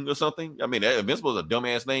Webbing or something? I mean, Invincible is a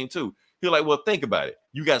dumbass name too. He's like, well, think about it.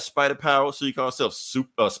 You got spider power, so you call yourself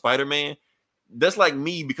Spider-Man. That's like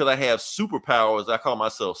me because I have superpowers. I call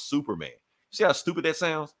myself Superman. See how stupid that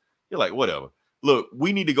sounds? You're like, whatever. Look,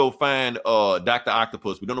 we need to go find Dr.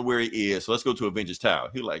 Octopus. We don't know where he is, so let's go to Avengers Tower.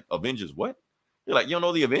 He's like, Avengers what? You're like, you don't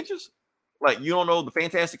know the Avengers? Like, you don't know the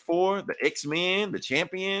Fantastic Four, the X-Men, the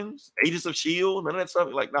Champions, Agents of S.H.I.E.L.D., none of that stuff?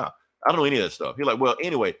 You're like, nah, I don't know any of that stuff. He's like, well,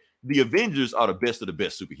 anyway, the Avengers are the best of the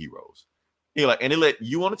best superheroes. He's like, and they let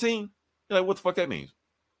you on the team? You're like, what the fuck that means?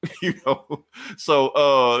 You know?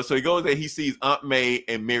 So he goes there, he sees Aunt May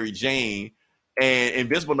and Mary Jane, and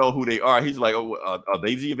Invincible know who they are. He's like, oh, are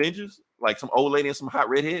they the Avengers? Like some old lady and some hot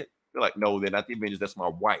redhead? They're like, no, they're not the Avengers. That's my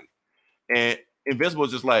wife. And Invincible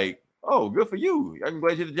is just like, oh, good for you. I'm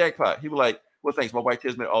glad you hit the jackpot. He was like, well, thanks. My wife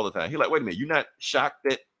tells me all the time. He's like, wait a minute. You're not shocked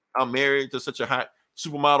that I'm married to such a hot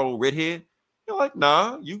supermodel redhead? You're like,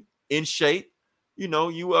 nah, you in shape. You know,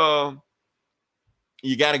 you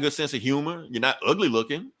got a good sense of humor. You're not ugly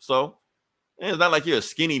looking. So and it's not like you're a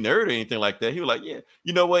skinny nerd or anything like that. He was like, yeah,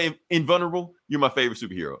 you know what? Invulnerable, you're my favorite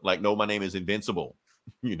superhero. Like, no, my name is Invincible.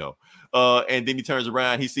 You know, and then he turns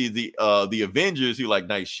around, he sees the Avengers, he like,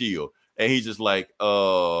 nice shield, and he's just like,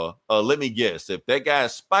 let me guess, if that guy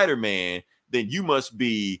is Spider-Man, then you must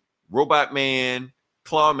be Robot Man,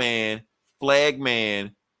 Claw Man, Flag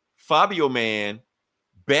Man, Fabio Man,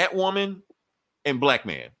 Batwoman, and Black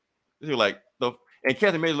Man. He's like, and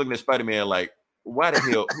Captain America's looking at Spider-Man like, why the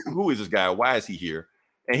hell, who is this guy? Why is he here?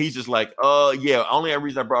 And he's just like, yeah, only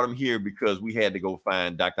reason I brought him here because we had to go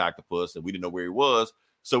find Dr. Octopus and we didn't know where he was.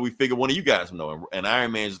 So we figured one of you guys would know him. And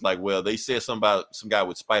Iron Man's just like, well, they said something about some guy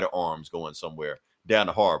with spider arms going somewhere down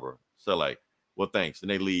the harbor. So like, well, thanks.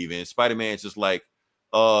 And they leave. And Spider-Man's just like,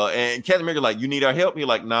 and Captain America like, you need our help? You're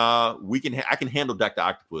like, nah, I can handle Dr.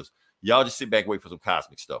 Octopus. Y'all just sit back, wait for some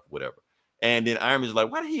cosmic stuff, whatever. And then Iron Man's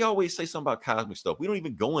like, why did he always say something about cosmic stuff? We don't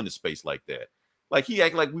even go into space like that. Like, he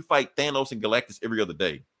act like we fight Thanos and Galactus every other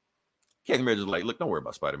day. Captain America's like, look, don't worry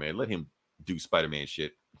about Spider-Man. Let him do Spider-Man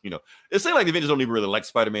shit. You know, it seems like the Avengers don't even really like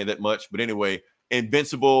Spider-Man that much. But anyway,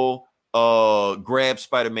 Invincible grabs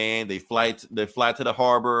Spider-Man. They fly to the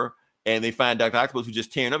harbor and they find Dr. Octopus who's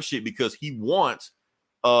just tearing up shit because he wants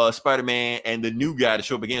Spider-Man and the new guy to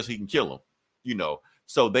show up again so he can kill him. You know,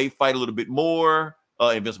 so they fight a little bit more.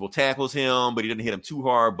 Invincible tackles him, but he didn't hit him too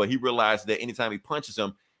hard. But he realized that anytime he punches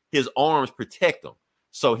him, his arms protect him.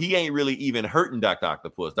 So he ain't really even hurting Dr.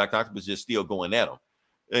 Octopus. Dr. Octopus just still going at him.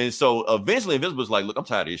 And so eventually Invincible's like, look, I'm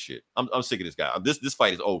tired of this shit. I'm sick of this guy. This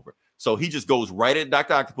fight is over. So he just goes right at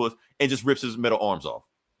Dr. Octopus and just rips his metal arms off.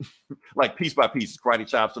 Like piece by piece. Karate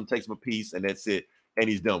chops him, takes him a piece, and that's it. And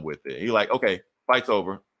he's done with it. He's like, okay, fight's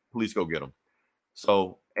over. Police go get him.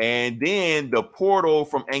 So, and then the portal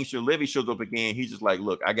from Angstrom Levy shows up again. He's just like,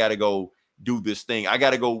 look, I got to go do this thing. I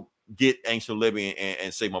got to go get Angstrom Levy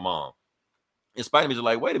and save my mom. And Spider-Man's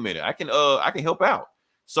like, wait a minute, I can help out.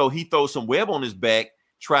 So he throws some web on his back,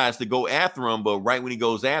 tries to go after him, but right when he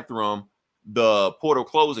goes after him, the portal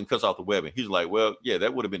closes and cuts off the web. And he's like, well, yeah,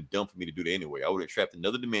 that would have been dumb for me to do that anyway. I would have trapped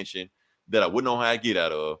another dimension that I wouldn't know how to get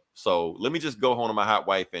out of. So let me just go home to my hot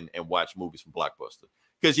wife and watch movies from Blockbuster.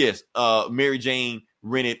 Because yes, Mary Jane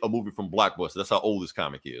rented a movie from Blockbuster. That's how old this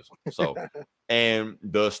comic is. So, and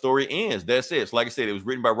the story ends. That's it. So like I said, it was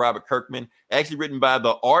written by Robert Kirkman, actually written by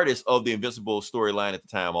the artist of the Invincible storyline at the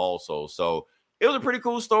time also. So it was a pretty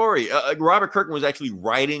cool story. Robert Kirkman was actually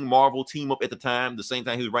writing Marvel Team Up at the time, the same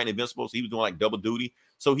time he was writing Invincible. So he was doing like double duty.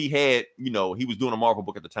 So he had, he was doing a Marvel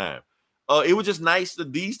book at the time. It was just nice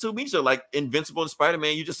that these two meet each other, like Invincible and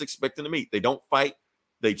Spider-Man. You just expect them to meet. They don't fight.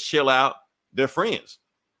 They chill out. They're friends.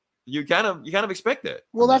 You kind of expect that.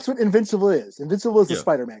 Well, that's what Invincible is. Invincible is the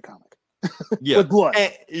Spider-Man comic. Yeah, with blood.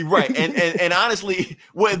 Right. And honestly,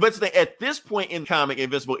 but at this point in comic,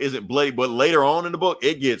 Invincible isn't bloody, but later on in the book,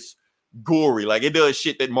 it gets gory. Like it does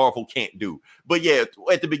shit that Marvel can't do. But yeah,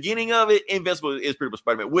 at the beginning of it, Invincible is pretty much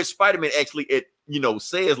Spider-Man, which Spider-Man actually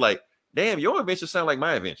says like, damn, your adventures sound like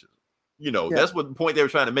my adventures. That's what the point they were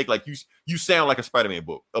trying to make. Like you sound like a Spider-Man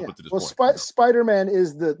book up until this point. Spider-Man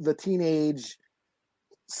is the teenage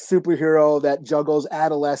superhero that juggles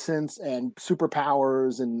adolescence and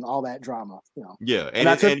superpowers and all that drama. Yeah, and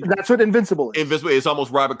that's what Invincible is. Invincible is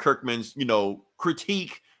almost Robert Kirkman's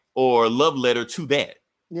critique or love letter to that.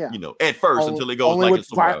 Yeah, at first until it goes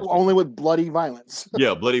only with bloody violence.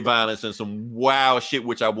 Yeah, bloody violence and some wild shit,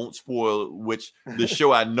 which I won't spoil, which the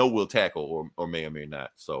show I know will tackle or may or may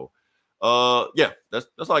not. So. Yeah, that's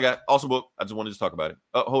all I got. Awesome book. I just wanted to talk about it.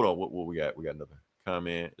 Hold on, what we got? We got another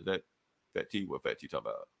comment. Is that Fat T? What Fat T talking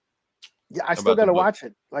about? Yeah, I still got to watch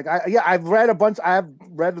it. Like, I've read a bunch. I have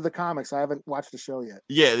read the comics. I haven't watched the show yet.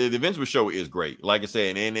 Yeah, the Invincible show is great. Like I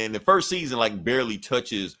said, and the first season like barely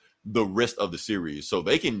touches the rest of the series, so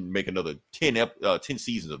they can make another 10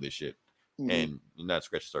 seasons of this shit and not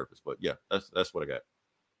scratch the surface. But yeah, that's what I got.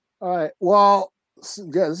 All right. Well.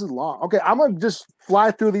 Yeah, this is long. Okay, I'm gonna just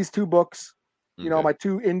fly through these two books. My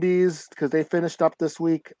two indies because they finished up this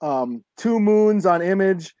week. Two Moons on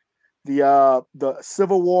Image, the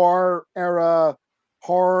Civil War era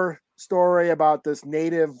horror story about this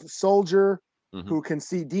native soldier who can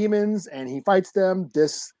see demons and he fights them.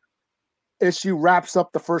 This issue wraps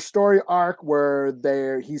up the first story arc where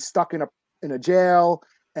he's stuck in a jail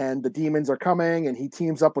and the demons are coming and he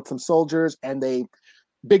teams up with some soldiers and they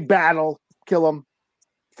big battle. Kill him.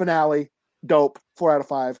 Finale. Dope. 4 out of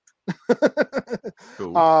 5.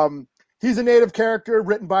 Cool. He's a native character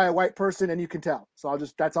written by a white person, and you can tell. So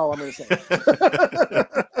that's all I'm going to say.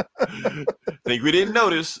 Think we didn't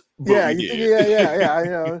notice. But yeah. We did.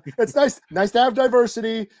 Yeah. It's nice to have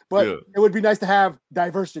diversity, but it would be nice to have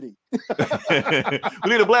diversity. We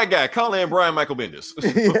need a black guy. Call in Brian Michael Bendis.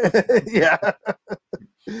 Yeah.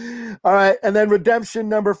 All right. And then Redemption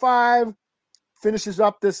number 5 finishes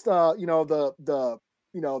up this, the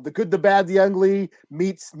good, the bad, the ugly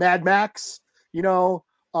meets Mad Max,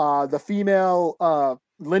 the female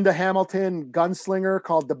Linda Hamilton gunslinger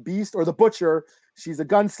called the Beast or the Butcher. She's a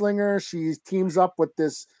gunslinger. She teams up with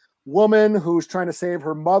this woman who's trying to save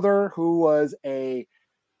her mother, who was a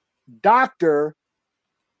doctor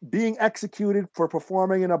being executed for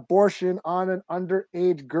performing an abortion on an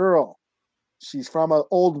underage girl. She's from not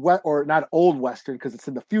old Western because it's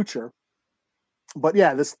in the future. But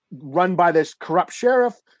yeah, this run by this corrupt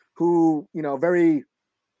sheriff who, very,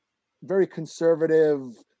 very conservative,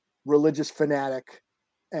 religious fanatic.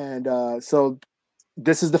 And so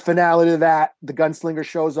this is the finale to that. The gunslinger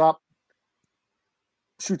shows up,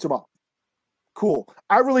 shoots him up. Cool.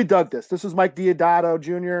 I really dug this. This was Mike Deodato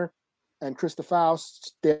Jr. and Krista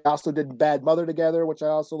Faust. They also did Bad Mother together, which I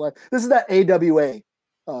also like. This is that AWA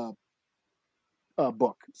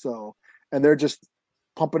book. So, and they're just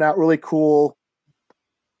pumping out really cool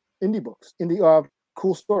indie books,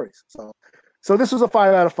 cool stories. So this was a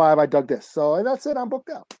 5 out of 5. I dug this. So and that's it. I'm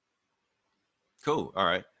booked out. Cool. All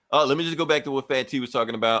right. Let me just go back to what Fat T was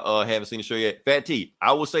talking about. Haven't seen the show yet. Fat T,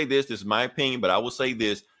 I will say this. This is my opinion, but I will say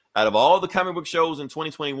this. Out of all the comic book shows in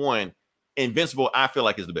 2021, Invincible, I feel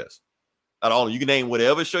like is the best. Out of all, you can name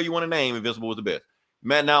whatever show you want to name. Invincible was the best.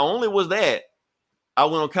 Man, not only was that, I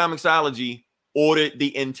went on Comixology, ordered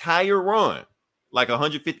the entire run, like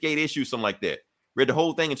 158 issues, something like that. Read the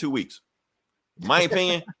whole thing in 2 weeks. In my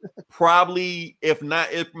opinion, probably, if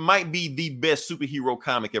not, it might be the best superhero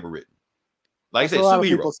comic ever written. Like That's I said, a lot of superhero.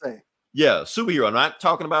 people say. Yeah, superhero. I'm not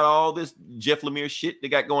talking about all this Jeff Lemire shit they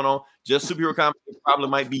got going on. Just superhero comic probably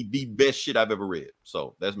might be the best shit I've ever read.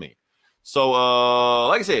 So that's me. So,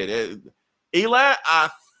 like I said, Eli, I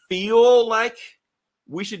feel like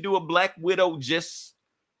we should do a Black Widow just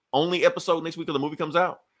only episode next week till the movie comes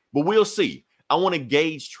out. But we'll see. I want to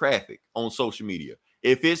gauge traffic on social media.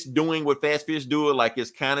 If it's doing what Fast Fish do, it like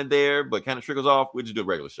it's kind of there, but kind of trickles off, we'll just do a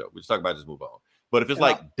regular show. We'll just talk about it, just move on. But if it's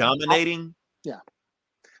like dominating.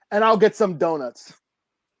 And I'll get some donuts.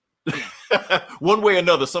 One way or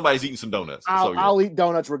another, somebody's eating some donuts. I'll eat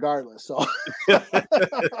donuts regardless. So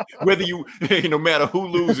whether no matter who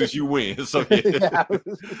loses, you win. So yeah.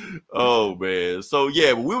 Oh man. So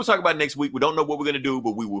yeah, we will talk about next week. We don't know what we're gonna do,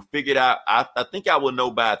 but we will figure it out. I think I will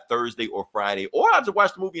know by Thursday or Friday, or I'll just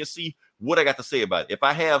watch the movie and see what I got to say about it. If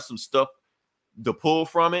I have some stuff to pull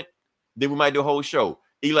from it, then we might do a whole show.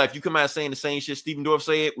 Eli, if you come out saying the same shit Stephen Dorff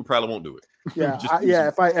said, we probably won't do it. Yeah,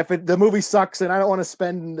 if the movie sucks and I don't want to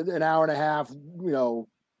spend an hour and a half,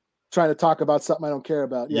 trying to talk about something I don't care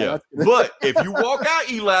about. Yeah. But if you walk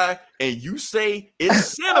out, Eli, and you say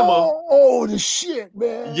it's cinema, the shit,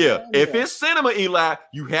 man. Yeah, if it's cinema, Eli,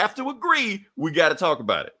 you have to agree. We got to talk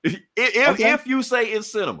about it. If you say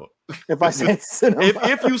it's cinema, if I say it's cinema,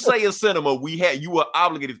 if you say it's cinema, you are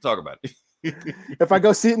obligated to talk about it. If I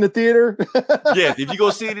go see it in the theater, yes. If you go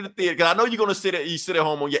see it in the theater, because I know you're gonna sit at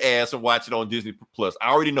home on your ass and watch it on Disney Plus. I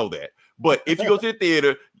already know that. But if you go to the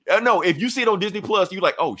theater, no, if you see it on Disney Plus, you're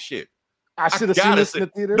like, oh shit, I should have seen this in the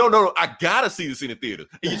theater. No, I gotta see this in the theater.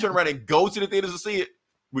 And you turn around and go to the theaters to see it.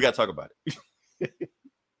 We gotta talk about it.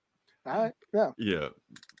 All right, yeah. Yeah.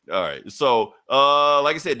 All right. So,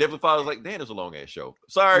 like I said, definitely follows like, damn, it's a long ass show.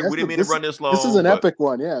 Sorry, we didn't mean to run this long. This is an epic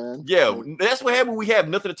one, yeah, man. Yeah, that's what happened. We have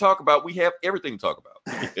nothing to talk about. We have everything to talk about.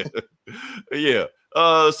 Yeah.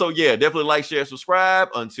 So yeah, definitely like, share, subscribe.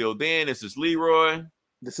 Until then, this is Leroy.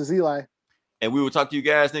 This is Eli. And we will talk to you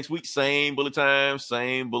guys next week. Same bullet time,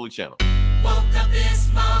 same bullet channel. Woke up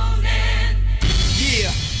this morning.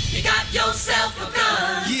 Yeah. You got yourself a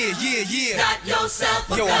gun. Yeah. Got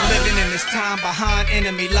yourself a gun. I'm living in this time behind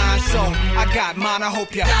enemy lines, so I got mine, I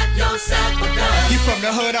hope ya. Got yourself a gun. You from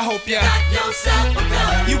the hood, I hope ya. Got yourself a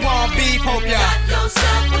gun. You want beef, hope ya. Got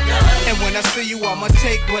yourself a gun. And when I see you, I'ma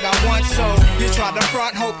take what I want, so you try to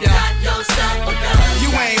front, hope ya. Got yourself a gun. You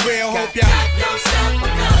ain't real, hope ya. Got yourself a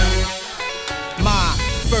gun. My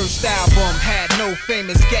first album had no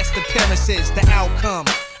famous guest appearances. The outcome,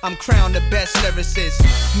 I'm crowned the best lyricist.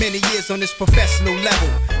 Many years on this professional level.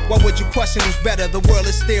 What would you question who's better? The world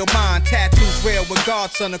is still mine. Tattoos rare with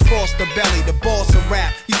Godson across the belly. The boss of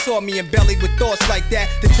rap. You saw me in belly with thoughts like that.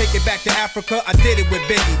 To take it back to Africa, I did it with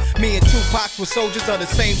Biggie. Me and Tupac were soldiers of the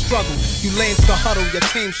same struggle. You lames can huddle, your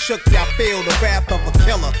team shook. Y'all feel the wrath of a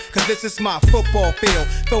killer. Cause this is my football field.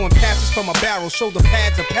 Throwing passes from a barrel, shoulder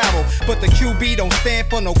pads apparel. But the QB don't stand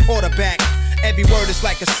for no quarterback. Every word is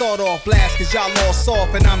like a sawed-off blast, cause y'all all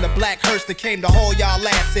soft, and I'm the black hearse that came to haul y'all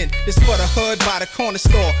ass in. This for the hood by the corner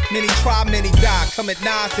store. Many try, many die. Come at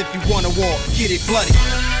nines if you want a war. Get it bloody.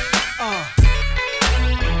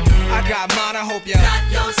 I got mine, I hope ya.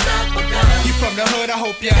 Got yourself a gun. You from the hood, I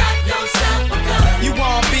hope ya. Got yourself a gun. You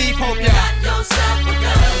want beef, hope ya. Got yourself a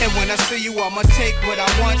gun. And when I see you, I'ma take what I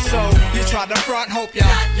want, so you try to front, hope ya.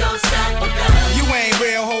 Got yourself a gun. You ain't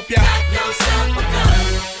real, hope ya. Got yourself a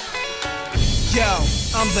gun. Yo,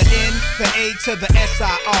 I'm the N, the A to the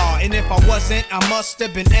S-I-R. And if I wasn't, I must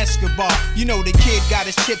have been Escobar. You know the kid got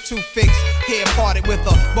his chip too fixed. Hair parted with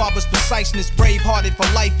a barber's preciseness. Brave-hearted for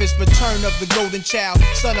life is return of the golden child.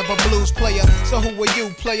 Son of a blues player. So who are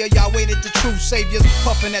you, player? Y'all waited the true saviors.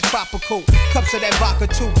 Puffin' that tropical. Cups of that vodka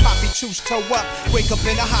too. Poppy choose toe up. Wake up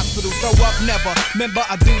in the hospital. Throw up never. Remember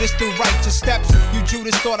I do this through righteous steps. You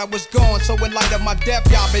Judas thought I was gone. So in light of my death,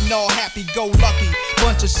 y'all been all happy-go-lucky.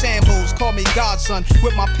 Bunch of shambles. Call me Godson,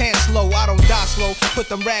 with my pants low, I don't die slow. Put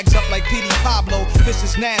them rags up like Petey Pablo. This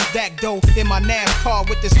is NASDAQ dough in my NASCAR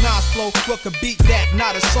with this Nas flow. What could beat that?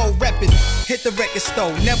 Not a soul reppin'. Hit the record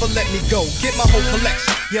store, never let me go. Get my whole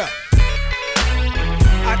collection, yeah.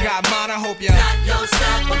 I got mine, I hope ya. Got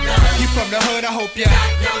yourself a gun. You from the hood, I hope ya.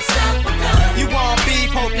 Got yourself a gun. You want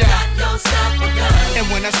beef, hope ya. Got yourself a gun. And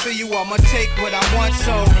when I see you, I'ma take what I want,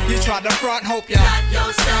 so you try to front, hope ya. Got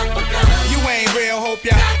yourself a gun. You ain't real, hope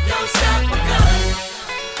ya. Got yourself a gun.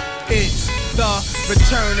 It's the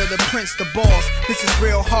Return of the Prince, the boss. This is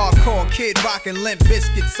real hardcore. Kid rockin' Limp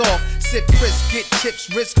Biscuits off. Sip crisp, get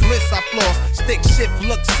chips, risk bliss, I floss. Stick shift,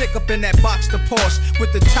 look sick up in that box, the Porsche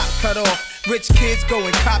with the top cut off. Rich kids go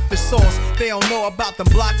and cop the sauce. They don't know about the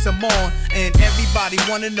blocks I'm on. And everybody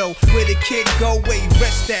wanna know where the kid go, where he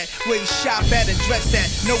rest at, where he shop at and dress at.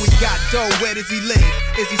 Know he got dough, where does he live?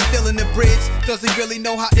 Is he still in the bridge? Does he really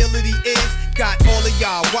know how ill it he is? Got all of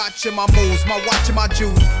y'all watching my moves, watching my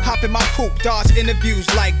Jews. Hop in my coupe, dodge interviews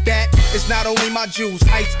like that. It's not only my Jews,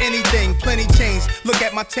 ice anything, plenty chains. Look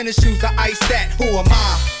at my tennis shoes, I ice that. Who am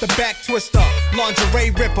I? The back twister, lingerie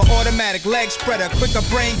ripper, automatic leg spreader, quicker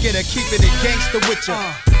brain getter, keep it a gangster with ya.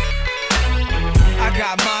 I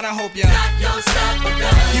got mine, I hope ya got yourself a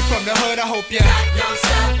gun. You from the hood, I hope ya got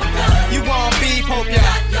yourself a gun. You want beef, hope ya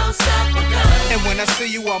got yourself a gun. And when I see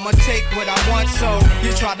you, I'ma take what I want. So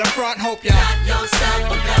you try to front, hope ya got yourself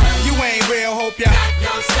a gun. You ain't real, hope ya got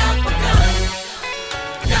yourself a gun.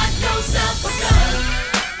 Got yourself a gun.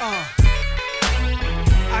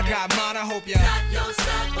 I got mine, I hope ya got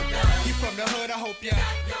yourself a gun. You from the hood, I hope ya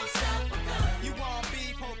got yourself.